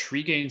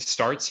intriguing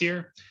starts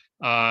here.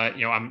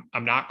 I'm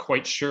not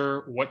quite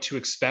sure what to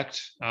expect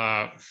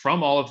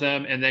from all of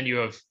them. And then you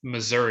have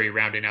Missouri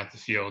rounding out the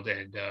field,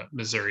 and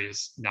Missouri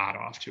is not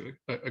off to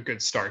a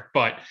good start.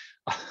 But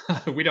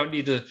we don't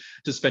need to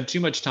spend too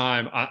much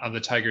time on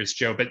the Tigers,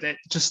 Joe. But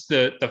just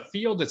the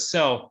field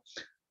itself,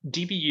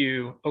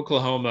 DBU,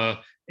 Oklahoma,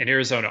 and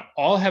Arizona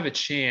all have a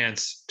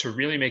chance to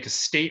really make a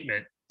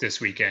statement this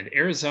weekend.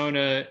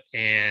 Arizona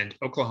and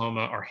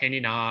Oklahoma are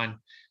hanging on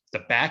the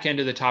back end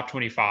of the top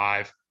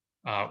 25.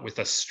 With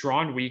a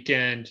strong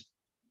weekend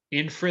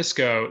in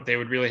Frisco, they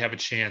would really have a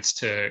chance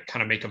to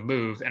kind of make a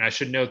move. And I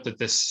should note that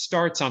this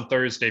starts on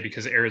Thursday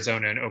because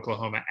Arizona and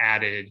Oklahoma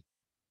added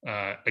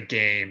a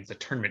game. The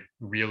tournament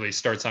really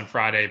starts on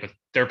Friday, but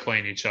they're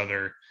playing each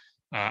other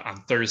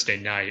on Thursday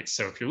night.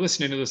 So if you're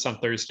listening to this on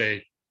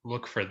Thursday,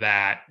 look for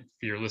that.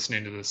 If you're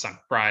listening to this on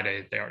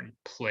Friday, they already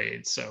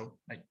played. So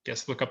I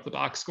guess look up the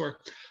box score.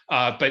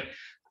 But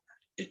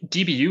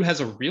DBU has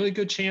a really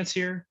good chance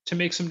here to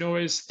make some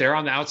noise. They're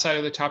on the outside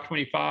of the top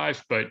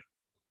 25, but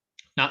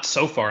not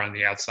so far on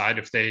the outside.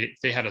 If they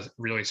had a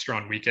really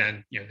strong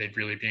weekend, they'd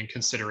really be in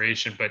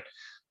consideration. But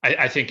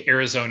I think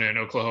Arizona and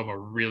Oklahoma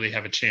really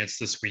have a chance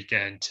this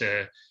weekend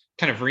to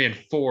kind of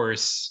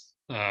reinforce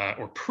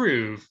or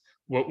prove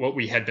what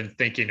we had been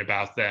thinking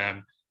about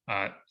them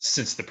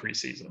since the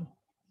preseason.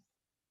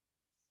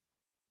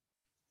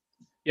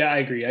 Yeah, I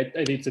agree.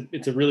 I think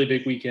it's a really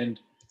big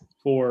weekend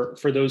for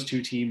those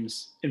two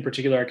teams in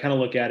particular. I kind of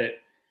look at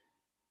it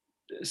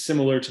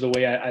similar to the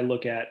way I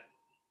look at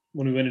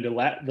when we went into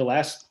the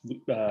last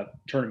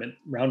tournament,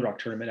 Round Rock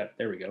tournament.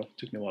 There we go.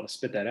 Took me a while to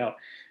spit that out.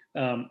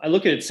 I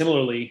look at it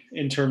similarly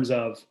in terms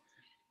of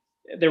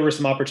there were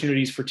some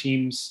opportunities for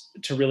teams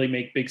to really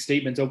make big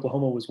statements.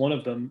 Oklahoma was one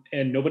of them,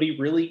 and nobody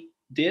really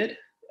did.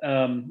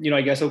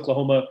 I guess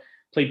Oklahoma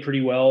played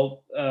pretty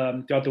well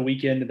throughout the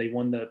weekend, and they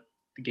won the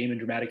game in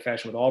dramatic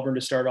fashion with Auburn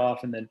to start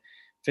off, and then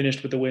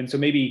finished with the win. So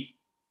maybe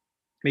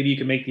you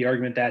can make the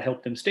argument that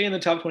helped them stay in the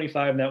top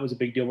 25, and that was a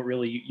big deal. But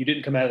really, you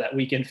didn't come out of that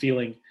weekend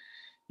feeling,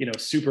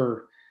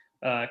 super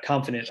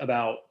confident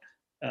about,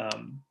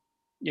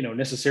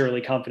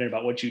 necessarily confident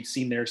about what you'd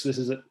seen there. So this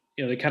is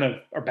they kind of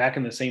are back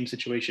in the same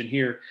situation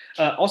here.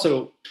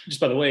 Also, just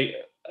by the way,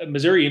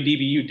 Missouri and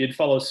DBU did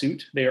follow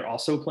suit. They are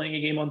also playing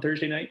a game on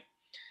Thursday night.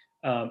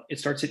 It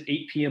starts at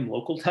 8 p.m.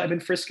 local time in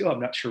Frisco. I'm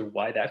not sure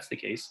why that's the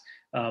case.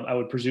 I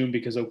would presume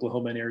because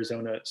Oklahoma and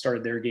Arizona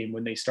started their game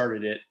when they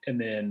started it, and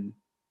then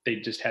they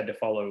just had to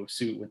follow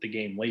suit with the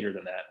game later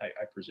than that,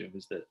 I presume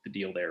is the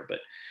deal there.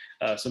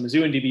 But so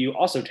Mizzou and DBU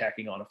also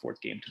tacking on a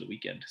fourth game to the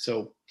weekend.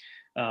 So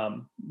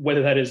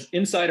whether that is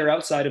inside or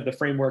outside of the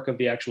framework of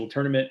the actual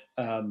tournament,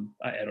 I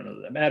don't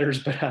know that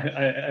matters, but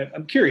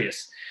I'm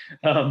curious.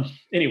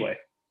 Anyway,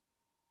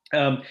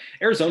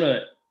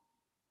 Arizona,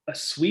 a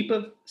sweep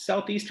of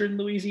Southeastern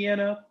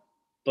Louisiana,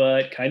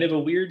 but kind of a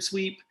weird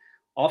sweep.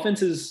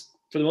 Offense is,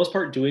 for the most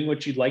part, doing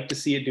what you'd like to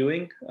see it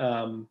doing.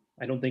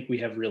 I don't think we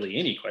have really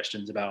any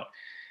questions about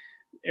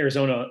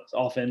Arizona's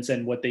offense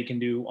and what they can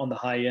do on the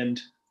high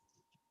end.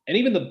 And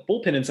even the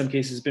bullpen in some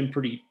cases has been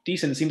pretty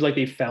decent. It seems like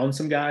they found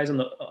some guys in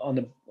the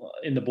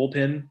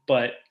bullpen,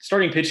 but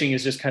starting pitching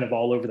is just kind of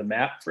all over the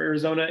map for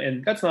Arizona,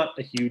 and that's not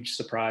a huge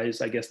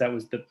surprise. I guess that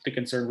was the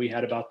concern we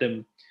had about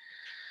them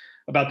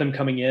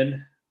coming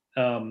in.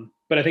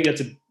 But I think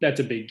that's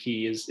a big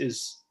key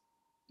is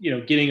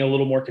getting a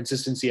little more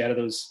consistency out of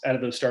those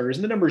starters.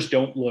 And the numbers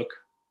don't look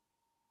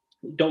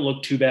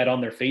too bad on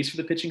their face for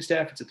the pitching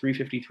staff. It's a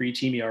 3.53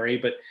 team ERA,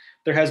 but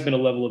there has been a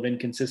level of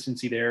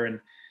inconsistency there.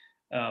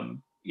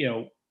 And,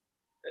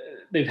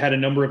 they've had a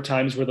number of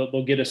times where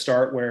they'll get a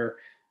start where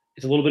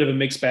it's a little bit of a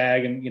mixed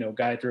bag, and,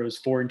 guy throws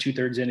 4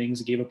 2/3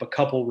 innings, gave up a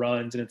couple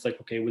runs, and it's like,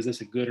 okay, was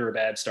this a good or a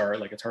bad start?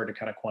 Like, it's hard to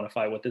kind of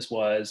quantify what this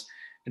was.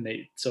 And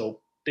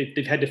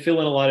they've had to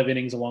fill in a lot of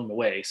innings along the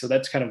way. So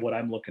that's kind of what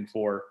I'm looking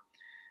for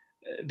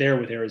there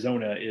with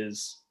Arizona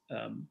is,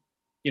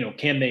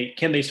 can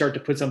they start to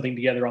put something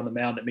together on the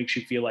mound that makes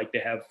you feel like they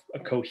have a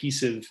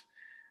cohesive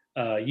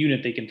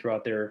unit they can throw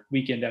out there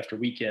weekend after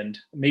weekend.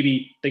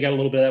 Maybe they got a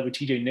little bit of that with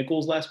TJ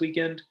Nichols last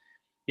weekend.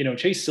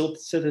 Chase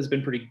Silseth has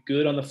been pretty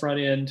good on the front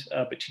end,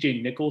 but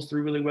TJ Nichols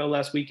threw really well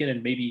last weekend,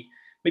 and maybe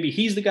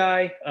he's the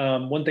guy.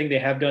 One thing they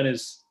have done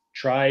is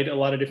tried a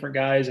lot of different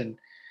guys, and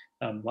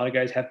a lot of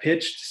guys have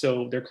pitched,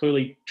 so they're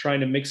clearly trying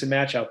to mix and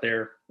match out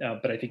there.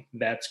 But I think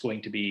that's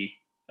going to be,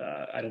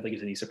 I don't think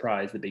it's any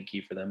surprise, the big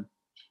key for them.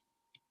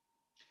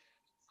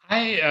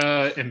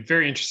 I am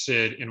very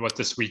interested in what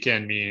this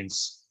weekend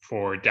means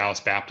for Dallas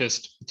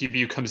Baptist.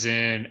 DBU comes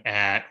in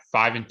at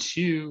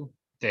 5-2.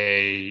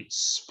 They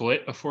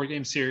split a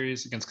 4-game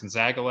series against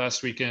Gonzaga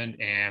last weekend,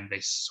 and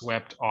they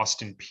swept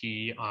Austin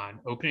Peay on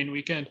opening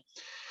weekend.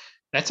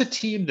 That's a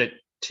team that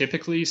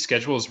typically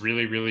schedules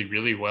really, really,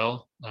 really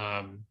well.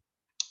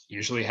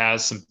 Usually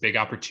has some big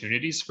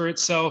opportunities for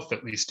itself,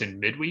 at least in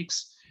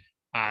midweeks.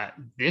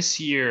 This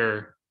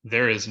year,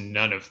 there is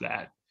none of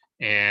that.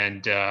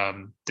 And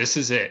this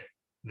is it.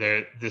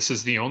 This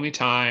is the only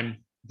time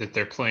that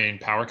they're playing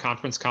power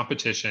conference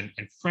competition.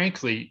 And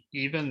frankly,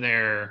 even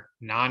their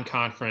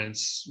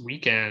non-conference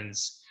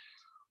weekends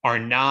are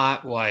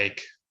not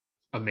like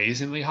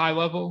amazingly high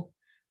level.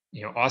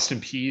 Austin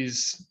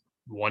Peay's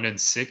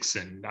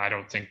 1-6, and I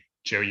don't think,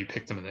 Joe, you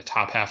picked them in the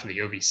top half of the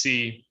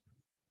OVC.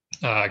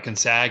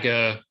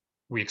 Gonzaga,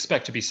 we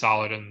expect to be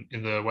solid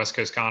in the West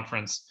Coast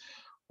Conference.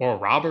 Oral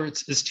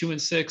Roberts is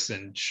 2-6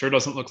 and sure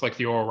doesn't look like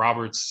the Oral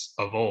Roberts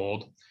of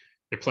old.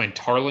 They're playing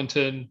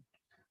Tarleton.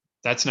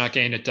 That's not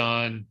getting it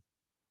done.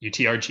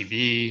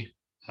 UTRGV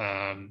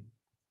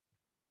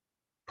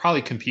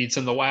probably competes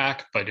in the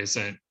WAC, but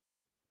isn't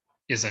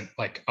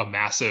like a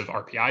massive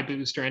RPI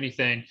boost or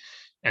anything.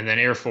 And then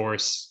Air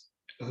Force,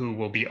 who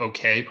will be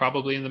okay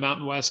probably in the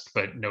Mountain West,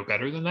 but no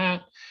better than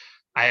that.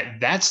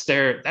 That's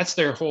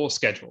their whole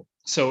schedule.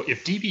 So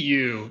if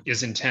DBU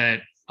is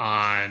intent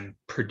on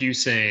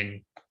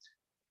producing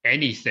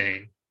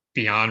anything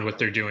beyond what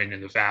they're doing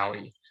in the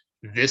Valley,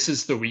 this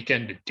is the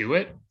weekend to do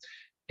it.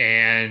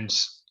 And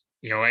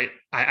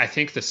I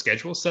think the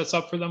schedule sets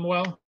up for them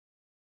well.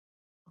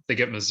 They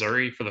get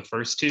Missouri for the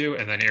first two,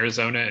 and then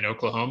Arizona and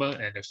Oklahoma.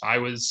 And if I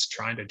was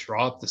trying to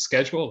draw up the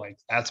schedule, like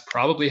that's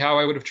probably how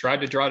I would have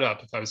tried to draw it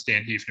up if I was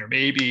Dan Hefner.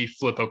 Maybe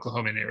flip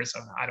Oklahoma and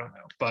Arizona. I don't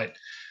know, but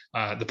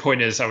the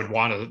point is, I would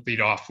want to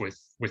lead off with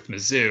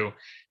Mizzou,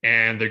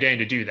 and they're getting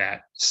to do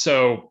that.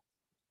 So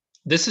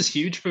this is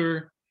huge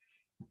for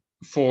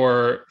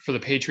the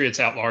Patriots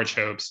at large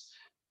hopes.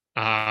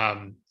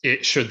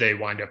 Should they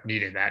wind up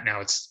needing that. Now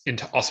it's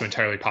also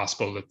entirely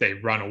possible that they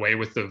run away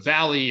with the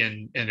Valley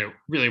and it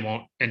really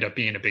won't end up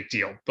being a big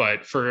deal.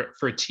 But for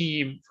a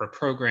team, for a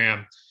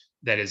program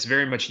that is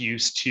very much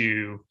used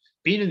to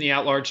being in the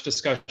at-large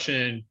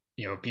discussion,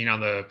 being on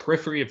the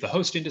periphery of the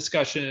hosting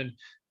discussion,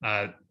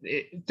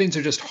 things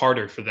are just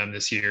harder for them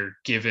this year,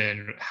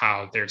 given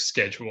how their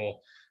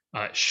schedule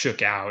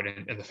shook out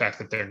and the fact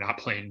that they're not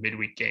playing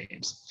midweek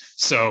games.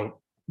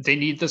 So they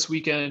need this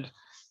weekend.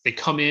 They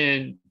come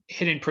in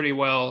hitting pretty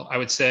well, I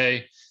would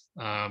say.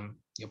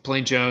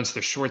 Blaine Jones,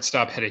 their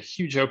shortstop, had a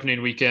huge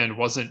opening weekend,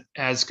 wasn't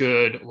as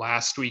good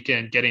last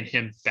weekend. Getting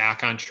him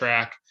back on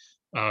track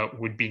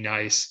would be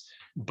nice.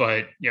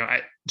 But,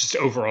 just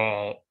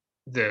overall,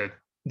 the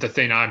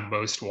thing I'm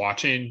most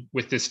watching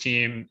with this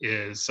team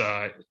is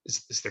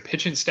their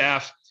pitching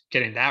staff.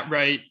 Getting that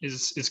right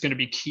is going to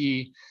be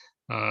key.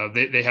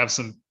 They have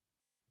some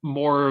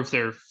more of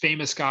their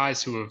famous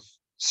guys who have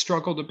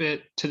struggled a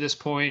bit to this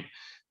point.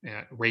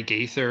 Ray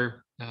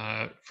Gaither,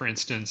 for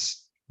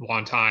instance,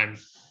 longtime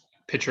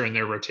pitcher in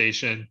their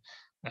rotation,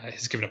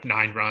 has given up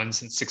 9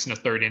 runs in 6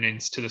 1/3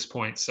 innings to this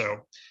point.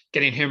 So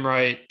getting him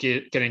right,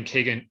 getting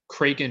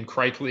Craigen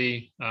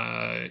Crikely,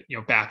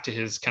 back to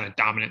his kind of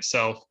dominant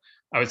self,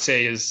 I would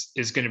say is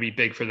going to be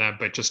big for them.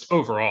 But just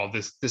overall,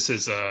 this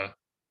is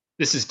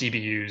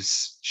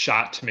DBU's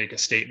shot to make a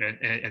statement,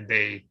 and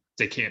they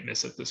can't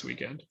miss it this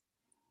weekend.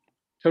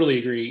 Totally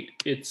agree.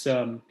 It's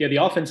the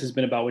offense has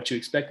been about what you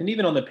expect. And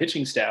even on the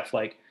pitching staff,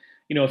 like,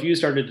 if you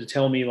started to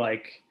tell me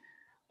like,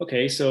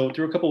 okay, so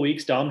through a couple of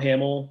weeks, Dom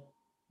Hamill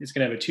is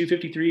going to have a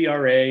 2.53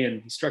 ERA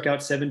and he struck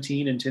out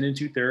 17 and 10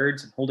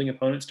 2/3 and holding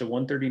opponents to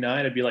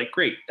 139. I'd be like,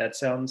 great. That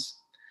sounds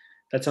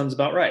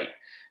about right.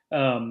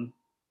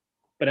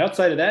 But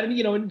outside of that,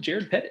 and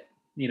Jared Pettit,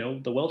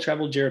 the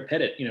well-traveled Jared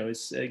Pettit,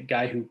 is a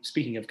guy who,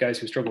 speaking of guys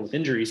who struggle with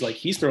injuries, like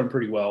he's throwing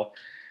pretty well.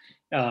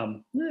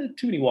 Too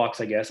many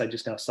walks, I guess. I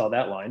just now saw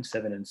that line,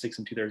 7 6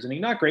 2/3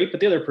 inning. Not great, but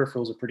the other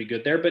peripherals are pretty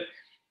good there. But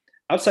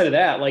outside of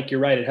that, like you're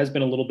right, it has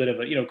been a little bit of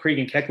a,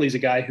 Craigen Crikely is a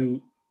guy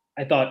who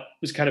I thought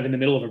was kind of in the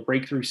middle of a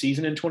breakthrough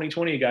season in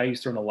 2020, a guy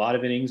who's thrown a lot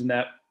of innings in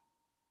that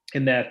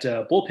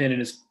bullpen and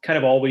has kind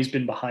of always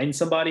been behind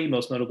somebody,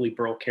 most notably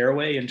Burl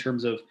Caraway, in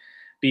terms of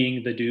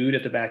being the dude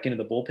at the back end of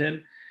the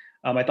bullpen.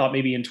 I thought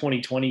maybe in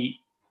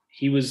 2020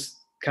 he was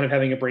kind of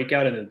having a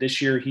breakout, and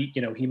this year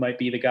he might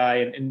be the guy,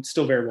 and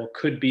still very well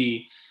could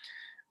be.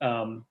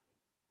 But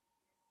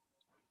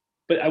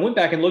I went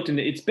back and looked, and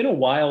it's been a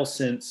while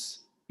since,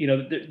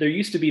 there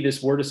used to be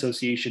this word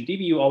association.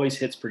 DBU always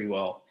hits pretty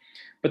well,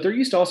 but there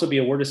used to also be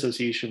a word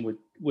association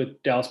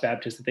with Dallas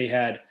Baptist that they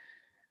had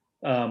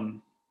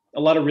a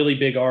lot of really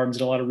big arms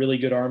and a lot of really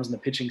good arms in the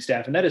pitching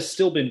staff. And that has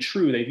still been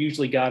true. They've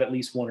usually got at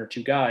least 1 or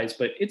 2 guys,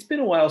 but it's been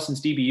a while since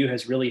DBU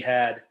has really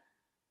had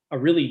a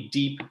really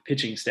deep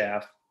pitching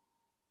staff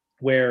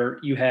where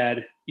you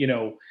had,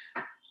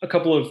 a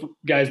couple of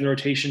guys in the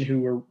rotation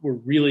who were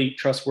really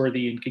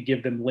trustworthy and could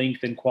give them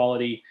length and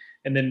quality.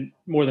 And then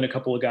more than a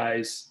couple of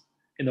guys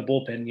in the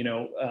bullpen,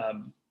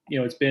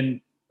 it's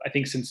been, I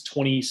think, since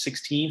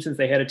 2016, since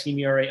they had a team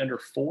ERA under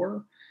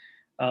 4.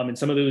 And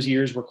some of those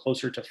years were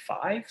closer to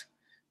 5.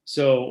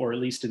 So, or at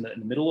least in the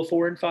middle of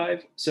 4 and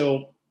 5.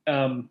 So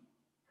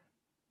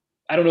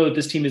I don't know that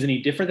this team is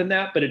any different than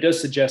that, but it does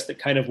suggest that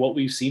kind of what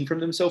we've seen from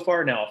them so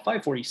far. Now, a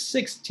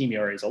 5.46 team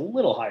ERA is a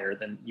little higher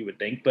than you would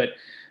think, but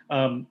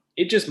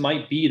it just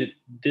might be that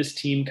this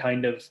team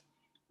kind of,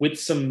 with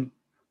some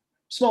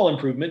small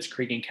improvements,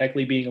 Craig and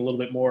Keckley being a little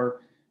bit more,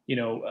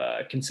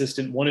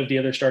 consistent, one of the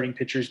other starting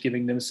pitchers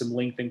giving them some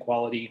length and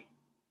quality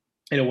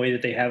in a way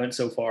that they haven't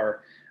so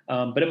far.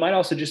 But it might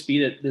also just be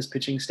that this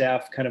pitching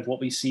staff, kind of what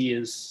we see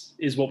is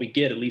what we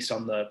get, at least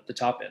on the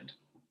top end.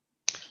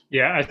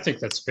 Yeah, I think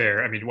that's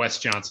fair. I mean, Wes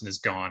Johnson is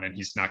gone and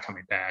he's not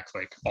coming back.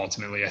 Like,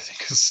 ultimately, I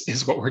think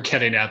is what we're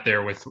getting at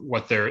there with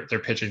what their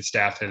pitching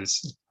staff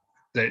is,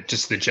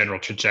 just the general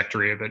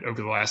trajectory of it over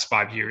the last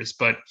 5 years.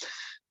 But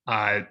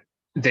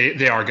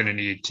they are going to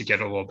need to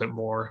get a little bit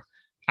more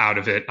out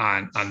of it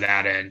on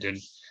that end. And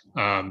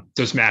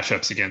those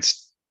matchups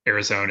against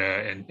Arizona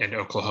and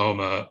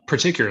Oklahoma,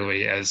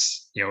 particularly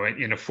as,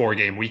 in a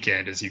 4-game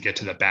weekend, as you get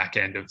to the back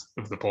end of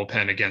the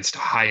bullpen against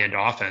high-end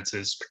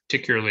offenses,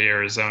 particularly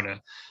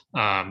Arizona.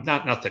 Not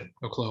that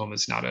Oklahoma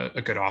is not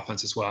a good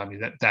offense as well. I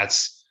mean,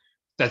 that's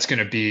going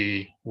to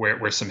be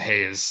where some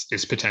hay is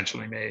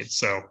potentially made.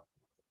 So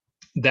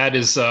that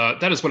is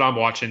what I'm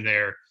watching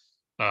there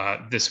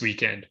this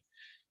weekend.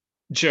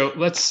 Joe,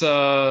 let's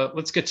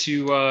get to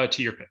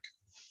your pick.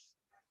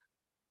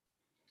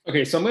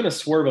 Okay, so I'm going to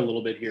swerve a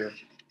little bit here.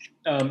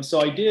 So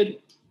I did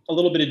a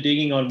little bit of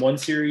digging on one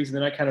series, and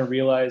then I kind of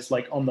realized,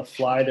 like, on the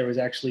fly, there was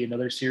actually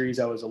another series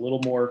I was a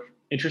little more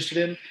interested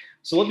in.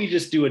 So let me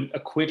just do a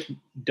quick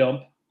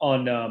dump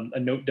on a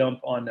note dump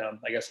on,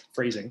 I guess,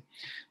 phrasing.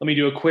 Let me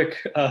do a quick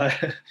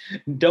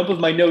dump of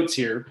my notes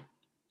here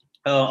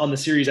on the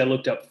series I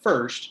looked up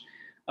first,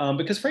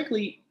 because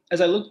frankly, as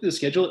I looked at the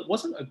schedule, it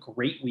wasn't a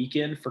great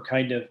weekend for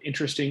kind of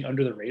interesting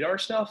under the radar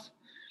stuff.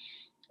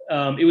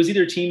 It was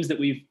either teams that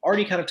we've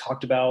already kind of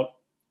talked about,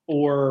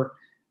 or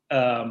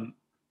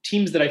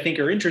teams that I think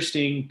are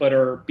interesting, but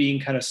are being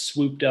kind of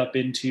swooped up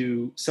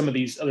into some of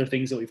these other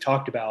things that we've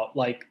talked about,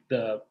 like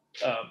the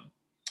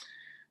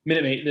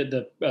Minute Maid,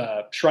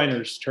 the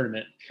Shriners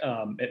tournament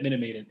at Minute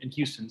Maid in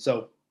Houston.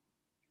 So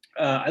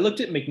I looked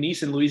at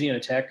McNeese and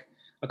Louisiana Tech,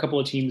 a couple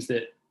of teams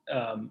that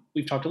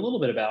we've talked a little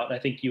bit about, and I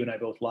think you and I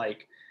both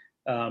like.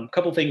 A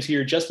couple things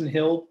here. Justin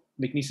Hill,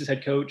 McNeese's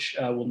head coach,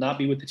 will not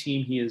be with the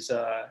team. He is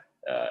a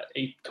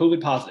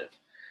COVID positive.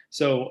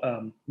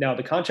 So now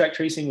the contract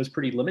tracing was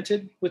pretty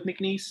limited with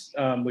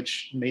McNeese,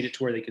 which made it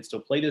to where they could still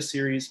play this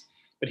series,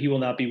 but he will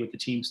not be with the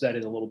team. So that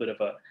is a little bit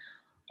of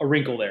a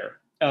wrinkle there.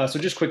 So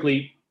just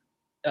quickly,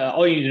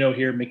 all you need to know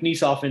here,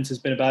 McNeese offense has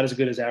been about as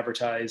good as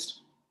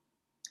advertised.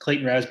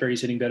 Clayton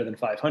Raspberry's hitting better than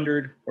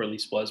 500, or at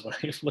least was when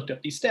I looked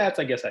up these stats,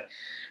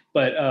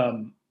 but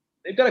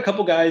they've got a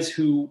couple guys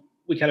who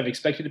we kind of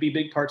expected to be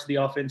big parts of the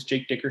offense.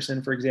 Jake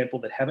Dickerson, for example,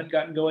 that haven't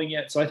gotten going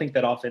yet. So I think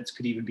that offense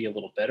could even be a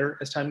little better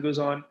as time goes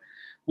on.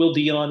 Will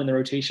Dion in the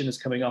rotation is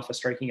coming off of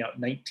striking out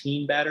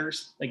 19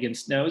 batters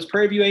against, now it's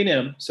Prairie View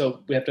A&M,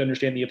 so we have to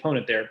understand the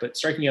opponent there, but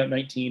striking out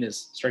 19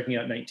 is striking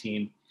out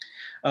 19.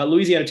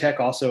 Louisiana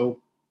Tech also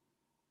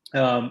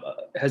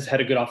has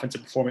had a good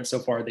offensive performance so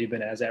far. They've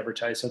been as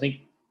advertised. So I think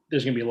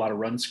there's going to be a lot of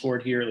runs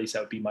scored here. At least that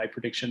would be my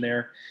prediction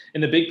there.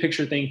 And the big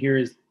picture thing here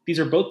is these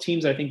are both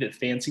teams, I think, that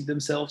fancied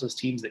themselves as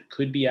teams that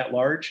could be at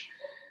large,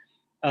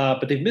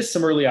 but they've missed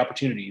some early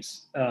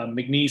opportunities.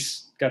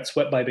 McNeese got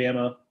swept by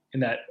Bama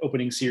in that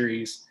opening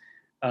series.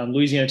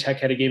 Louisiana Tech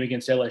had a game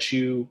against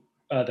LSU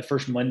the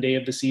first Monday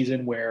of the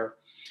season where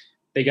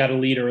they got a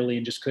lead early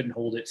and just couldn't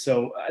hold it.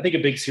 So I think a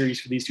big series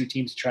for these two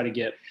teams to try to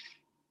get,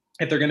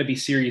 if they're going to be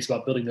serious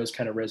about building those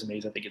kind of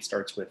resumes, I think it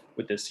starts with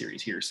this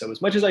series here. So as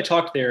much as I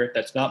talked there,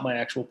 that's not my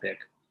actual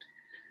pick.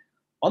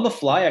 On the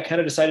fly, I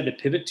kind of decided to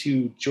pivot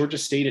to Georgia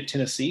State at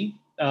Tennessee.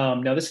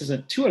 Now, this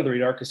isn't too under the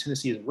radar because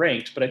Tennessee is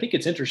ranked, but I think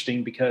it's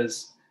interesting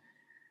because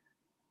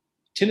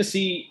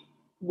Tennessee,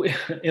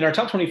 in our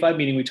top 25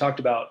 meeting, we talked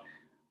about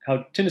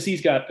how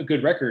Tennessee's got a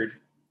good record,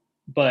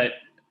 but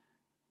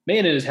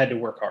man, it has had to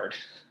work hard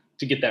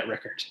to get that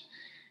record.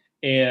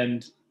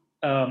 And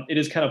it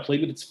has kind of played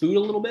with its food a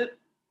little bit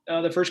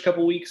the first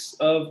couple weeks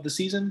of the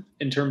season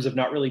in terms of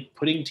not really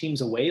putting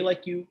teams away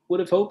like you would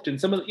have hoped.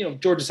 And some of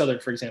Georgia Southern,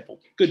 for example,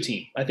 good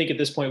team. I think at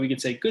this point we could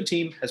say good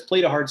team, has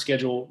played a hard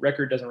schedule,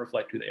 record doesn't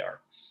reflect who they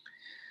are.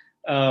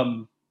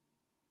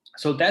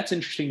 So that's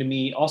interesting to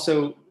me.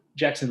 Also,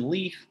 Jackson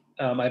Leaf,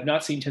 I have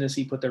not seen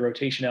Tennessee put their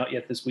rotation out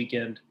yet this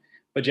weekend,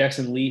 but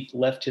Jackson Leaf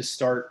left his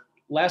start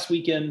last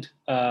weekend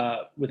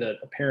with an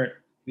apparent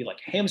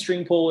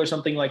hamstring pull or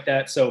something like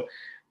that. So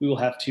we will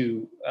have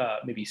to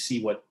maybe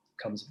see what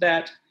comes of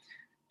that.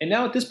 And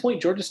now at this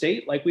point, Georgia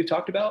State, like we've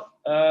talked about,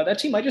 that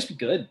team might just be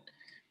good.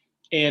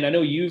 And I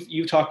know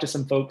you've talked to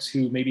some folks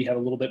who maybe have a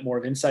little bit more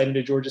of insight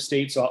into Georgia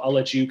State. So I'll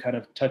let you kind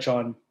of touch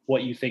on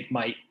what you think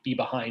might be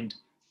behind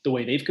the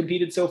way they've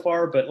competed so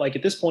far. But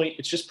at this point,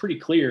 it's just pretty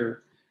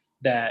clear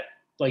that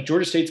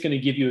Georgia State's going to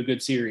give you a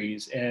good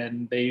series.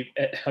 And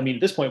at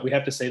this point, we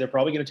have to say they're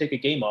probably going to take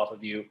a game off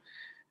of you.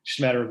 It's just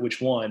a matter of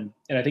which one.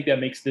 And I think that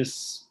makes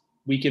this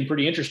weekend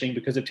pretty interesting,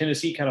 because if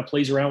Tennessee kind of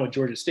plays around with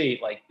Georgia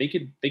State, like they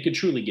could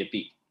truly get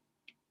beat.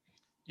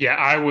 Yeah,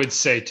 I would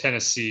say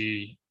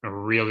Tennessee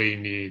really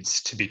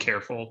needs to be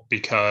careful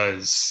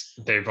because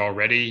they've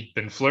already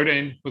been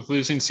flirting with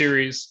losing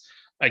series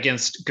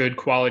against good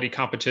quality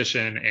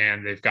competition,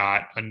 and they've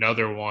got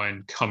another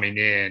one coming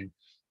in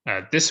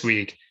this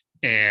week.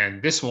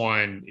 And this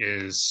one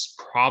is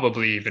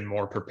probably even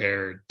more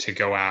prepared to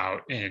go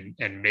out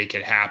and make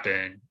it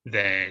happen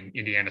than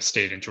Indiana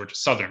State and Georgia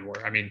Southern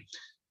were. I mean,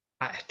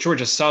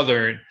 Georgia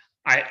Southern,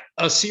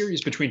 a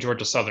series between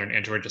Georgia Southern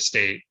and Georgia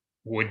State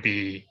would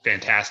be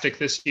fantastic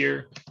this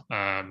year.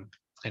 I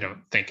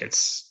don't think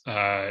it's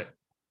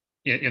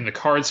in the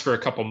cards for a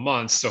couple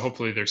months, so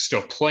hopefully they're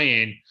still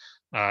playing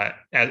at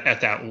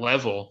that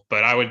level.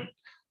 But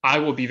I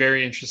will be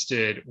very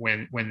interested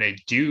when they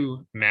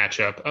do match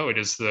up. Oh, it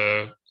is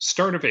the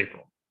start of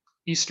April,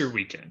 Easter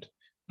weekend.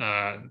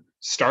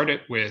 Start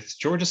it with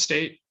Georgia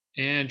State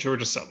and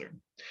Georgia Southern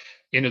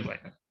in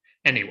Atlanta.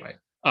 Anyway,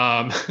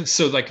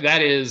 so like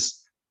that is.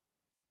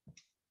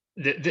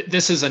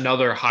 This is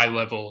another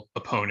high-level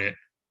opponent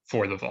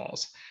for the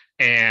Vols.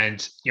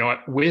 And, you know,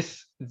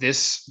 with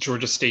this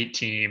Georgia State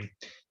team,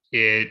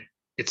 it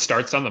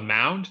starts on the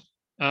mound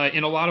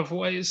in a lot of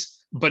ways,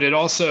 but it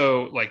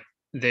also, like,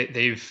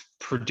 they've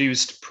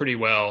produced pretty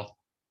well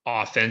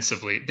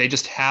offensively. They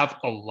just have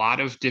a lot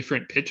of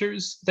different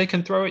pitchers they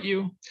can throw at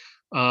you.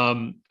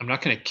 I'm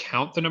not going to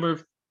count the number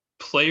of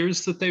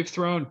players that they've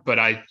thrown, but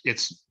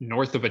it's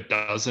north of a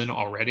dozen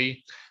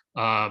already.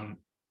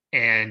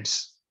 And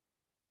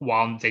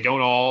while they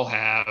don't all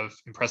have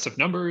impressive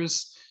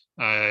numbers,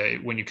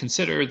 when you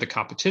consider the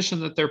competition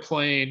that they're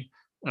playing,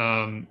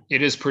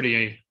 it is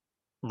pretty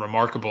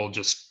remarkable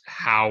just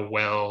how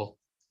well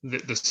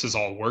this has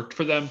all worked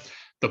for them.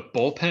 The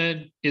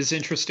bullpen is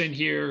interesting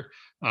here.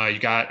 You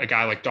got a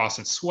guy like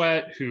Dawson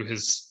Sweat, who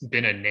has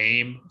been a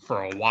name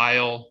for a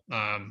while.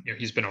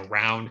 He's been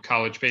around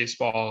college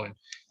baseball, and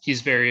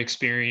he's very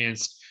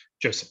experienced.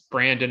 Joseph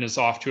Brandon is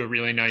off to a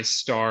really nice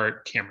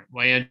start. Cameron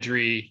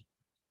Landry,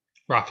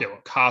 Rafael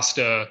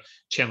Acosta,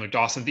 Chandler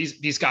Dawson,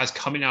 these guys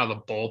coming out of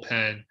the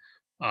bullpen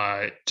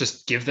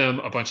just give them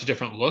a bunch of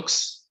different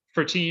looks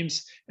for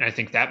teams. And I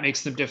think that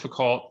makes them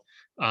difficult,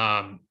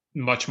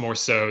 much more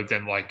so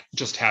than like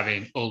just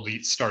having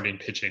elite starting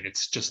pitching.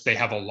 It's just they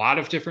have a lot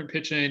of different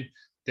pitching.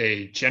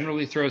 They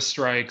generally throw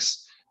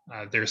strikes.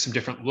 There's some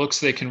different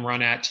looks they can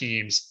run at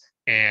teams.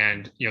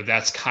 And, you know,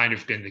 that's kind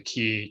of been the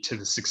key to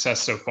the success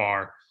so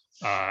far,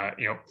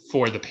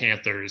 for the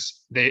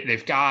Panthers.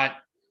 They've got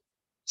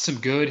some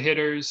good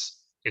hitters.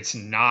 It's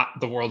not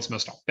the world's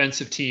most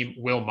offensive team.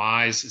 Will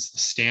Mize is the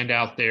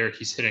standout there.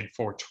 He's hitting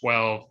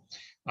 .412,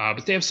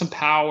 but they have some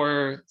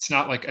power. It's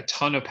not like a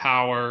ton of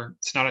power.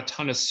 It's not a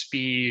ton of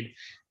speed.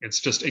 It's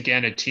just,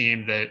 again, a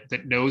team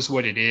that knows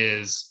what it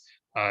is,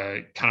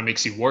 kind of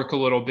makes you work a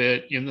little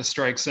bit in the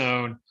strike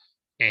zone.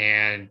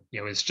 And,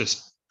 you know, it's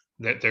just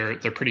that they're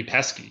pretty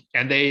pesky.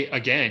 And they,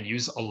 again,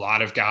 use a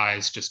lot of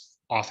guys just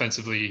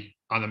offensively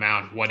on the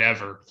mound,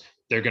 whatever.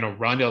 They're going to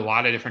run a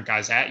lot of different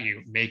guys at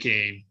you,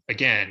 making,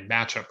 again,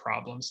 matchup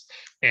problems.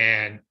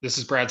 And this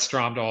is Brad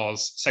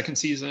Stromdahl's second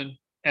season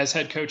as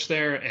head coach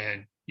there.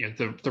 And, you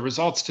know, the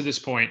results to this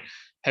point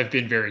have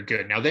been very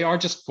good. Now, they are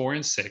just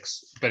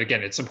 4-6. But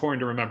again, it's important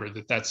to remember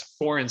that that's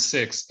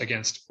 4-6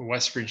 against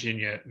West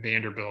Virginia,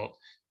 Vanderbilt,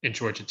 and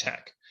Georgia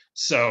Tech.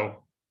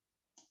 So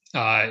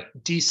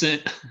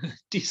decent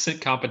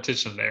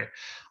competition there.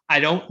 I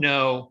don't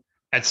know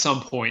at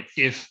some point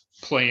if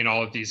playing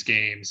all of these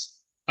games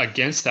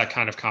against that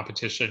kind of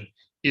competition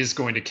is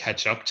going to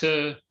catch up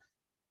to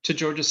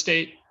Georgia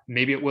State.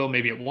 Maybe it will,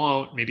 maybe it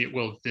won't, maybe it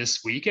will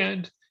this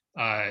weekend.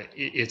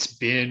 It's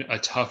been a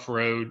tough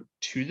road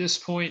to this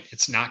point.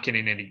 It's not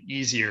getting any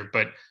easier,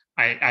 but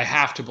I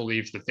have to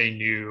believe that they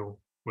knew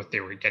what they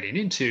were getting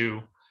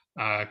into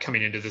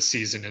coming into the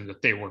season, and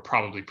that they were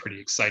probably pretty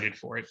excited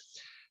for it.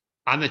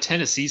 On the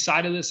Tennessee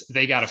side of this,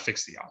 they got to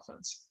fix the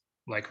offense.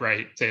 Like,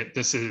 right,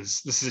 this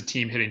is a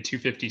team hitting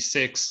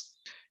 .256.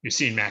 You're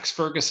seeing Max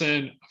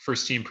Ferguson,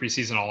 first team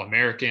preseason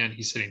All-American.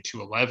 He's hitting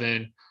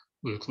 .211.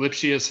 Luke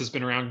Lipschius has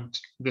been around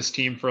this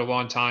team for a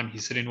long time.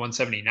 He's hitting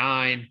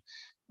 .179.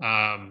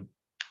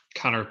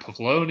 Connor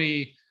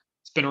Pavloni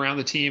has been around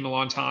the team a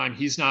long time.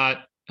 He's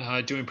not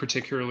doing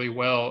particularly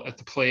well at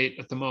the plate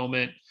at the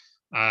moment.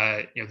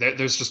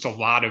 There's just a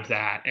lot of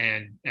that,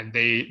 and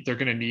they're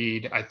going to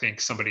need, I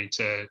think, somebody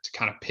to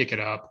kind of pick it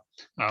up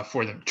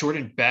for them.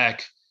 Jordan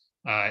Beck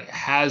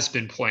has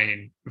been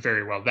playing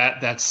very well.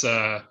 That's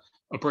a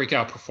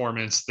breakout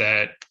performance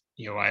that,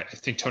 you know, I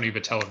think Tony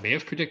Vitello may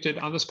have predicted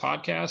on this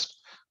podcast.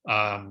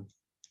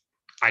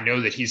 I know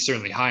that he's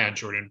certainly high on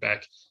Jordan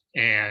Beck,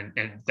 and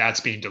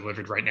that's being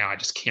delivered right now. I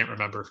just can't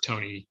remember if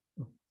Tony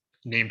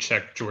name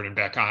checked Jordan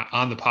Beck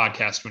on the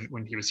podcast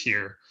when he was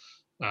here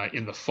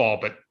in the fall,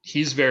 but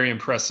he's very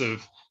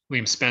impressive.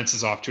 Liam Spence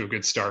is off to a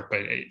good start,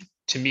 but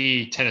to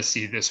me,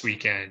 Tennessee this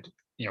weekend,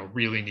 you know,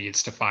 really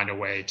needs to find a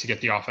way to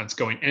get the offense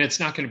going, and it's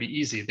not going to be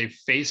easy. They've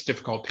faced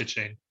difficult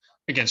pitching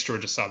against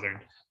Georgia Southern,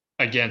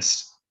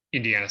 against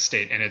Indiana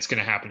State, and it's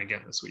going to happen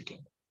again this weekend.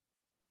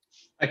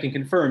 I can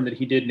confirm that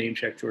he did name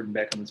check Jordan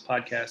Beck on this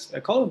podcast. I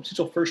call him a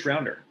potential first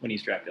rounder when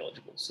he's draft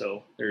eligible.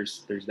 So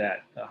there's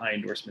that high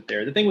endorsement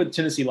there. The thing with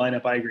Tennessee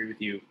lineup, I agree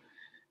with you.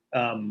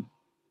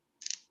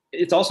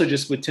 It's also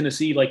just with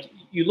Tennessee, like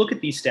you look at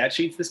these stat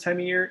sheets this time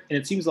of year, and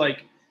it seems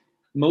like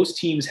most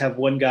teams have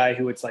one guy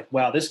who it's like,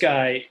 wow, this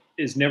guy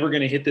is never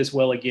going to hit this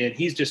well again.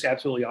 He's just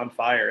absolutely on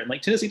fire. And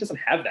like Tennessee doesn't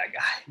have that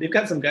guy. They've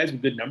got some guys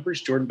with good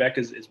numbers. Jordan Beck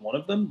is one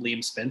of them.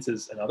 Liam Spence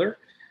is another.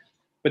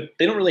 But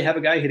they don't really have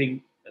a guy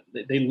hitting.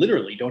 They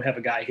literally don't have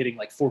a guy hitting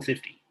like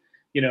 450,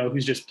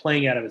 who's just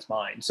playing out of his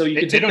mind. So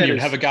they don't even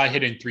have a guy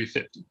hitting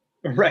 350.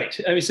 Right.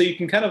 I mean, so you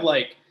can kind of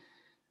like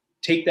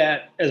take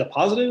that as a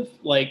positive,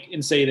 like,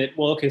 and say that,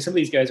 well, okay, some of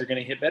these guys are going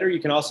to hit better. You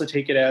can also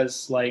take it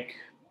as like,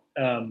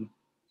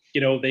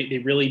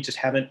 they really just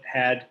haven't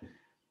had,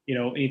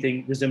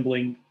 anything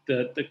resembling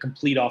the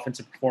complete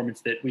offensive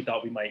performance that we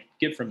thought we might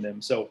get from them.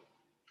 So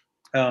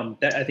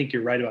that I think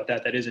you're right about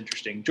that. That is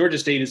interesting. Georgia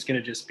State is going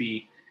to just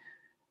be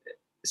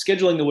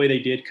scheduling the way they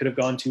did could have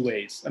gone two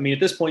ways. I mean, at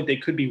this point they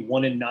could be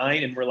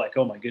 1-9 and we're like,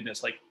 oh my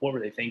goodness, like what were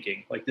they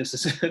thinking? Like this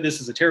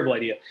is a terrible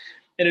idea.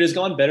 And it has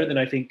gone better than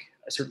I think,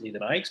 certainly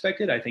than I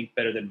expected. I think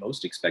better than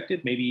most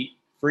expected, maybe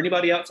for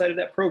anybody outside of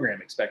that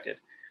program expected.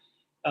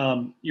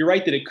 You're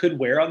right that it could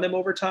wear on them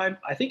over time.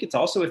 I think it's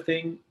also a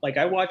thing, like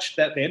I watched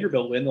that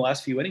Vanderbilt win the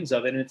last few innings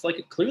of it, and it's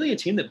like clearly a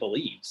team that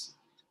believes.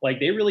 Like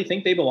they really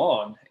think they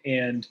belong,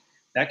 and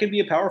that could be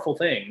a powerful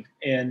thing.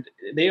 And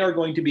they are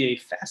going to be a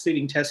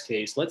fascinating test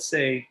case. Let's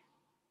say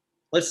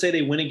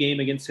they win a game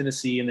against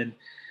Tennessee and then,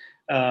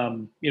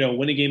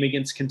 win a game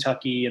against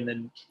Kentucky. And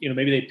then,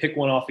 maybe they pick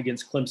one off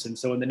against Clemson.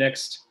 So in the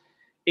next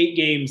 8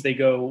 games, they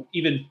go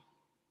even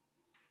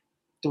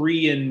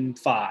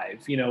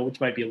 3-5, which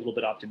might be a little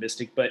bit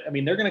optimistic, but I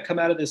mean, they're going to come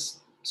out of this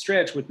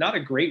stretch with not a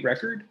great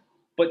record,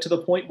 but to the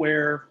point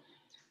where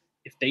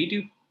if they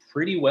do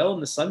pretty well in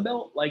the Sun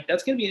Belt, like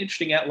that's going to be an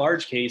interesting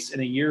at-large case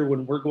in a year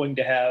when we're going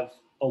to have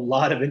a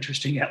lot of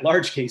interesting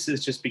at-large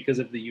cases just because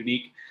of the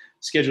unique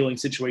scheduling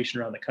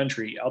situation around the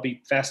country. I'll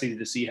be fascinated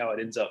to see how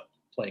it ends up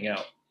playing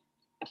out.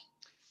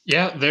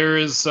 Yeah, there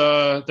is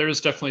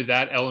definitely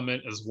that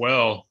element as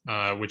well,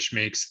 which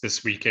makes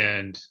this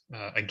weekend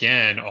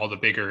again all the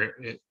bigger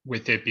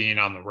with it being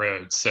on the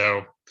road.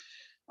 So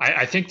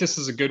I think this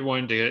is a good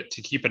one to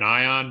keep an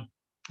eye on,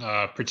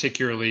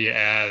 particularly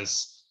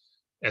as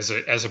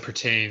it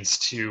pertains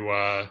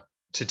to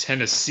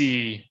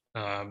Tennessee.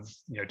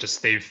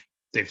 Just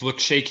they've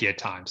looked shaky at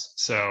times.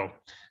 So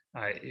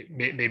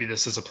maybe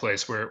this is a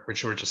place where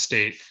Georgia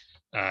State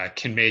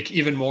can make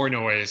even more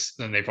noise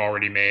than they've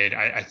already made.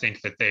 I think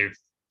that they've,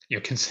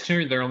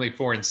 considering they're only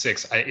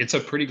 4-6, it's a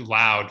pretty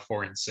loud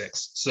 4-6.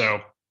 So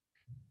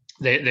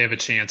they have a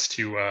chance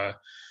to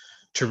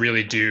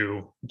really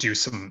do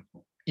some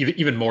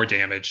even more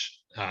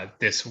damage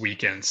this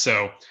weekend.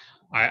 So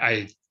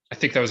I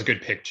think that was a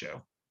good pick,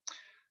 Joe.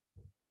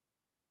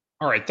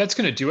 All right, that's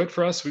going to do it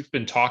for us. We've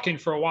been talking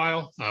for a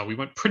while. We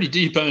went pretty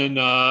deep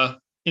into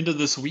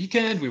this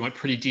weekend. We went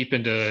pretty deep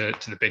into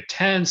the Big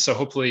Ten. So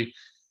hopefully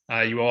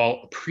you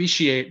all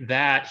appreciate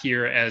that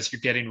here as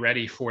you're getting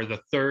ready for the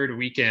third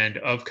weekend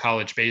of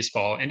college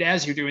baseball. And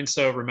as you're doing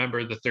so,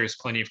 remember that there's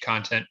plenty of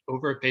content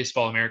over at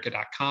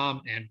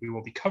baseballamerica.com, and we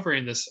will be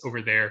covering this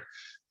over there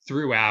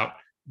throughout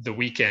the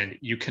weekend.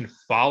 You can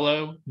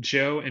follow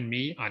Joe and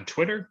me on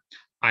Twitter.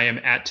 I am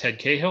at Ted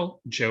Cahill.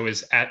 Joe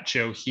is at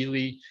Joe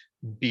Healy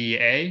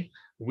BA.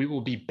 We will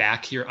be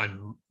back here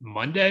on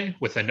Monday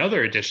with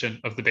another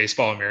edition of the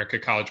Baseball America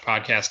College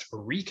Podcast,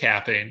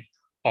 recapping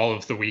all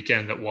of the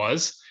weekend that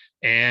was.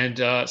 And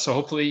so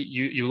hopefully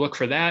you look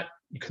for that.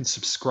 You can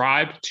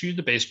subscribe to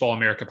the Baseball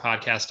America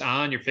Podcast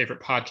on your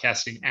favorite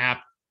podcasting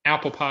app,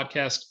 Apple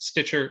Podcast,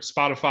 Stitcher,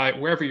 Spotify,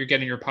 wherever you're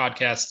getting your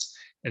podcasts.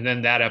 And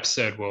then that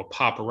episode will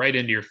pop right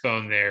into your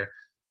phone there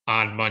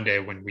on Monday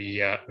when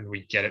we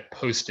get it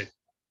posted.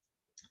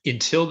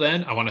 Until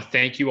then, I want to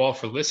thank you all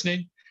for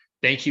listening.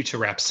 Thank you to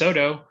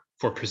Rapsodo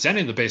for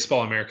presenting the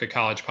Baseball America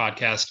College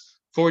Podcast.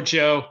 For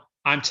Joe,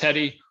 I'm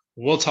Teddy.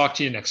 We'll talk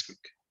to you next week.